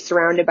experience to be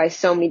surrounded by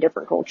so many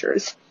different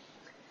cultures.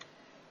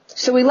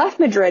 So we left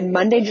Madrid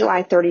Monday,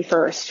 July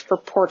 31st for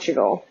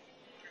Portugal.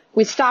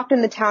 We stopped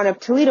in the town of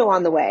Toledo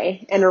on the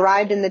way and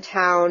arrived in the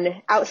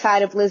town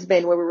outside of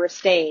Lisbon where we were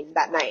staying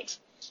that night.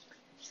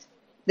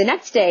 The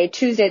next day,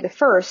 Tuesday the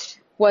 1st,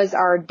 was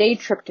our day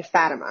trip to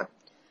Fatima.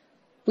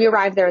 We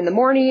arrived there in the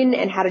morning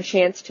and had a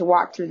chance to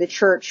walk through the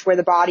church where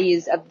the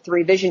bodies of the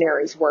three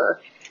visionaries were,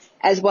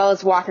 as well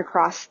as walk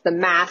across the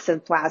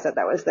massive plaza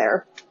that was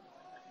there.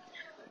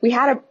 We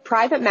had a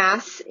private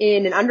mass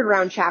in an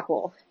underground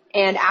chapel,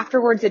 and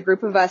afterwards a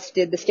group of us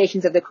did the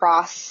Stations of the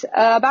Cross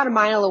about a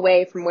mile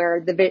away from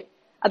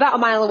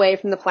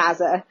the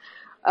plaza,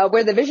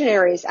 where the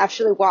visionaries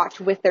actually walked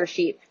with their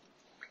sheep.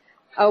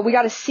 We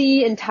got to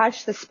see and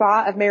touch the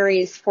spot of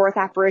Mary's fourth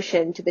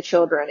apparition to the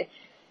children,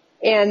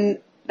 and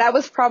that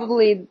was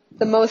probably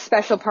the most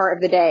special part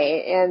of the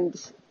day, and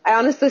I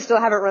honestly still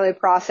haven't really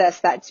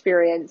processed that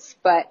experience,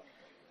 but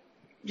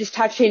just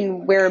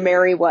touching where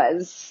Mary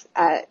was,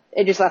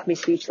 it just left me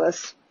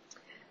speechless.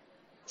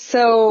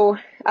 So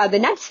the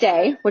next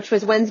day, which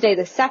was Wednesday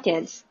the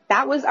 2nd,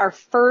 that was our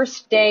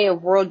first day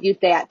of World Youth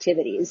Day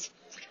activities.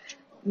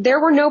 There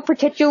were no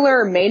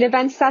particular main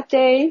events that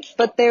day,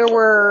 but there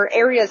were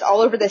areas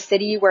all over the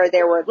city where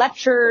there were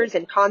lectures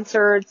and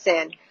concerts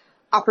and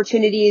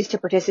opportunities to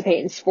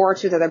participate in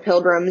sports with other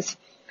pilgrims.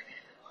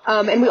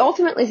 And we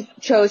ultimately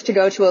chose to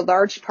go to a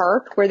large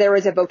park where there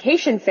was a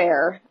vocation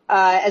fair,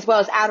 as well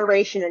as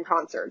adoration and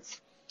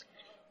concerts.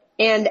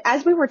 And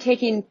as we were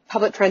taking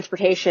public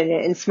transportation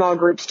in small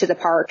groups to the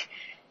park,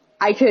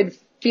 I could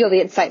feel the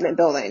excitement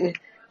building.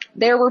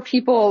 There were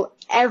people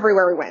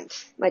everywhere we went,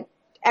 like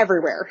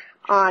everywhere.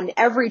 On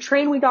every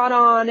train we got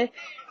on,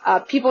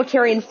 people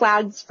carrying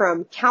flags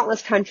from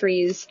countless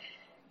countries.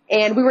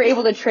 And we were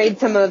able to trade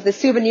some of the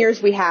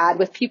souvenirs we had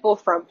with people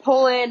from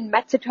Poland,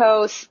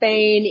 Mexico,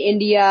 Spain,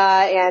 India,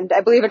 and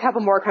I believe a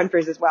couple more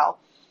countries as well.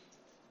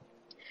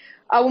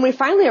 When we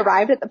finally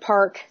arrived at the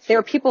park, there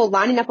were people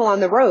lining up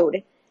along the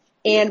road,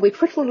 and we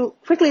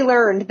quickly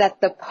learned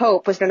that the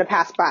Pope was going to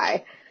pass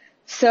by.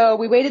 So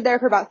we waited there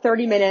for about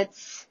 30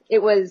 minutes.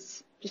 It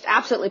was just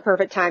absolutely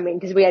perfect timing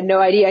because we had no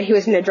idea he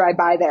was going to drive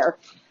by there.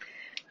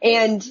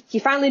 And he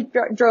finally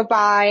drove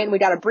by, and we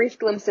got a brief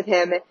glimpse of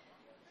him,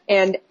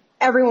 and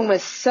everyone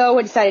was so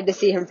excited to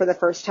see him for the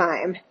first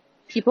time.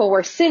 People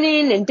were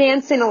singing and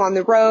dancing along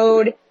the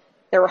road.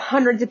 There were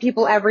hundreds of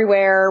people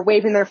everywhere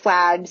waving their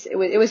flags. It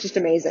was just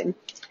amazing.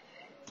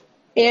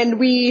 And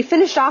we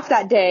finished off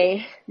that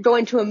day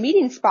going to a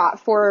meeting spot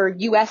for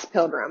U.S.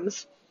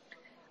 pilgrims.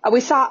 We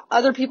saw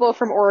other people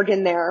from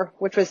Oregon there,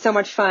 which was so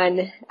much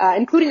fun,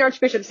 including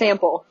Archbishop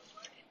Sample.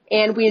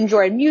 And we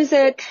enjoyed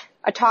music,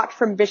 a talk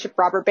from Bishop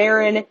Robert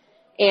Barron,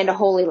 and a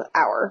holy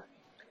hour.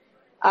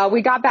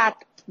 We got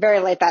back very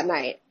late that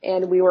night,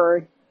 and we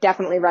were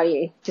definitely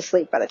ready to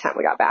sleep by the time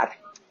we got back.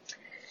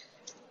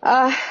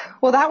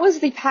 Well, that was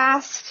the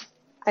past,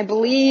 I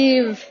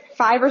believe,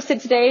 5 or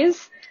 6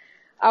 days.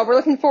 We're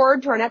looking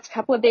forward to our next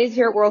couple of days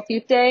here at World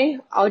Youth Day.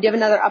 I'll give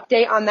another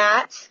update on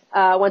that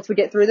once we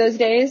get through those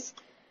days.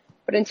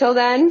 But until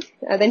then,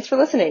 thanks for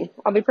listening.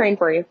 I'll be praying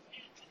for you.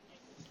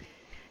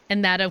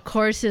 And that, of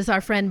course, is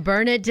our friend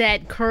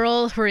Bernadette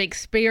Curl, her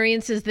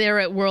experiences there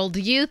at World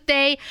Youth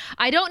Day.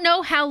 I don't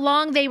know how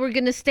long they were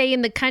going to stay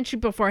in the country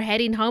before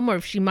heading home, or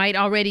if she might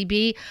already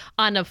be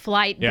on a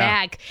flight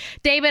back.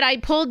 David, I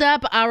pulled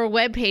up our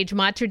webpage,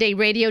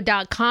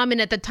 materdeiradio.com,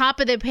 and at the top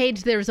of the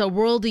page, there's a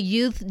World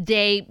Youth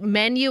Day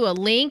menu, a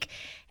link.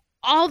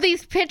 All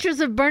these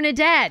pictures of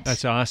Bernadette.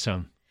 That's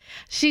awesome.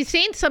 She's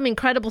seen some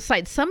incredible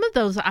sights. Some of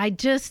those I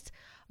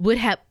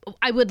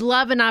would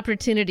love an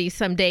opportunity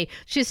someday.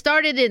 She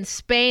started in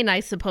Spain, I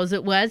suppose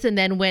it was, and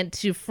then went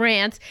to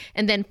France,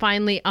 and then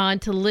finally on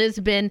to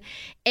Lisbon.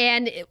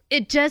 And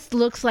it just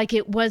looks like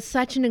it was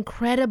such an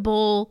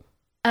incredible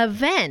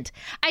event.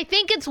 I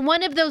think it's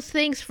one of those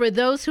things for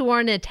those who are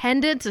in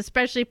attendance,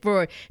 especially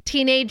for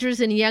teenagers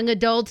and young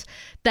adults,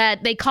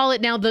 that they call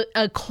it now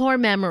a core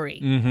memory,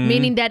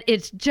 meaning that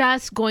it's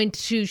just going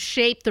to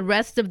shape the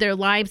rest of their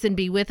lives and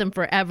be with them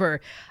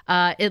forever.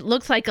 It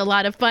looks like a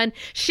lot of fun.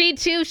 She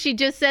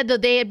just said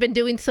that they had been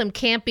doing some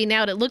camping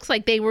out. It looks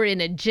like they were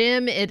in a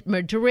gym at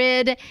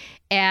Madrid,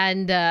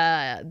 and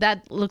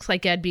that looks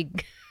like that'd be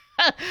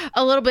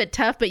a little bit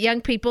tough, but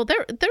young people,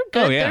 they're good.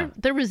 Oh, yeah.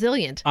 They're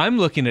resilient. I'm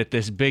looking at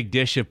this big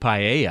dish of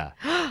paella.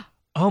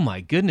 Oh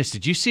my goodness.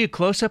 Did you see a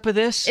close-up of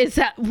this? Is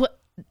that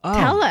what? Oh.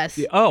 Tell us.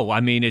 Oh,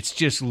 I mean, it's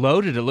just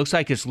loaded. It looks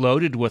like it's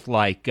loaded with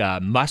like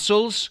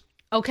mussels.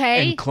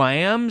 Okay. And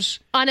clams.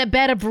 On a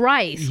bed of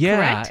rice,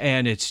 correct?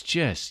 And it's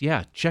just,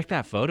 check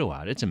that photo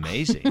out. It's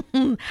amazing.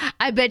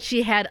 I bet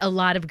she had a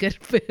lot of good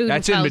food.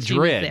 That's in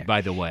Madrid,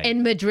 by the way.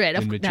 In Madrid.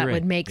 That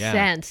would make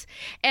sense.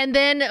 And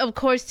then, of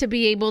course, to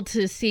be able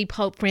to see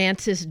Pope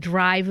Francis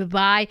drive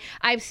by.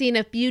 I've seen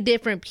a few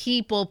different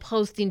people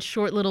posting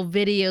short little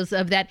videos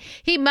of that.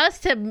 He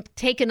must have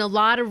taken a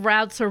lot of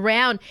routes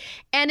around.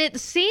 And it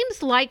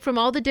seems like from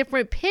all the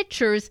different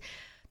pictures,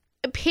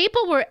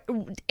 people were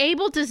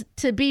able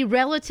to be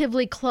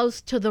relatively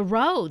close to the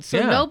road.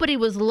 So nobody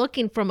was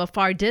looking from a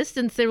far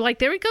distance. They were like,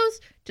 there he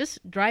goes, just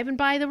driving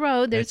by the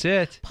road. There's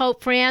That's it.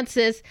 Pope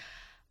Francis.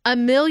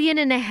 1.5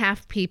 million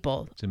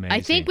people. It's amazing.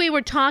 I think we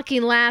were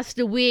talking last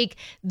week.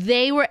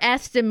 They were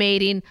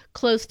estimating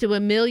close to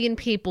 1 million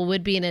people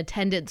would be in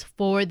attendance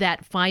for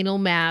that final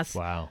mass.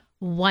 Wow.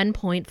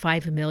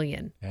 1.5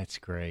 million. That's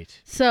great.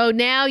 So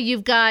now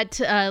you've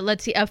got,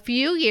 a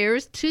few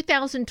years,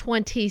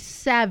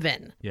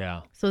 2027.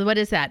 Yeah. So what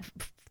is that?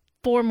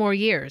 4 more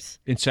years.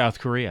 In South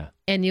Korea.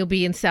 And you'll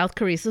be in South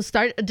Korea. So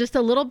start just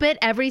a little bit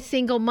every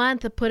single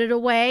month to put it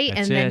away.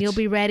 That's then it. you'll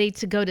be ready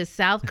to go to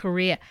South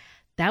Korea.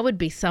 That would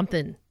be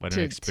something What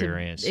an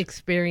experience. to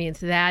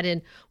experience that.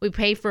 And we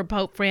pay for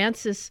Pope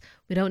Francis.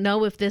 We don't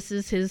know if this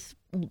is his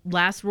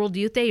last World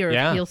Youth Day or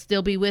if he'll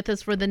still be with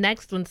us for the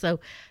next one. So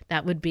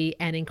that would be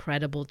an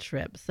incredible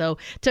trip. So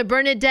to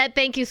Bernadette,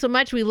 thank you so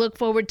much. We look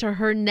forward to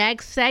her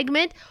next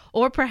segment,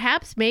 or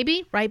perhaps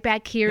maybe right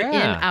back here in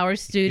our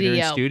studio.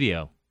 Get her in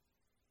studio.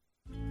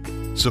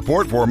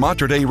 Support for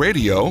Mater Dei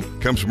Radio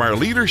comes from our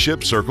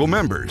Leadership Circle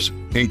members,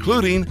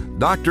 including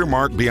Dr.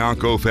 Mark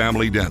Bianco,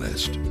 family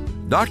dentist.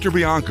 Dr.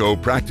 Bianco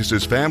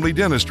practices family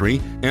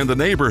dentistry in the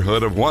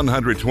neighborhood of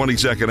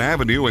 122nd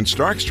Avenue and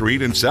Stark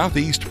Street in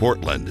Southeast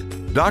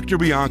Portland. Dr.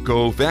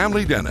 Bianco,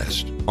 family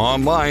dentist,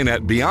 online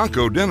at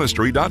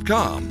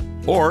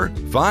biancodentistry.com or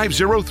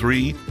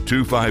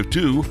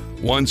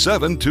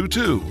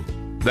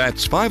 503-252-1722.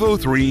 That's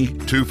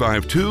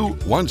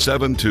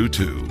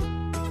 503-252-1722.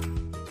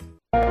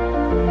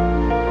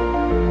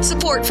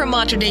 Support from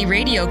Mater Dei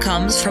Radio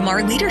comes from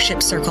our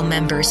Leadership Circle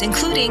members,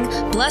 including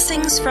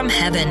Blessings from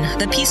Heaven,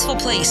 the peaceful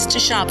place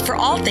to shop for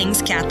all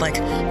things Catholic.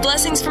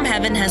 Blessings from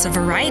Heaven has a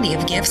variety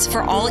of gifts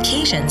for all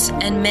occasions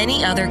and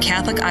many other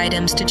Catholic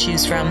items to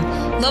choose from.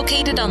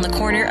 Located on the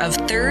corner of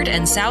 3rd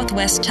and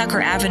Southwest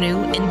Tucker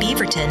Avenue in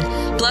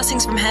Beaverton,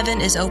 Blessings from Heaven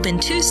is open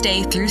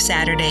Tuesday through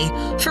Saturday.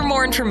 For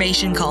more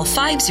information, call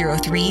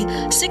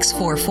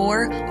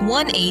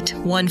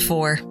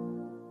 503-644-1814.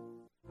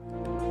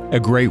 A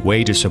great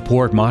way to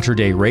support Mater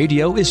Dei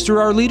Radio is through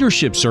our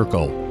Leadership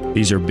Circle.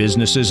 These are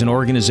businesses and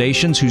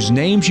organizations whose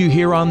names you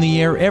hear on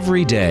the air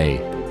every day.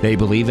 They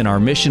believe in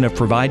our mission of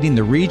providing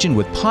the region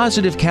with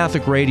positive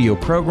Catholic radio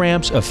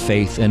programs of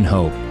faith and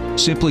hope.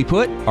 Simply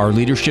put, our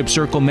Leadership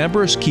Circle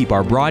members keep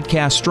our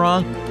broadcast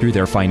strong through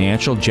their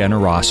financial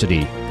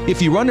generosity.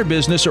 If you run a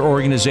business or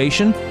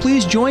organization,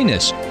 please join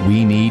us.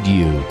 We need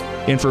you.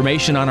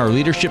 Information on our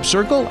Leadership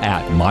Circle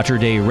at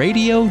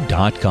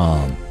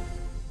materdeiradio.com.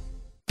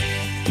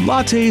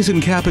 Lattes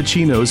and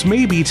cappuccinos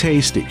may be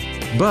tasty,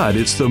 but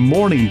it's the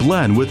Morning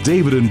Blend with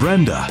David and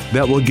Brenda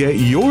that will get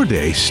your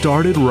day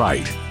started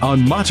right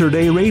on Mater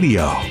Dei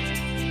Radio.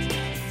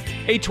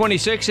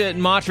 8:26 at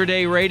Mater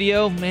Dei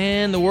Radio.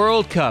 Man, the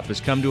World Cup has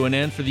come to an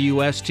end for the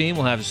U.S. team.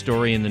 We'll have a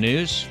story in the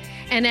news.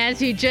 And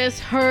as you just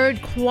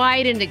heard,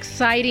 quite an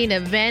exciting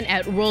event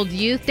at World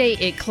Youth Day.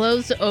 It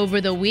closed over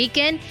the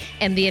weekend,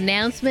 and the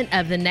announcement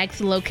of the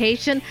next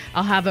location,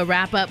 I'll have a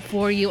wrap-up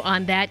for you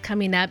on that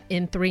coming up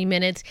in 3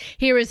 minutes.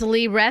 Here is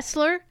Lee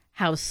Ressler,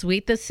 How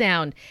Sweet the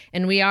Sound.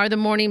 And we are the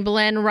Morning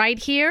Blend right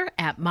here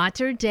at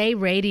Mater Dei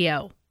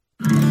Radio.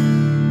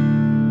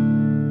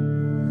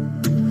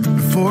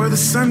 Before the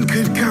sun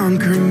could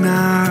conquer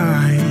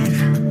night,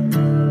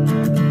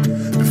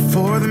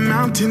 before the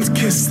mountains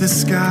kissed the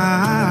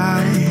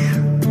sky,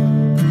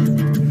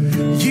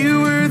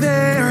 you were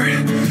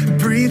there,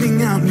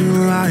 breathing out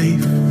new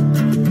life,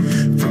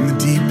 from the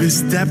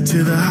deepest depth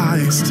to the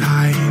highest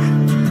height.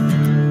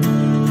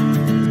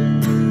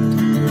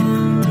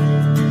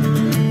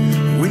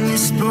 When you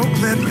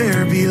spoke, let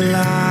there be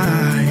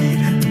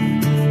light.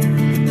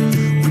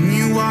 When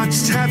you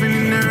watched heaven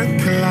and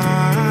earth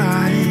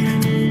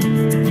collide,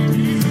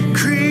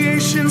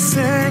 creation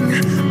sang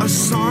a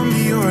song to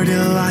your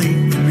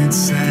delight. It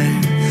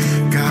said,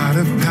 God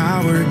of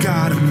power,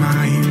 God of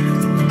might,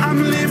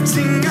 I'm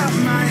lifting up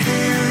my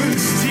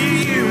hands to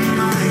you,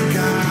 my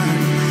God,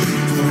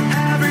 for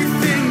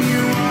everything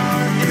you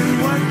are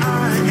and what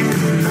I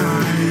am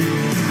not.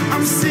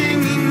 I'm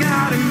singing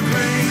out in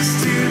praise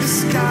to the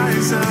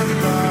skies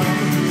above.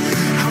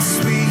 How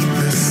sweet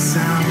the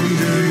sound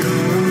of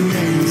your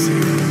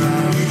amazing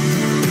love.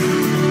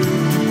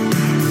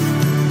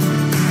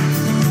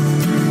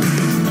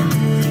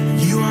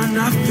 You are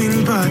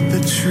nothing but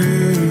the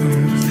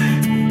truth.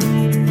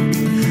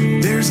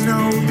 There's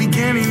no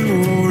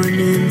beginning or an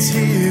end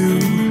to you.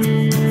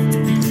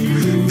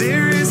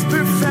 There is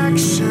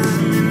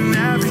perfection in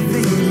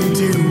everything you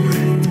do.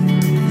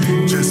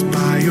 Just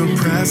by your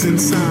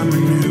presence I'm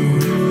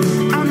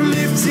renewed. I'm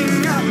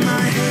lifting up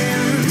my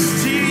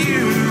hands to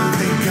you,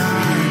 my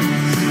God,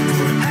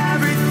 for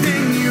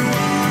everything you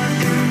are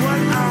and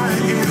what I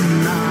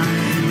am not.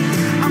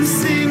 I'm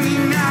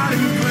singing out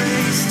in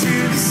praise to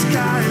the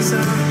skies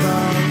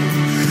above.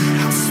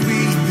 How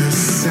sweet the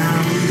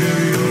sound of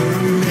your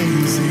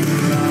amazing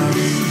love.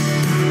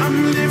 I'm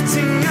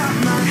lifting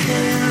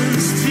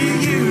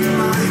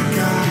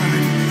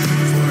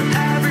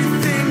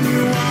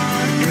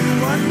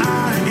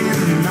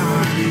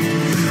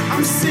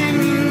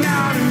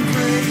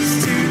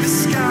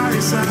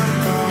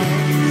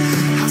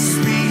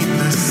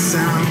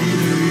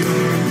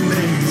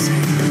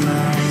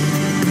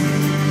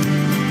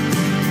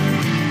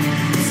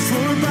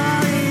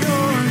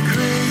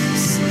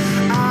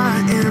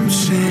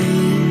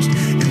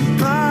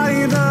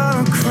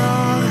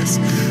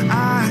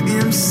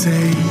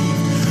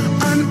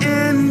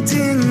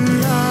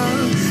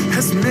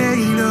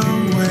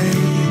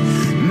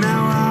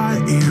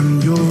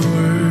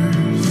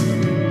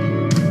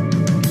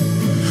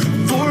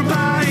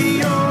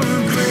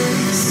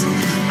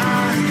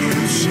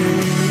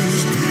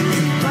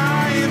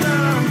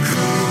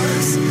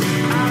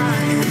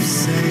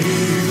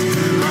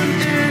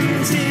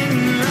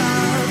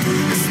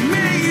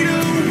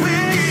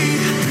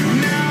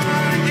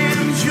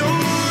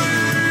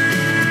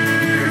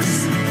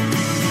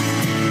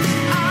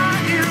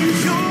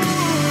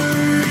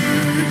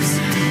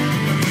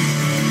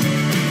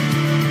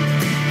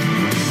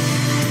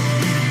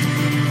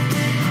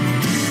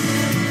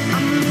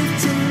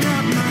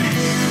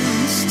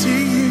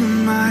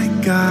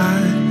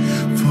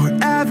God, for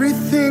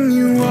everything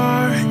you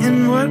are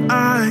and what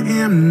I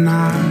am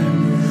not.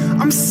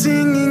 I'm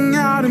singing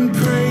out in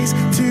praise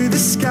to the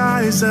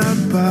skies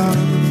above.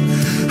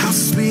 How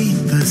sweet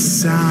the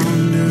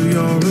sound of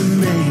your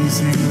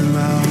amazing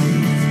love.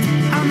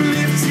 I'm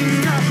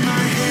lifting up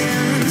my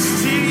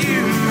hands to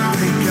you, my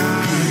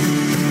God,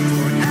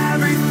 for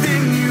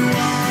everything you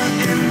are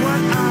and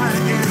what I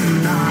am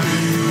not.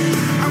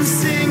 I'm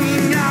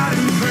singing out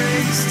in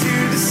praise to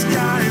the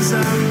skies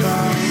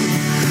above.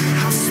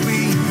 How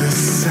sweet the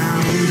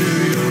sound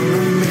of your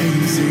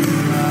amazing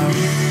love.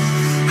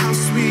 How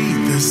sweet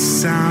the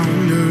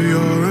sound of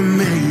your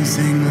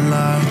amazing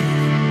love.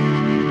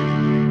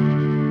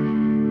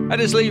 That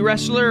is Lee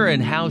Ressler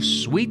and How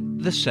Sweet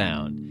the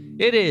Sound.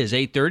 It is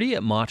 8:30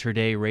 at Mater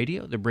Dei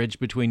Radio, the bridge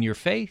between your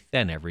faith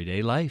and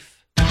everyday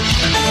life.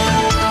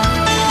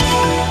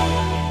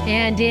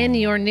 And in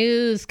your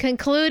news,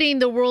 concluding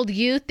the World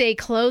Youth Day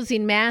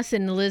closing Mass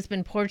in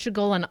Lisbon,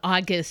 Portugal on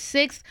August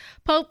 6th,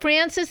 Pope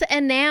Francis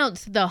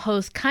announced the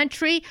host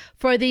country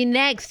for the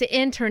next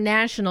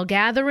international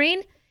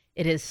gathering.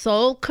 It is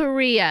Seoul,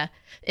 Korea,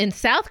 in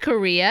South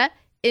Korea,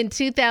 in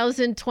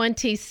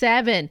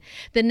 2027.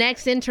 The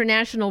next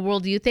International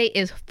World Youth Day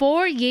is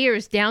 4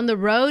 years down the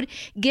road,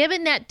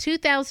 given that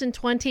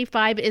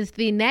 2025 is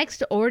the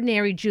next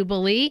ordinary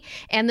jubilee,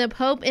 and the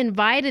Pope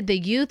invited the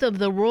youth of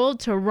the world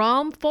to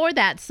Rome for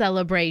that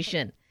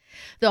celebration.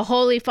 The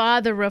Holy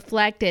Father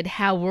reflected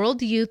how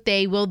World Youth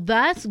Day will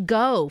thus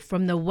go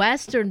from the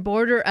western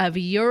border of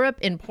Europe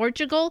in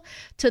Portugal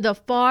to the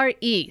Far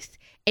East.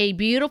 A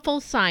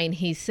beautiful sign,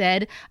 he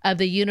said, of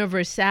the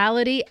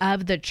universality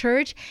of the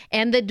church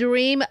and the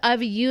dream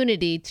of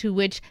unity to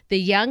which the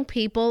young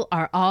people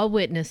are all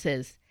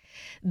witnesses.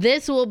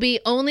 This will be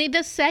only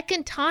the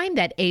second time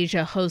that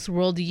Asia hosts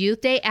World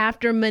Youth Day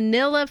after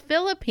Manila,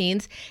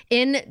 Philippines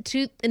in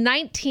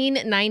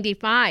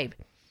 1995.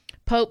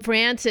 Pope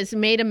Francis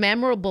made a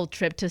memorable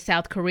trip to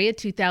South Korea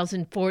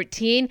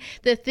 2014.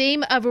 The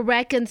theme of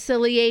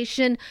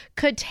reconciliation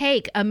could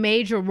take a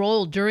major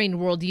role during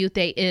World Youth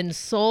Day in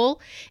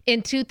Seoul.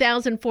 In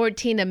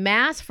 2014, a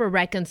Mass for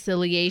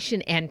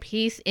Reconciliation and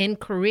Peace in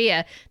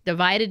Korea,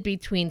 divided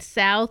between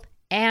South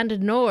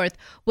and North,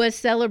 was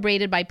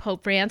celebrated by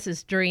Pope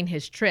Francis during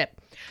his trip.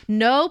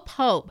 No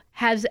pope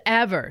has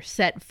ever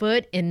set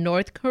foot in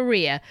North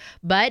Korea,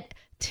 but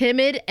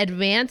timid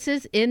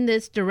advances in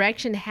this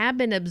direction have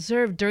been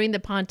observed during the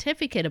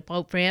pontificate of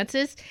Pope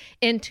Francis.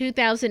 In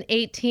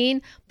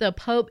 2018, the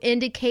Pope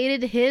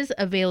indicated his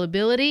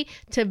availability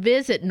to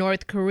visit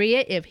North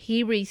Korea if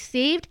he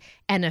received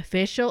an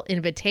official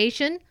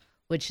invitation,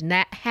 which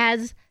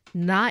has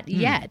not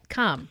yet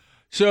come.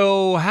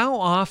 So how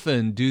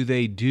often do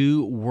they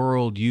do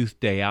World Youth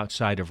Day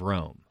outside of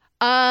Rome?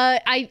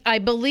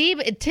 I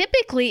believe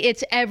typically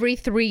it's every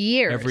 3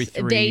 years. Every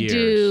 3 they years.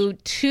 do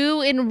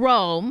 2 in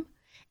Rome,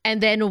 and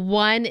then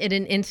 1 at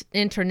an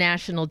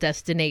international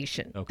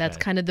destination. Okay. That's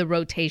kind of the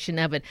rotation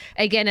of it.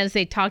 Again, as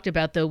they talked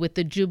about, though, with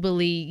the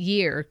Jubilee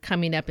year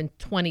coming up in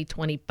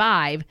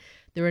 2025,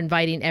 they're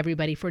inviting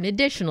everybody for an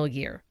additional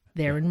year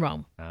there in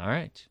Rome. All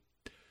right.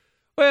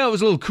 Well, it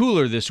was a little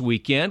cooler this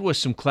weekend with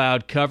some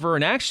cloud cover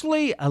and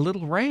actually a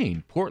little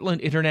rain. Portland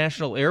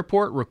International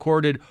Airport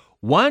recorded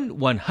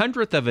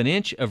 1/100th of an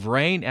inch of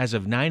rain as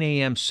of 9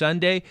 a.m.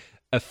 Sunday,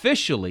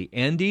 officially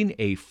ending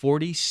a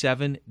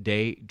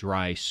 47-day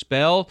dry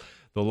spell.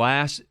 The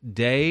last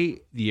day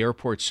the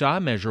airport saw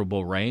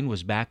measurable rain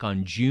was back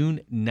on June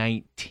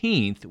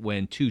 19th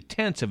when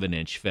 0.2 of an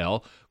inch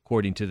fell,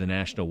 according to the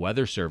National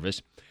Weather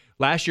Service.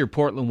 Last year,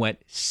 Portland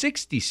went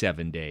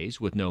 67 days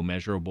with no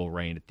measurable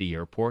rain at the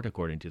airport,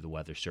 according to the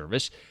Weather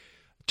Service.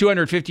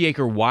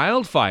 250-acre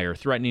wildfire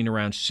threatening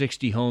around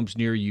 60 homes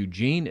near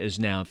Eugene is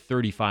now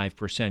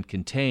 35%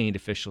 contained,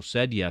 officials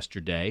said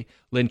yesterday.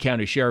 Lynn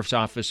County Sheriff's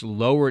Office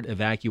lowered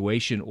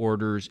evacuation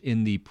orders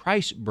in the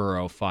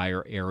Priceboro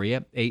fire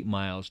area, 8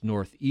 miles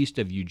northeast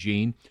of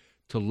Eugene,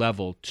 to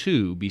level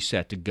 2 be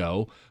set to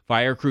go.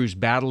 Fire crews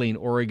battling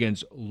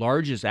Oregon's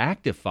largest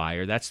active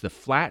fire, that's the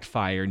Flat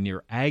Fire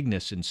near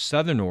Agnes in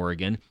southern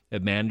Oregon,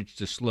 have managed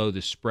to slow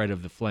the spread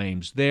of the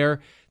flames there.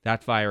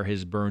 That fire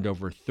has burned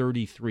over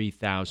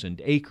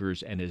 33,000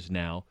 acres and is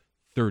now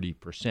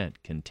 30%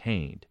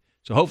 contained.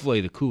 So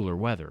hopefully the cooler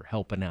weather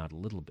helping out a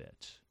little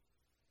bit.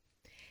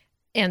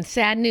 And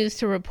sad news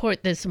to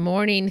report this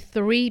morning,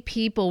 3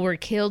 people were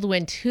killed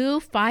when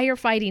 2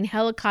 firefighting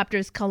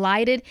helicopters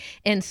collided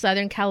in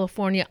Southern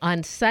California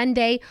on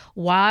Sunday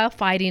while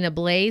fighting a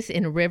blaze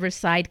in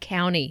Riverside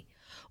County.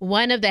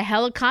 One of the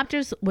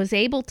helicopters was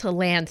able to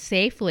land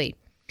safely.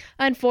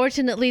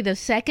 Unfortunately, the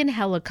second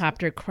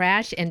helicopter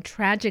crashed and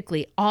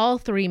tragically all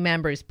 3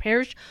 members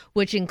perished,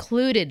 which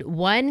included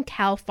 1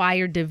 CAL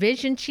FIRE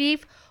division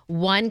chief,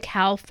 1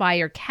 CAL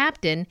FIRE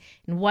captain,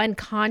 and 1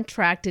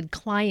 contracted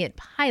client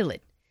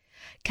pilot.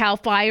 CAL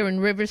FIRE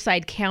and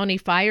Riverside County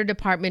Fire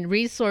Department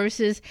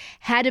resources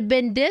had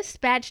been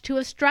dispatched to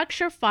a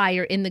structure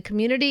fire in the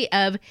community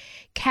of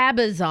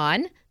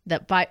Cabazon,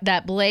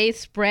 That blaze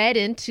spread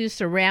into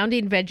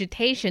surrounding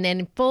vegetation,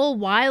 and full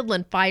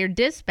wildland fire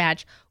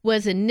dispatch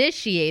was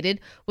initiated,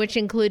 which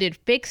included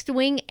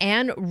fixed-wing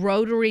and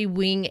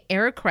rotary-wing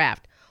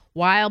aircraft.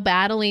 While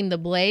battling the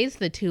blaze,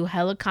 the two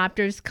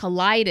helicopters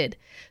collided.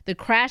 The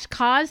crash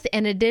caused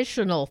an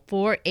additional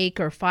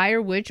 4-acre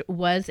fire, which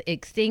was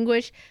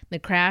extinguished. The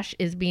crash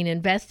is being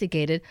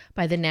investigated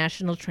by the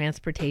National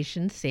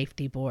Transportation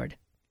Safety Board.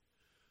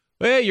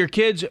 Well, your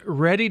kids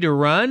ready to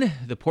run?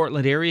 The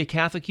Portland Area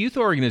Catholic Youth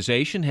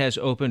Organization has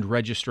opened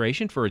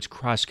registration for its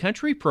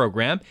cross-country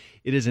program.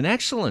 It is an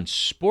excellent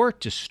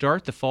sport to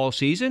start the fall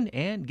season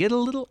and get a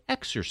little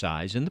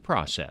exercise in the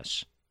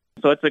process.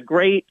 So it's a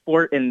great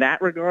sport in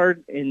that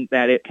regard, in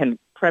that it can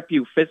prep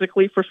you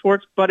physically for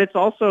sports, but it's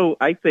also,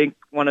 I think,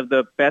 one of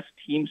the best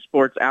team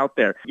sports out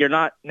there. You're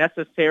not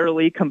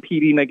necessarily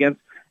competing against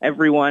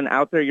everyone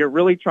out there. You're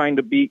really trying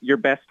to beat your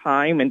best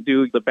time and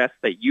do the best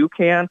that you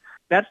can.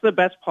 That's the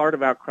best part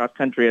about cross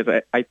country,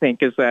 I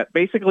think, is that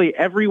basically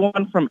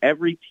everyone from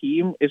every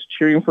team is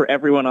cheering for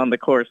everyone on the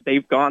course.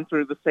 They've gone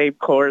through the same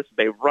course.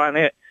 They've run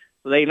it.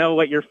 So they know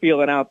what you're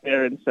feeling out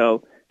there. And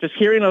so just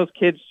hearing those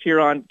kids cheer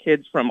on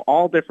kids from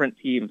all different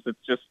teams, it's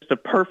just a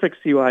perfect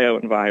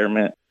CYO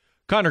environment.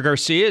 Connor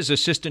Garcia is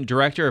Assistant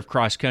Director of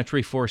Cross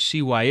Country for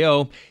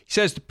CYO. He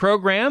says the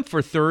program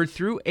for 3rd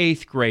through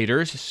 8th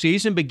graders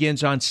season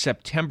begins on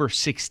September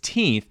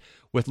 16th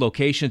with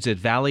locations at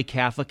Valley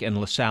Catholic and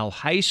LaSalle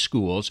High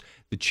Schools.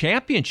 The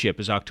championship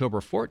is October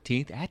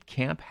 14th at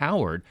Camp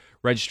Howard.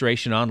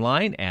 Registration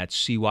online at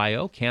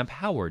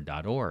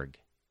cyocampHoward.org.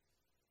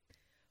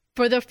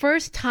 For the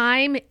first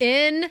time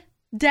in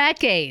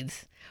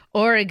decades,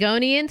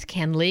 Oregonians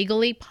can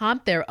legally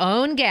pump their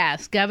own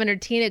gas. Governor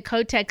Tina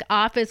Kotek's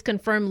office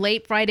confirmed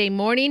late Friday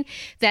morning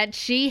that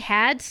she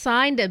had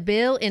signed a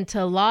bill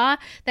into law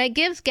that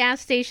gives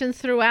gas stations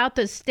throughout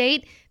the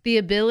state the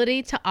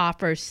ability to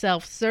offer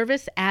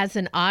self-service as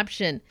an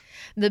option.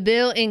 The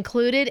bill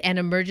included an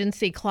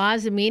emergency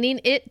clause,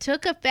 meaning it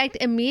took effect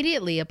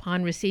immediately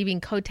upon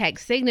receiving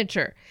Kotek's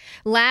signature.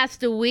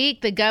 Last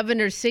week, the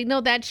governor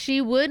signaled that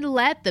she would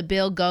let the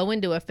bill go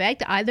into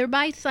effect either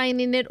by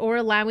signing it or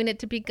allowing it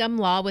to become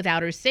law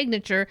without her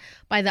signature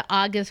by the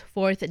August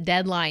 4th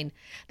deadline.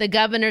 The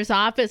governor's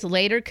office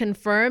later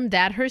confirmed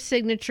that her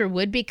signature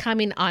would be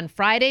coming on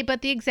Friday,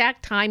 but the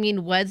exact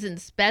timing wasn't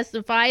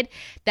specified.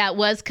 That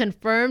was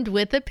confirmed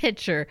with a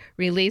picture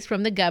released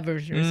from the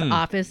governor's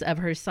office of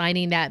her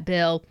signing that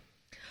bill.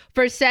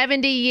 For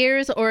 70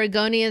 years,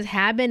 Oregonians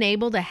have been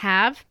able to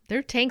have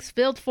their tanks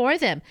filled for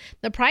them.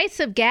 The price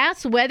of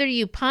gas, whether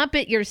you pump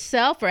it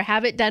yourself or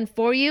have it done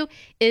for you,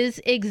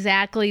 is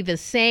exactly the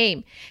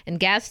same. And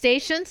gas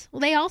stations,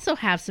 well, they also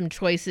have some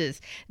choices.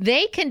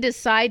 They can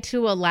decide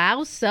to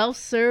allow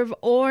self-serve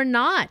or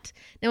not.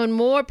 Now, in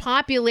more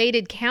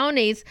populated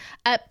counties,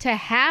 up to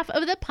half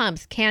of the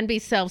pumps can be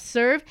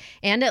self-serve,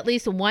 and at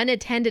least one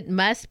attendant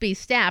must be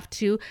staffed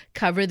to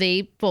cover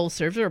the full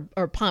serve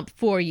or pump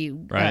for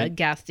you,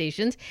 gas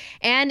stations.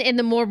 And in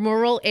the more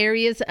rural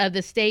areas of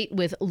the state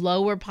with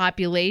lower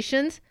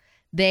populations,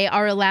 they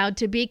are allowed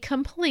to be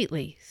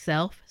completely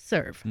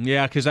self-serve.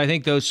 Yeah, because I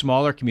think those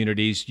smaller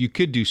communities, you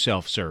could do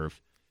self-serve.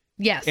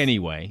 Yes.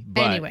 Anyway.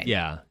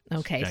 Yeah.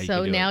 Okay,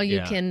 so now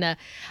you can,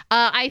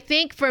 I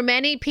think for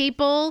many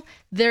people,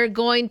 they're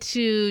going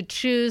to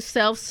choose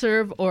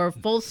self-serve or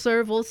full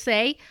serve, we'll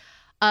say,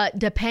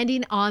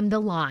 depending on the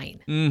line.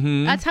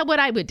 Mm-hmm. That's what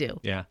I would do.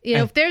 Yeah.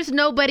 If there's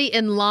nobody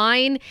in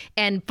line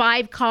and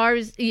 5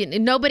 cars,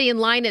 nobody in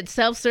line at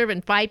self-serve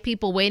and 5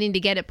 people waiting to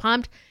get it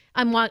pumped,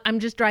 I'm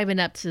just driving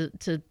up to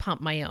pump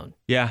my own.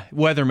 Yeah,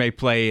 weather may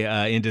play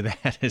into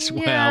that as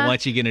well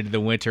once you get into the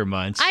winter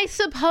months. I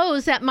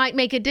suppose that might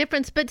make a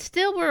difference, but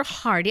still we're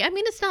hardy. I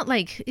mean, it's not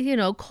like,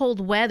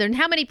 cold weather. And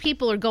how many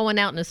people are going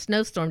out in a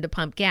snowstorm to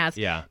pump gas?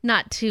 Yeah.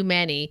 Not too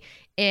many.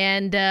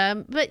 And,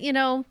 but,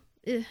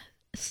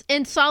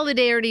 in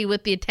solidarity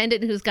with the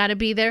attendant who's got to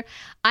be there,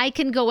 I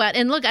can go out.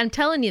 And look, I'm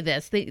telling you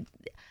this.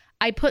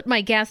 I put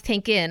my gas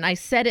tank in. I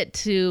set it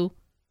to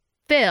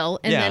fill,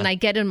 and then I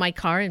get in my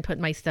car and put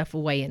my stuff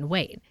away and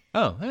wait.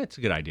 Oh, that's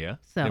a good idea.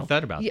 So I've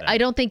thought about that. I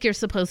don't think you're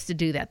supposed to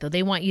do that, though.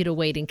 They want you to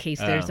wait in case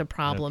there's a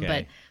problem,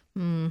 okay.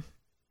 but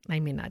I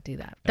may not do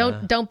that.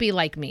 Don't be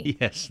like me.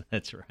 Yes,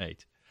 that's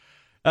right.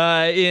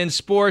 In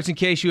sports, in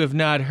case you have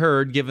not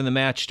heard, given the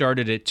match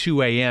started at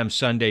 2 a.m.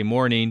 Sunday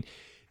morning,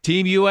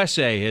 Team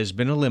USA has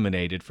been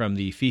eliminated from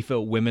the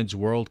FIFA Women's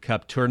World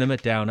Cup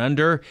tournament down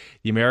under.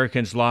 The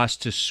Americans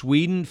lost to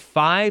Sweden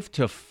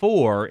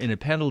 5-4 in a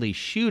penalty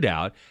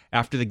shootout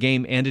after the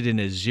game ended in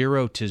a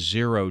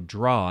 0-0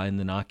 draw in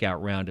the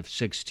knockout round of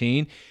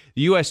 16.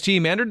 The U.S.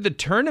 team entered the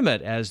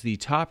tournament as the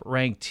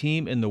top-ranked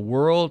team in the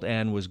world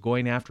and was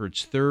going after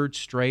its 3rd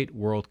straight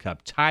World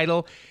Cup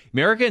title.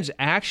 Americans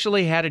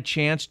actually had a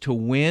chance to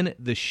win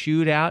the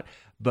shootout,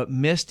 but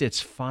missed its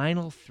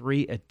final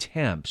 3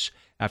 attempts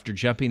after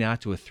jumping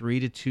out to a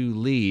 3-2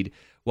 lead.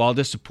 While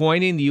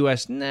disappointing, the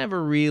U.S.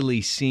 never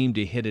really seemed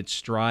to hit its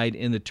stride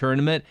in the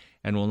tournament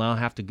and will now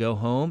have to go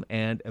home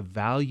and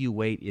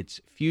evaluate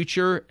its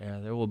future.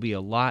 There will be a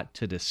lot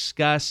to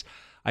discuss.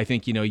 I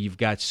think, you've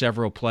got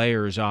several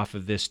players off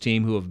of this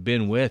team who have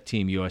been with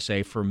Team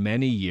USA for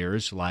many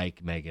years,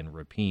 like Megan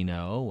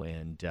Rapinoe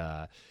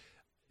and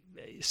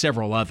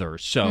several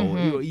others.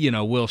 So,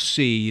 we'll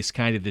see. It's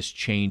kind of this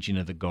changing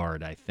of the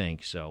guard, I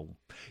think. So,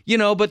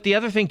 but the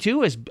other thing,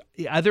 too, is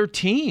other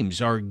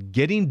teams are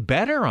getting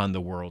better on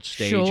the world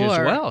stage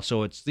as well.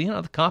 So it's,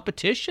 the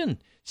competition.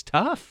 It's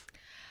tough.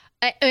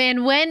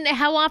 And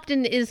how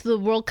often is the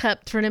World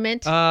Cup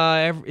tournament?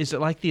 Is it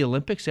like the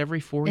Olympics every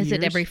 4 years? Is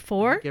it every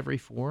 4? Every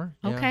 4.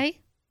 Yeah.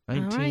 Okay.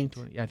 19, all right.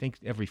 20, I think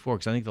every 4,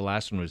 because I think the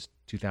last one was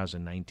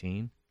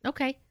 2019.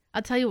 Okay.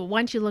 I'll tell you what,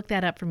 why don't you look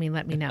that up for me and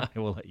let me know. I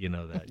will let you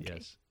know that,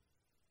 yes.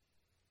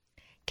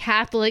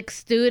 Catholic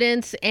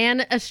students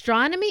and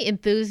astronomy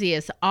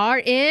enthusiasts are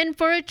in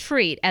for a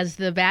treat as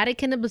the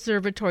Vatican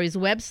Observatory's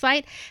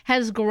website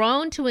has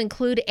grown to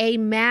include a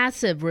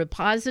massive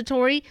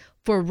repository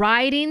for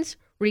writings,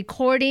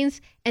 recordings,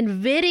 and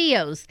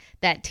videos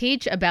that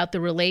teach about the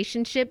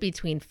relationship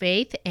between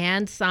faith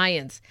and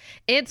science.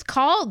 It's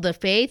called the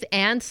Faith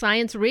and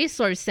Science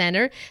Resource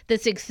Center.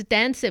 This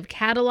extensive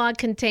catalog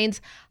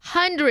contains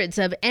hundreds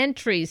of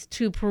entries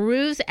to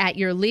peruse at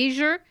your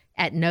leisure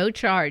at no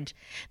charge.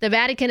 The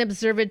Vatican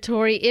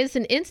Observatory is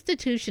an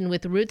institution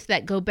with roots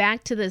that go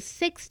back to the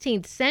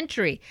 16th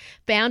century,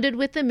 founded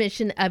with the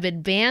mission of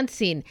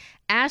advancing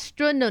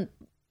astronomical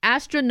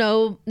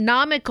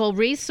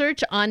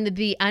research on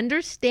the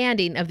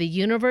understanding of the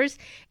universe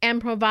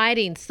and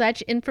providing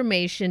such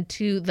information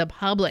to the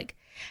public.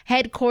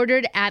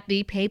 Headquartered at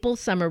the Papal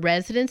Summer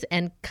Residence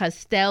in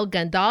Castel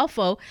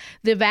Gandolfo,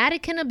 the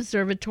Vatican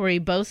Observatory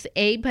boasts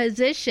a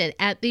position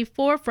at the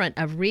forefront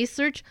of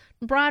research,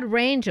 a broad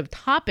range of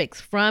topics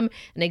from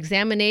an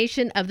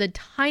examination of the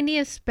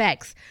tiniest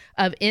specks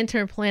of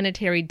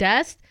interplanetary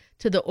dust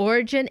to the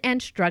origin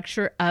and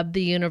structure of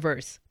the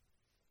universe.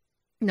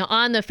 Now,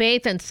 on the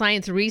Faith and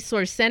Science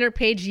Resource Center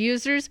page,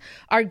 users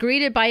are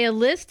greeted by a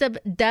list of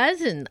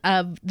dozens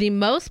of the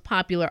most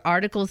popular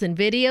articles and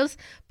videos.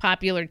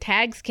 Popular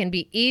tags can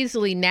be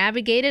easily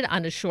navigated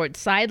on a short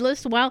side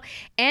list, while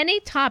any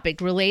topic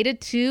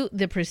related to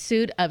the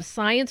pursuit of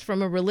science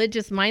from a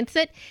religious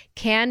mindset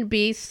can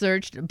be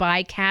searched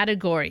by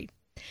category.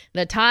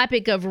 The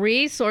topic of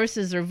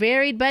resources are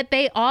varied, but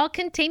they all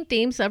contain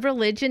themes of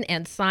religion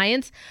and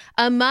science.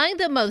 Among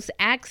the most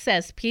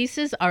accessed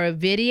pieces are a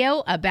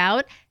video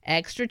about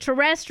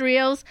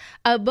extraterrestrials,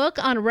 a book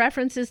on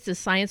references to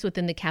science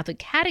within the Catholic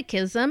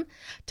Catechism,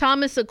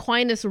 Thomas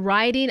Aquinas'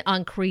 writing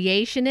on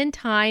creation and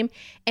time,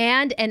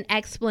 and an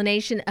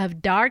explanation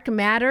of dark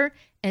matter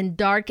and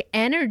dark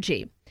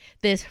energy.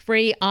 This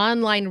free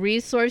online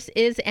resource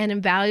is an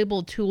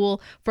invaluable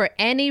tool for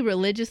any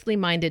religiously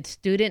minded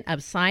student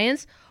of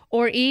science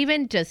or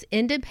even just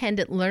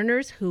independent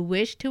learners who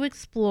wish to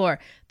explore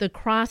the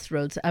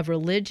crossroads of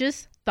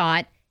religious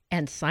thought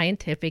and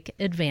scientific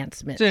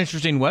advancement. It's an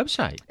interesting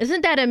website.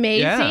 Isn't that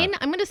amazing? Yeah.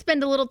 I'm going to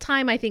spend a little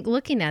time, I think,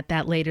 looking at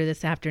that later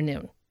this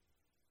afternoon.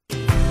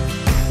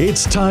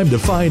 It's time to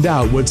find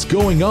out what's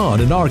going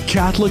on in our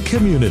Catholic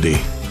community.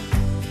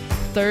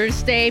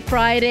 Thursday,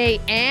 Friday,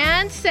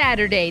 and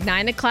Saturday,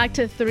 9 o'clock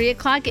to 3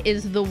 o'clock,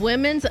 is the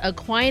Women's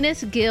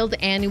Aquinas Guild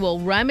Annual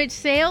Rummage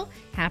Sale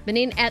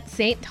happening at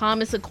St.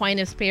 Thomas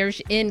Aquinas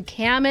Parish in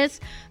Camas.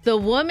 The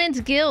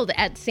Women's Guild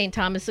at St.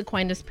 Thomas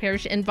Aquinas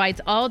Parish invites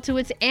all to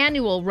its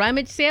annual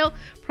rummage sale.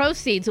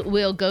 Proceeds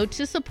will go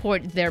to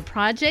support their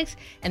projects,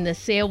 and the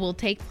sale will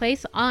take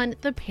place on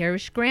the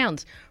parish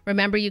grounds.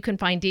 Remember, you can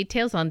find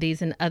details on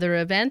these and other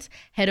events.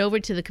 Head over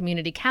to the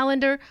community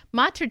calendar,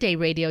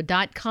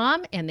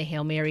 materdeiradio.com, and the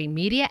Hail Mary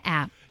Media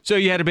app. So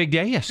you had a big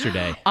day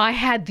yesterday. I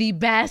had the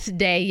best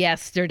day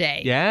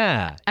yesterday.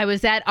 Yeah. I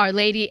was at Our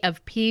Lady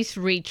of Peace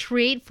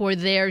Retreat for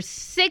their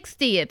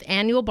 60th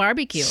annual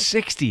barbecue.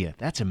 60th.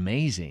 That's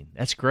amazing.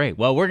 That's great.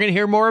 Well, we're going to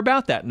hear more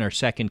about that in our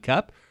second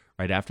cup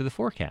right after the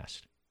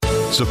forecast.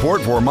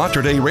 Support for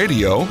Mater Dei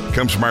Radio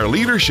comes from our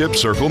Leadership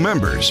Circle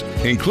members,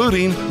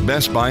 including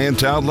Best Buy in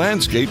Town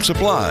Landscape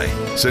Supply.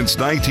 Since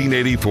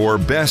 1984,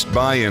 Best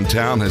Buy in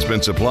Town has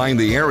been supplying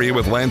the area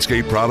with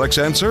landscape products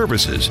and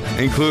services,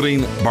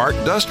 including bark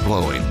dust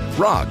blowing,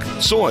 rock,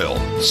 soil,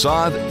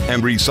 sod,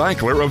 and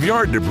recycler of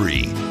yard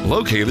debris.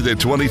 Located at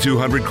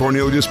 2200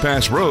 Cornelius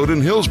Pass Road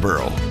in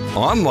Hillsboro.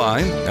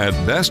 Online at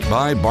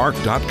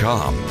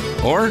bestbuybark.com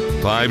or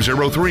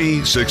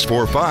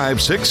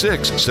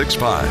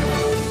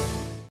 503-645-6665.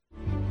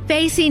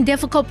 Facing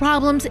difficult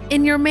problems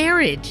in your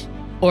marriage?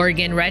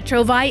 Oregon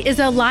Retrovite is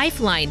a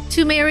lifeline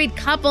to married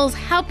couples,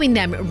 helping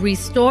them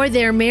restore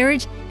their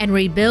marriage and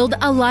rebuild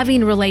a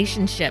loving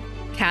relationship.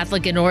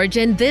 Catholic in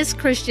origin, this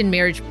Christian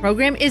marriage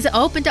program is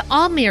open to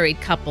all married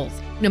couples,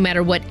 no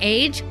matter what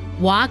age,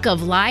 walk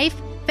of life,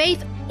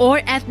 faith,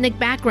 or ethnic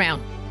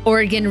background.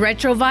 Oregon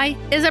Retrovite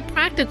is a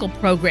practical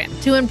program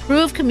to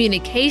improve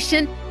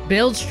communication,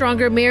 build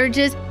stronger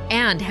marriages,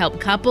 and help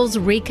couples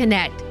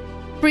reconnect.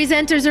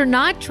 Presenters are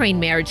not trained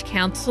marriage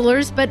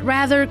counselors, but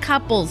rather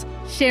couples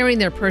sharing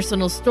their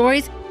personal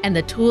stories and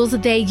the tools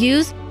that they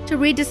use to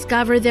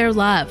rediscover their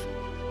love.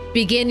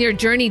 Begin your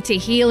journey to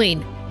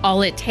healing.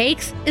 All it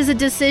takes is a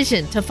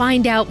decision to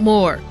find out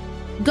more.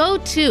 Go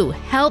to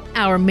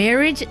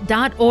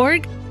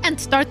helpourmarriage.org and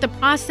start the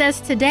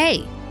process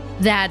today.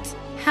 That's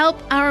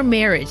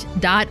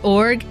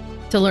helpourmarriage.org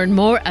to learn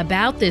more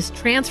about this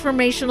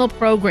transformational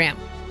program.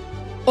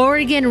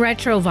 Oregon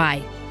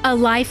Retrovi, a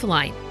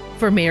lifeline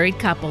for married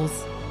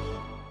couples.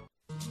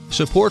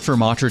 Support for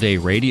Mater Dei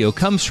Radio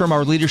comes from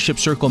our Leadership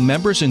Circle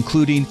members,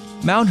 including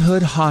Mount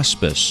Hood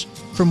Hospice.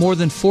 For more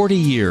than 40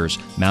 years,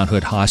 Mount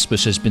Hood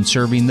Hospice has been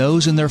serving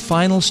those in their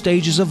final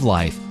stages of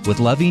life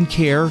with loving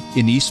care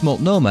in East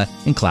Multnomah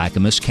and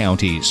Clackamas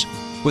counties.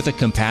 With a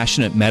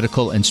compassionate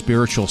medical and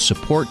spiritual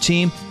support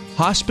team,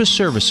 hospice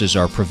services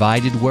are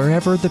provided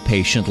wherever the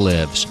patient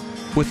lives.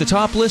 With the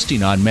top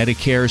listing on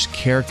Medicare's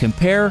Care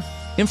Compare,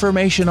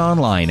 information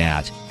online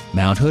at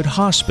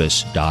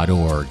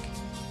mounthoodhospice.org.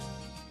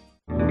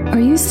 Are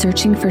you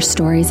searching for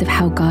stories of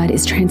how God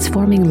is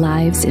transforming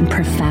lives in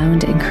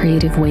profound and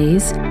creative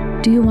ways?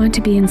 Do you want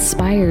to be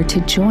inspired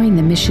to join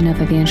the mission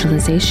of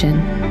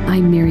evangelization?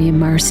 I'm Miriam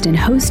Marston,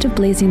 host of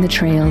Blazing the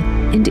Trail,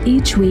 and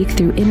each week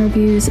through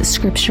interviews,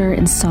 scripture,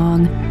 and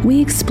song,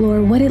 we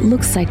explore what it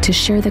looks like to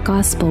share the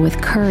gospel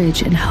with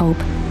courage and hope.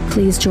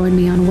 Please join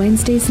me on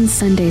Wednesdays and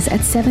Sundays at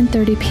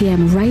 7:30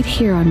 p.m. right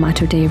here on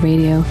Mater Dei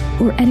Radio,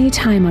 or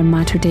anytime on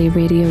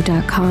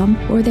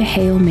materdeiradio.com or the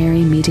Hail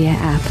Mary Media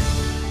app.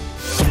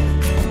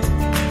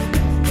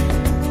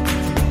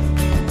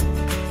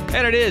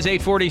 And it is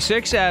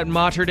 8:46 at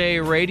Mater Dei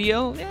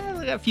Radio.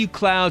 Yeah, a few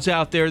clouds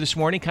out there this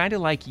morning, kind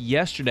of like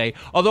yesterday.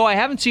 Although I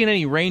haven't seen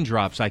any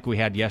raindrops like we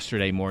had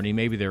yesterday morning.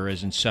 Maybe there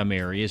is in some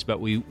areas, but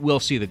we will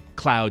see the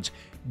clouds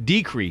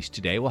decrease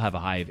today. We'll have a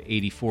high of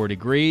 84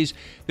 degrees.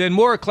 Then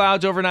more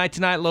clouds overnight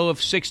tonight, low of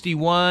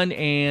 61.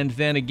 And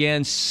then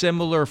again,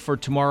 similar for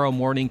tomorrow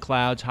morning,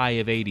 clouds, high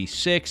of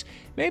 86.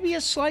 Maybe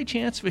a slight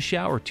chance of a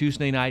shower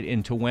Tuesday night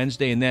into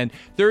Wednesday. And then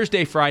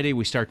Thursday, Friday,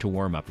 we start to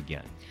warm up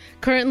again.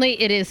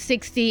 Currently, it is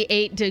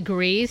 68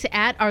 degrees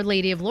at Our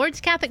Lady of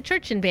Lourdes Catholic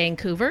Church in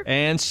Vancouver.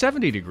 And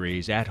 70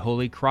 degrees at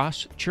Holy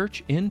Cross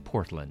Church in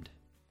Portland.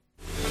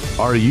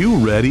 Are you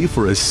ready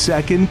for a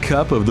second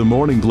cup of the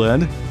morning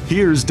blend?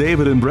 Here's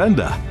David and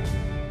Brenda.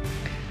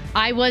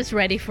 I was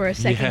ready for a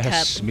second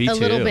cup me a too.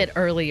 little bit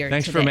earlier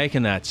Thanks today. for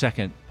making that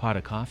second pot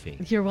of coffee.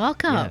 You're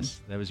welcome.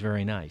 Yes, that was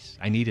very nice.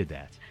 I needed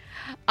that.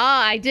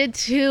 I did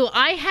too.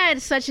 I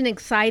had such an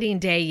exciting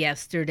day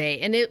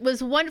yesterday, and it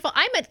was wonderful.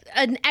 I'm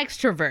an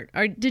extrovert.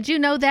 Or did you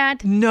know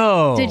that?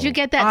 No. Did you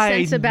get that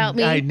sense about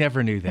me? I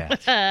never knew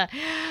that.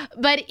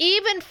 But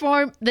even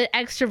for the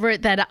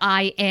extrovert that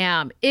I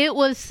am, it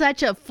was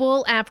such a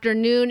full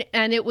afternoon,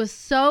 and it was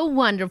so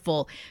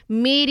wonderful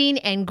meeting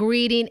and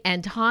greeting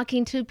and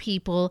talking to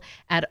people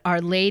at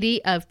Our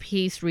Lady of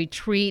Peace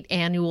Retreat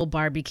Annual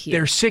Barbecue.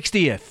 Their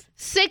 60th.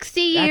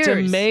 60 years. That's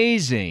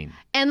amazing.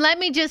 And let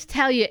me just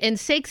tell you, in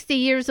 60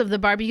 years of the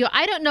barbecue,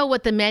 I don't know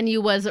what the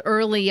menu was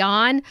early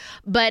on,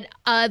 but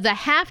the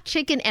half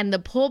chicken and the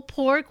pulled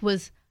pork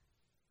was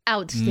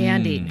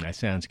outstanding. That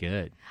sounds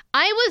good.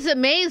 I was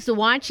amazed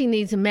watching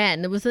these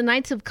men. It was the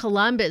Knights of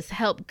Columbus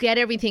help get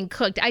everything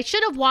cooked. I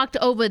should have walked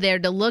over there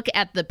to look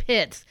at the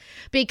pits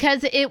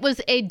because it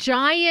was a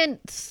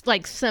giant,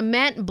 like,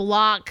 cement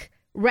block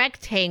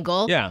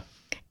rectangle. Yeah.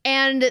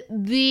 And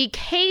the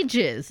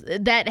cages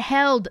that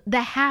held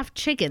the half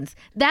chickens.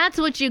 That's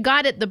what you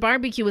got at the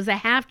barbecue, was a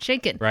half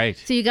chicken. Right.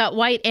 So you got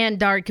white and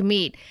dark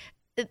meat.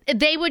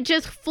 They would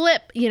just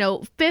flip,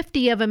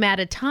 50 of them at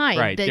a time.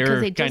 Right.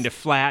 They're kind of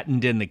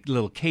flattened in the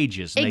little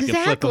cages, and they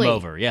can flip them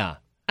over. Yeah.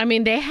 I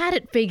mean, they had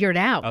it figured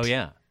out. Oh,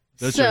 yeah.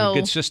 Those are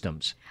good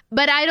systems.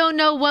 But I don't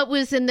know what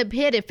was in the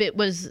pit, if it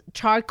was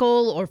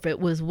charcoal or if it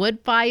was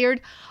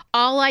wood-fired.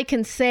 All I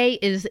can say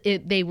is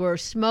they were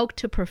smoked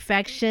to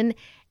perfection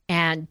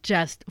and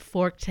just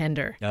fork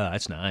tender. Oh,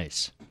 that's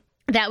nice.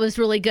 That was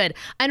really good.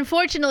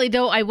 Unfortunately,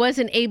 though, I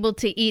wasn't able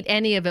to eat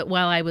any of it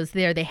while I was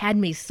there. They had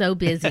me so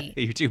busy.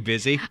 You're too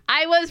busy?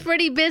 I was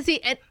pretty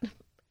busy. And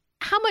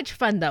how much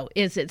fun, though,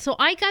 is it? So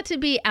I got to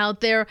be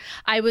out there.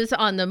 I was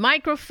on the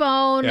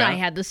microphone. Yeah. I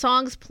had the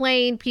songs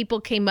playing. People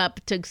came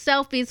up, took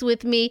selfies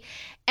with me.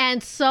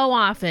 And so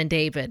often,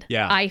 David,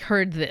 I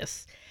heard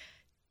this.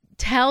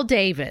 Tell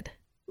David,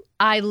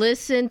 I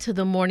listen to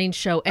the morning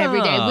show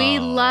every day. We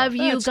love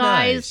you guys.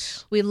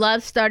 Nice. We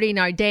love starting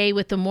our day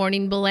with the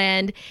morning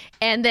blend.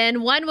 And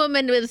then one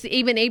woman was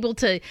even able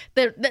to,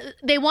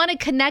 they want to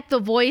connect the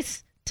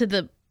voice to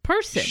the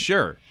person.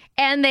 Sure.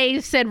 And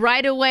they said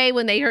right away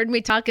when they heard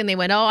me talking, they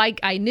went, oh,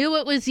 I knew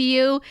it was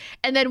you.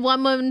 And then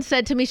one woman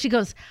said to me, she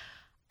goes,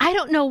 I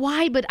don't know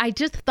why, but I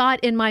just thought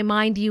in my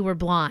mind you were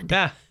blonde.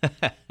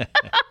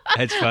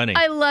 That's funny.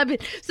 I love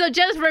it. So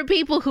just for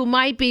people who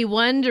might be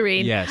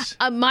wondering, yes,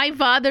 my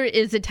father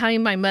is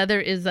Italian. My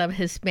mother is of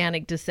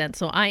Hispanic descent.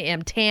 So I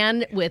am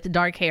tan with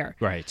dark hair.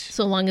 Right.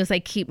 So long as I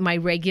keep my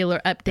regular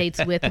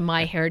updates with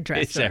my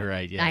hairdresser. Is that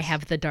right? Yes. I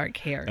have the dark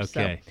hair.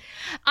 Okay. So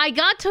I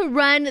got to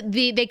run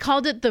they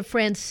called it the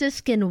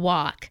Franciscan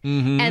Walk.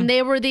 Mm-hmm. And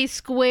they were these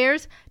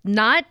squares,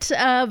 not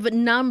of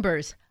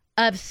numbers,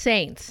 of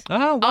saints.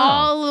 Oh, wow.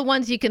 All the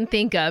ones you can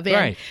think of. And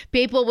right.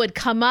 people would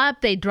come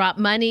up, they'd drop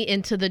money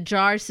into the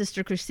jar.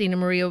 Sister Christina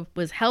Maria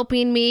was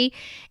helping me.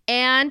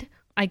 And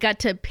I got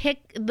to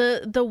pick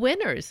the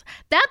winners.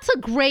 That's a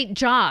great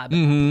job,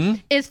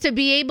 is to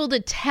be able to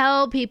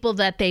tell people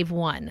that they've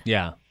won.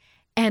 Yeah.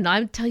 And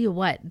I'll tell you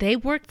what, they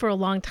worked for a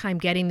long time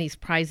getting these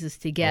prizes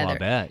together. Oh, I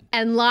bet.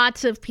 And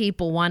lots of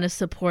people want to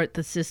support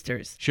the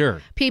sisters. Sure.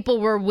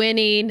 People were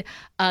winning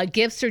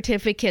gift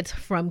certificates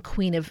from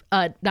from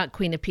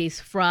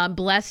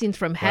Blessings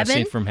from Heaven.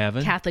 Blessing from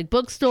Heaven. Catholic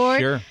Bookstore.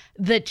 Sure.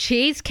 The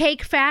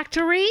Cheesecake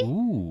Factory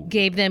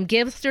gave them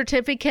gift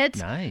certificates.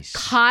 Nice.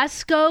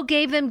 Costco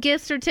gave them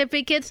gift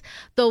certificates.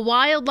 The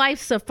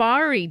Wildlife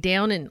Safari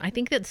down in, I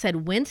think that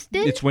said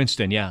Winston. It's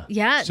Winston, yeah.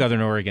 Yeah.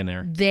 Southern Oregon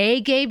there. They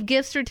gave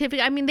gift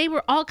certificates. I mean, they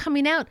were all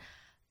coming out.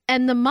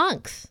 And the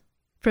monks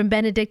from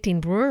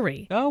Benedictine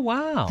Brewery. Oh,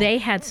 wow. They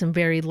had some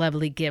very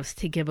lovely gifts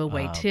to give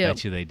away, too. I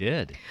bet you they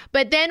did.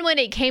 But then when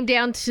it came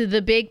down to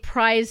the big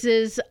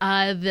prizes,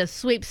 the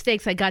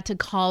sweepstakes, I got to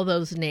call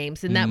those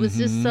names. And that was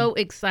just so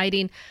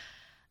exciting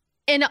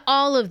in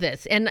all of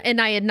this. And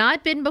I had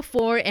not been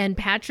before. And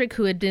Patrick,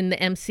 who had been the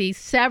MC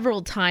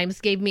several times,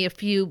 gave me a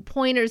few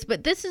pointers.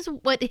 But this is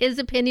what his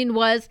opinion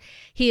was.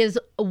 He is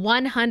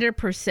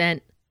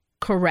 100%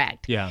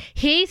 correct. Yeah.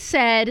 He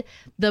said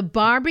the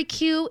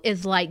barbecue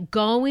is like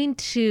going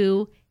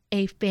to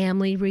a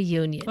family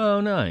reunion.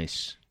 Oh,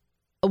 nice.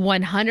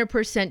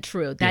 100%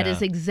 true. That Yeah.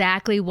 is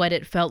exactly what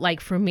it felt like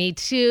for me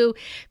too.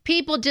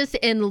 People just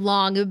in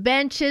long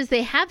benches.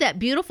 They have that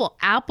beautiful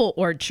apple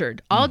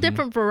orchard, all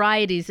different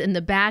varieties in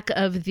the back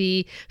of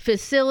the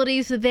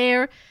facilities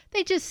there.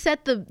 They just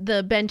set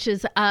the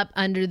benches up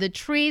under the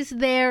trees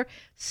there.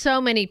 So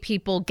many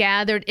people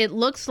gathered. It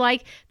looks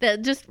like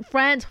that just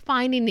friends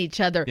finding each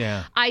other.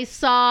 Yeah. I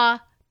saw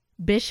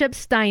Bishop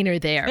Steiner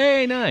there.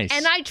 Hey, nice.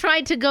 And I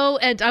tried to go,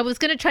 and I was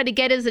going to try to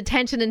get his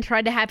attention and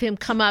try to have him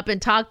come up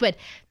and talk, but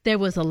there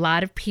was a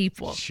lot of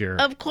people. Sure.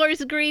 Of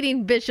course,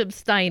 greeting Bishop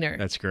Steiner.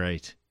 That's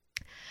great.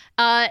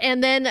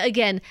 And then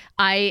again,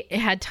 I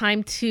had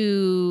time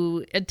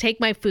to take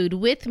my food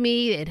with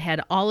me. It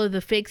had all of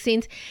the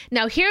fixings.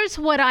 Now, here's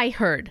what I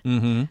heard.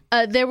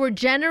 There were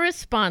generous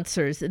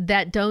sponsors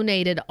that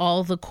donated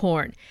all the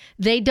corn.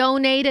 They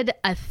donated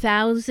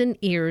 1,000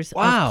 ears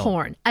of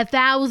corn.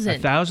 1,000.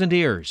 1,000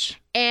 ears.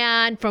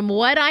 And from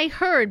what I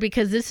heard,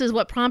 because this is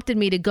what prompted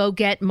me to go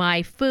get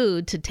my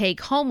food to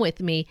take home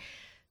with me,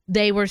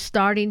 they were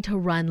starting to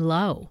run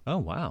low. Oh,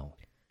 wow.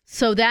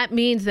 So that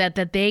means that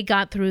they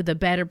got through the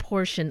better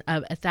portion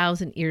of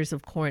 1,000 ears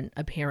of corn,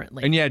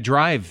 apparently. And yeah,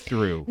 drive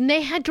through. And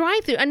they had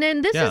drive-through. And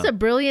then this is a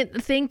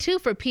brilliant thing, too,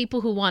 for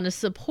people who want to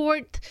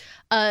support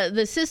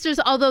the sisters,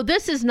 although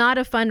this is not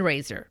a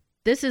fundraiser.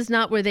 This is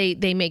not where they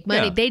make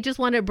money. Yeah. They just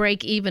want to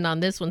break even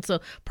on this one. So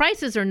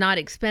prices are not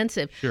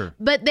expensive. Sure.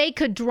 But they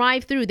could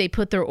drive through. They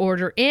put their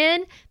order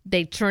in,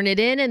 they turn it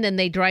in, and then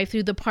they drive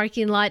through the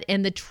parking lot.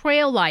 And the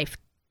Trail Life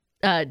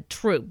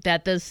troop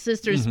that the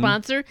sisters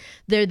sponsor,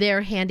 they're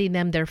there handing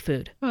them their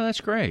food. Oh, that's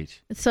great.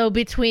 So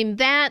between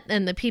that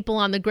and the people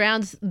on the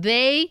grounds,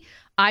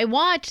 I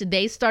watched,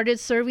 they started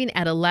serving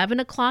at 11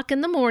 o'clock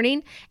in the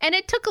morning, and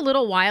it took a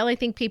little while. I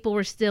think people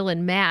were still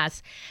in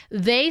mass.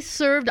 They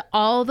served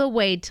all the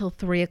way till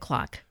 3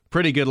 o'clock.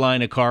 Pretty good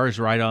line of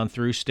cars right on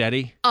through,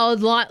 steady. A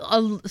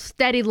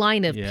steady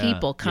line of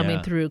people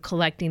coming through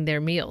collecting their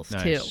meals,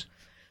 too.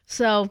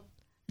 So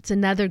it's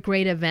another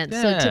great event.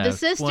 Yeah, so to the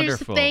sisters,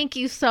 wonderful. Thank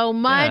you so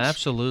much. Yeah,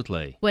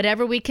 absolutely.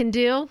 Whatever we can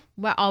do,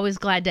 we're always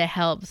glad to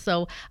help.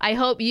 So I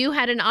hope you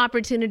had an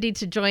opportunity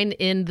to join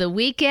in the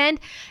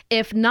weekend.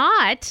 If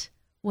not,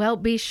 well,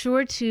 be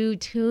sure to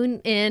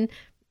tune in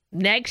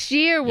next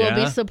year. We'll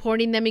be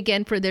supporting them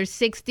again for their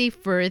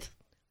 61st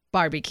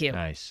barbecue.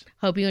 Nice.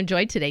 Hope you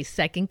enjoyed today's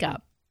Second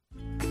Cup.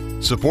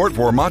 Support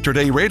for Mater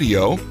Dei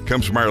Radio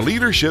comes from our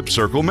Leadership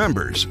Circle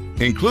members,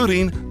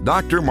 including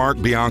Dr. Mark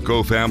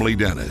Bianco, family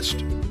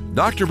dentist.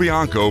 Dr.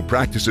 Bianco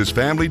practices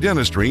family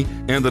dentistry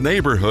in the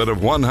neighborhood of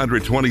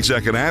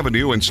 122nd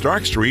Avenue and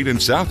Stark Street in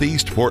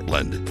Southeast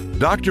Portland.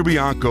 Dr.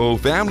 Bianco,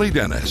 family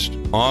dentist,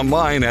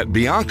 online at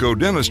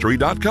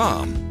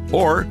biancodentistry.com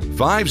or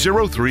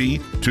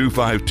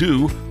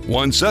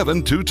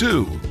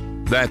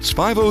 503-252-1722. That's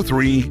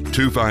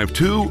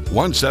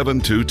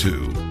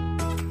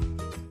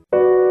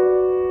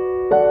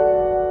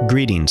 503-252-1722.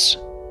 Greetings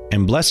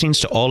and blessings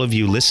to all of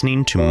you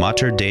listening to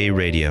Mater Dei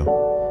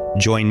Radio.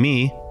 Join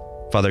me,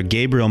 Father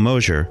Gabriel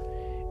Mosier,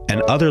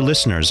 and other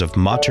listeners of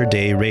Mater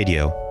Dei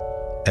Radio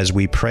as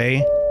we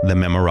pray the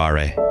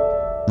Memorare.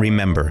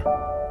 Remember,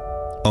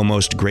 O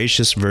most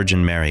gracious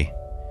Virgin Mary,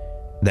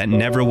 that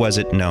never was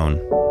it known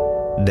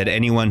that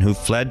anyone who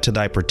fled to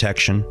thy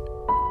protection,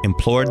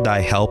 implored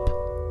thy help,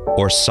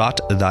 or sought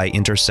thy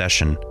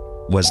intercession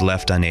was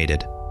left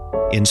unaided.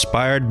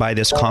 Inspired by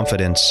this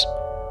confidence,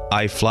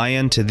 I fly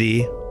unto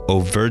thee, O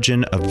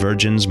Virgin of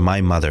Virgins,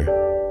 my Mother.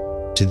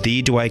 To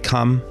thee do I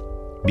come,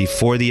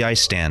 before thee I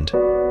stand,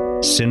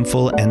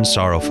 sinful and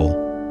sorrowful.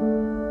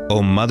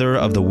 O Mother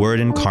of the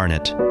Word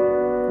incarnate,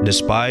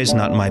 despise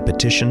not my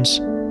petitions,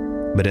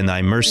 but in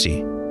thy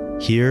mercy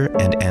hear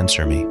and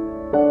answer me.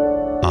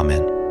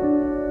 Amen.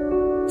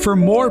 For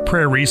more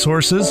prayer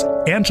resources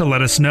and to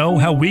let us know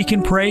how we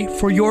can pray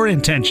for your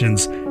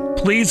intentions,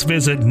 please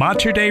visit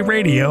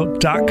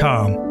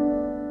matterdayradio.com.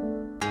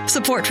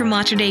 Support from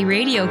Mater Dei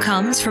Radio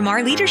comes from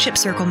our Leadership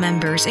Circle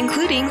members,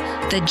 including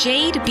the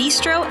Jade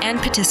Bistro and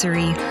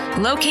Patisserie,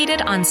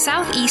 located on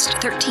Southeast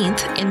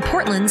 13th in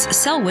Portland's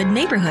Selwood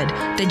neighborhood.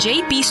 The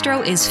Jade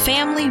Bistro is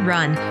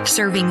family-run,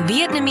 serving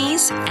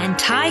Vietnamese and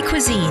Thai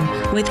cuisine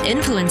with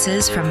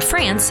influences from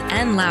France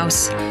and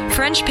Laos.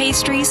 French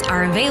pastries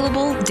are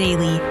available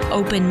daily,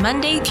 open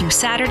Monday through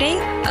Saturday,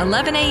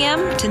 11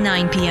 a.m. to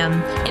 9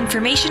 p.m.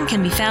 Information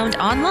can be found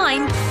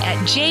online at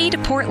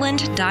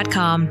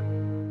jadeportland.com.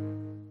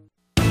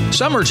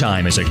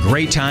 Summertime is a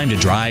great time to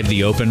drive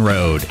the open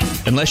road.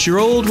 Unless your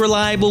old,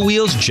 reliable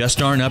wheels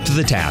just aren't up to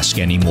the task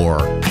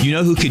anymore. You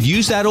know who could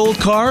use that old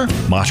car?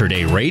 Mater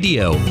Dei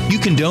Radio. You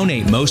can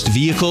donate most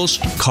vehicles,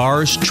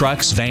 cars,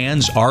 trucks,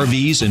 vans,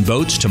 RVs, and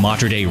boats to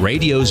Mater Dei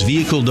Radio's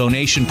vehicle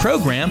donation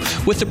program,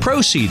 with the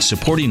proceeds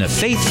supporting a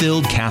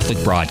faith-filled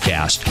Catholic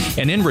broadcast,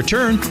 and in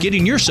return,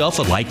 getting yourself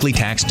a likely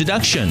tax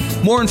deduction.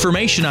 More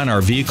information on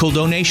our vehicle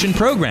donation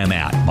program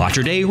at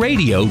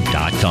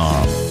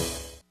materdeiradio.com.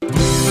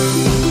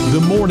 The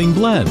Morning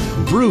Blend,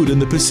 brewed in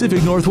the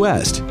Pacific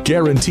Northwest,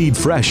 guaranteed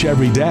fresh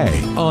every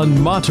day on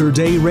Mater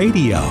Dei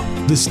Radio,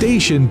 the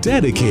station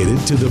dedicated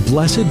to the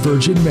Blessed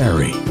Virgin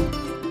Mary.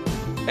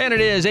 And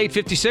it is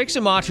 8:56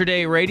 at Mater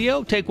Dei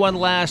Radio. Take one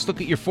last look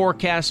at your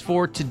forecast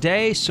for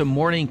today. Some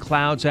morning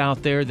clouds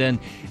out there, then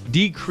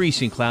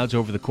decreasing clouds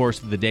over the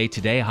course of the day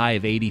today, high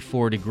of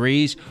 84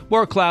 degrees.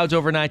 More clouds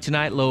overnight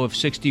tonight, low of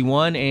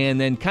 61, and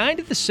then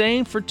kind of the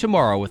same for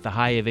tomorrow with the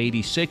high of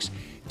 86.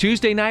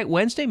 Tuesday night,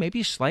 Wednesday, maybe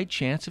a slight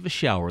chance of a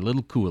shower, a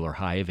little cooler,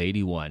 high of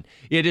 81.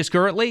 It is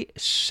currently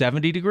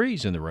 70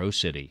 degrees in the Rose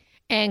City.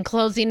 And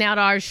closing out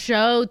our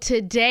show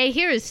today,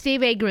 here is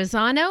Steve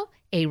Agrizzano,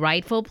 A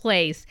Rightful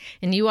Place.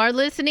 And you are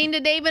listening to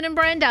David and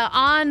Brenda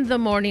on The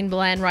Morning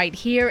Blend right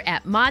here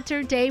at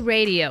Mater Dei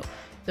Radio,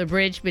 the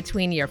bridge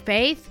between your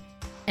faith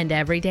and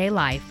everyday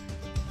life.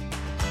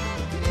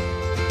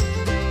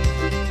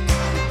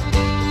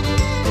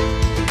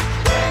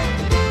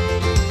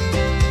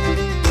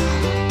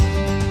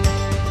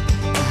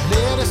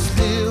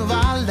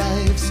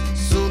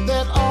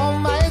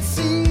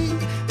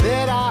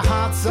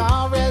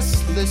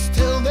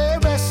 Till they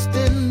rest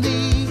in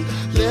thee.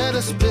 Let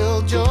us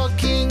build your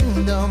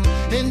kingdom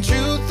in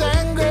truth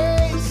and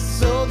grace,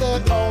 so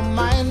that all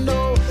might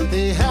know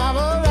they have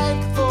a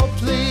rightful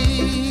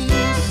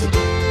place.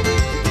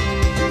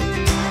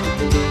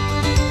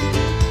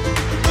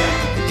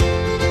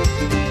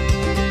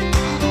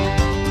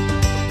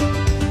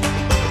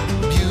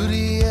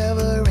 Beauty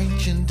ever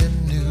ancient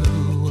and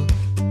new,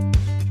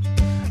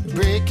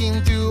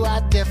 breaking through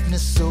our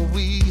deafness so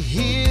we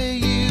hear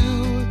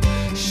you,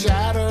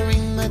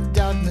 shattering the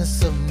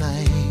darkness of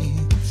night.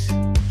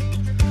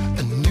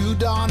 A new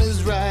dawn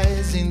is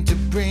rising to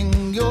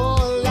bring your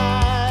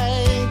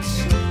light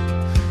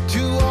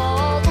to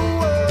all the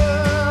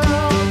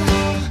world.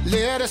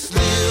 Let us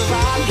live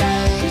our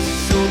lives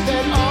so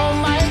that all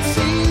might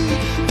see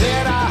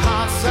that our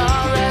hearts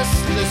are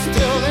restless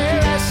till they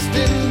rest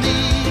in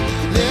thee.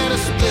 Let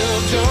us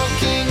build your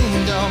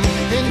kingdom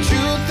in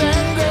truth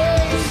and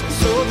grace,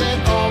 so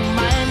that all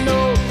might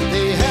know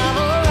they have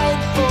a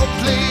rightful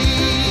place.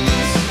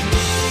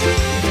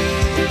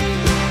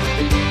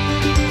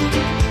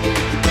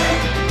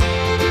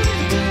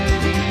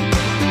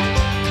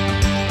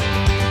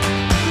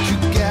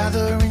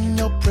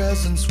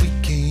 We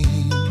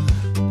came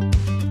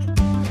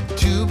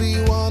to be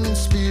one in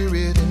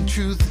spirit and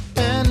truth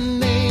and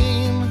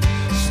name,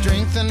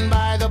 strengthened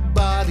by the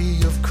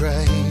body of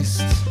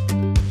Christ,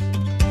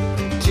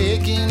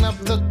 taking up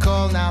the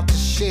call now to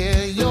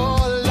share your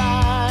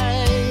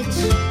light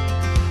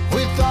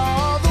with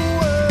all the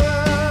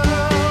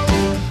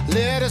world.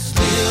 Let us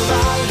live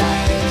our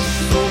lives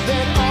so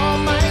that all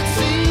might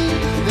see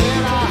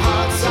that our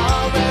hearts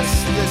are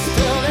restless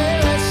till they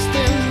rest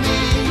in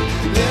thee.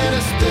 Let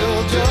us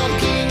build your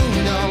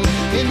kingdom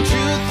in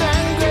truth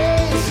and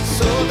grace,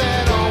 so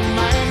that all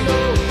might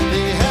know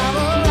they have a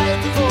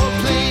rightful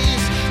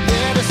place.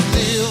 Let us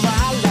live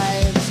our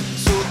lives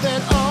so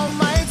that all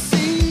might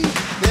see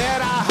that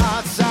our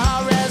hearts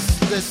are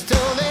restless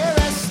till they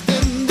rest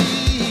in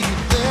thee.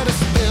 Let us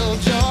build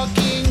your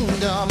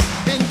kingdom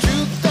in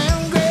truth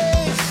and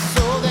grace,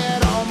 so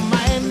that all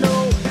might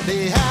know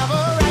they have a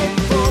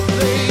rightful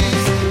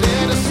place.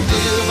 Let us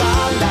live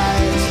our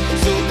lives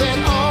so that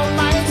all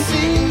might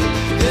see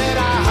that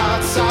our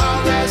hearts are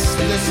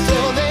restless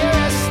till they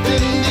rest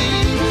in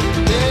thee.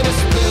 Let us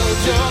build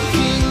your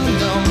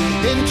kingdom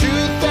in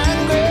truth and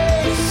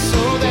grace,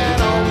 so that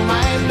all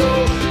might know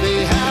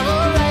they have a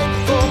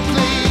rightful place.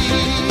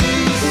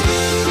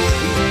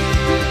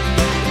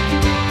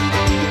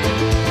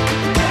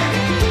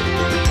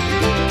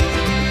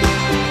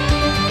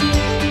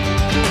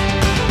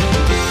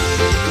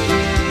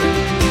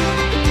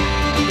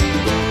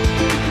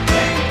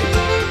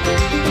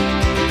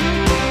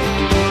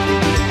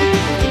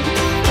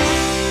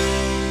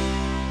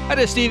 That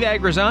is Steve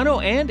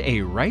Agrizzano and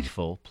A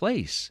Rightful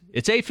Place.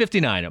 It's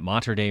 8:59 at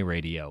Mater Dei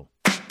Radio.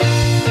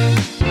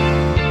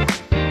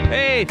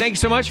 Hey, thanks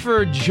so much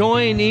for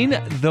joining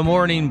the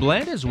Morning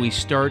Blend as we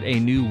start a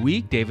new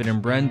week. David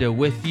and Brenda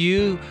with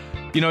you.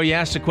 You know, you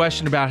asked a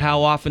question about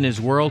how often is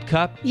World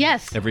Cup?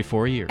 Yes. Every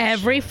 4 years.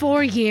 Every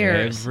 4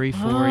 years. Every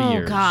 4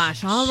 years. Oh,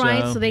 gosh. All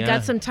right. So they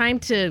got some time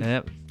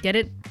to get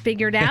it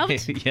figured out?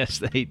 Yes,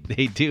 they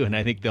do, and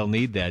I think they'll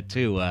need that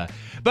too.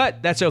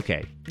 But that's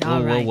okay.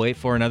 We'll wait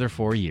for another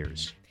 4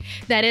 years.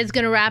 That is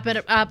going to wrap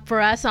it up for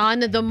us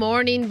on the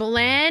Morning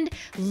Blend.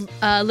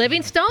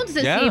 Living Stones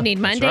this evening,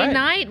 Monday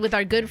night, with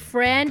our good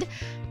friend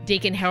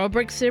Deacon Harold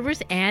Burke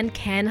Sivers and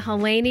Ken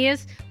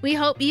Hellenius. We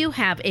hope you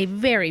have a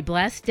very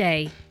blessed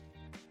day.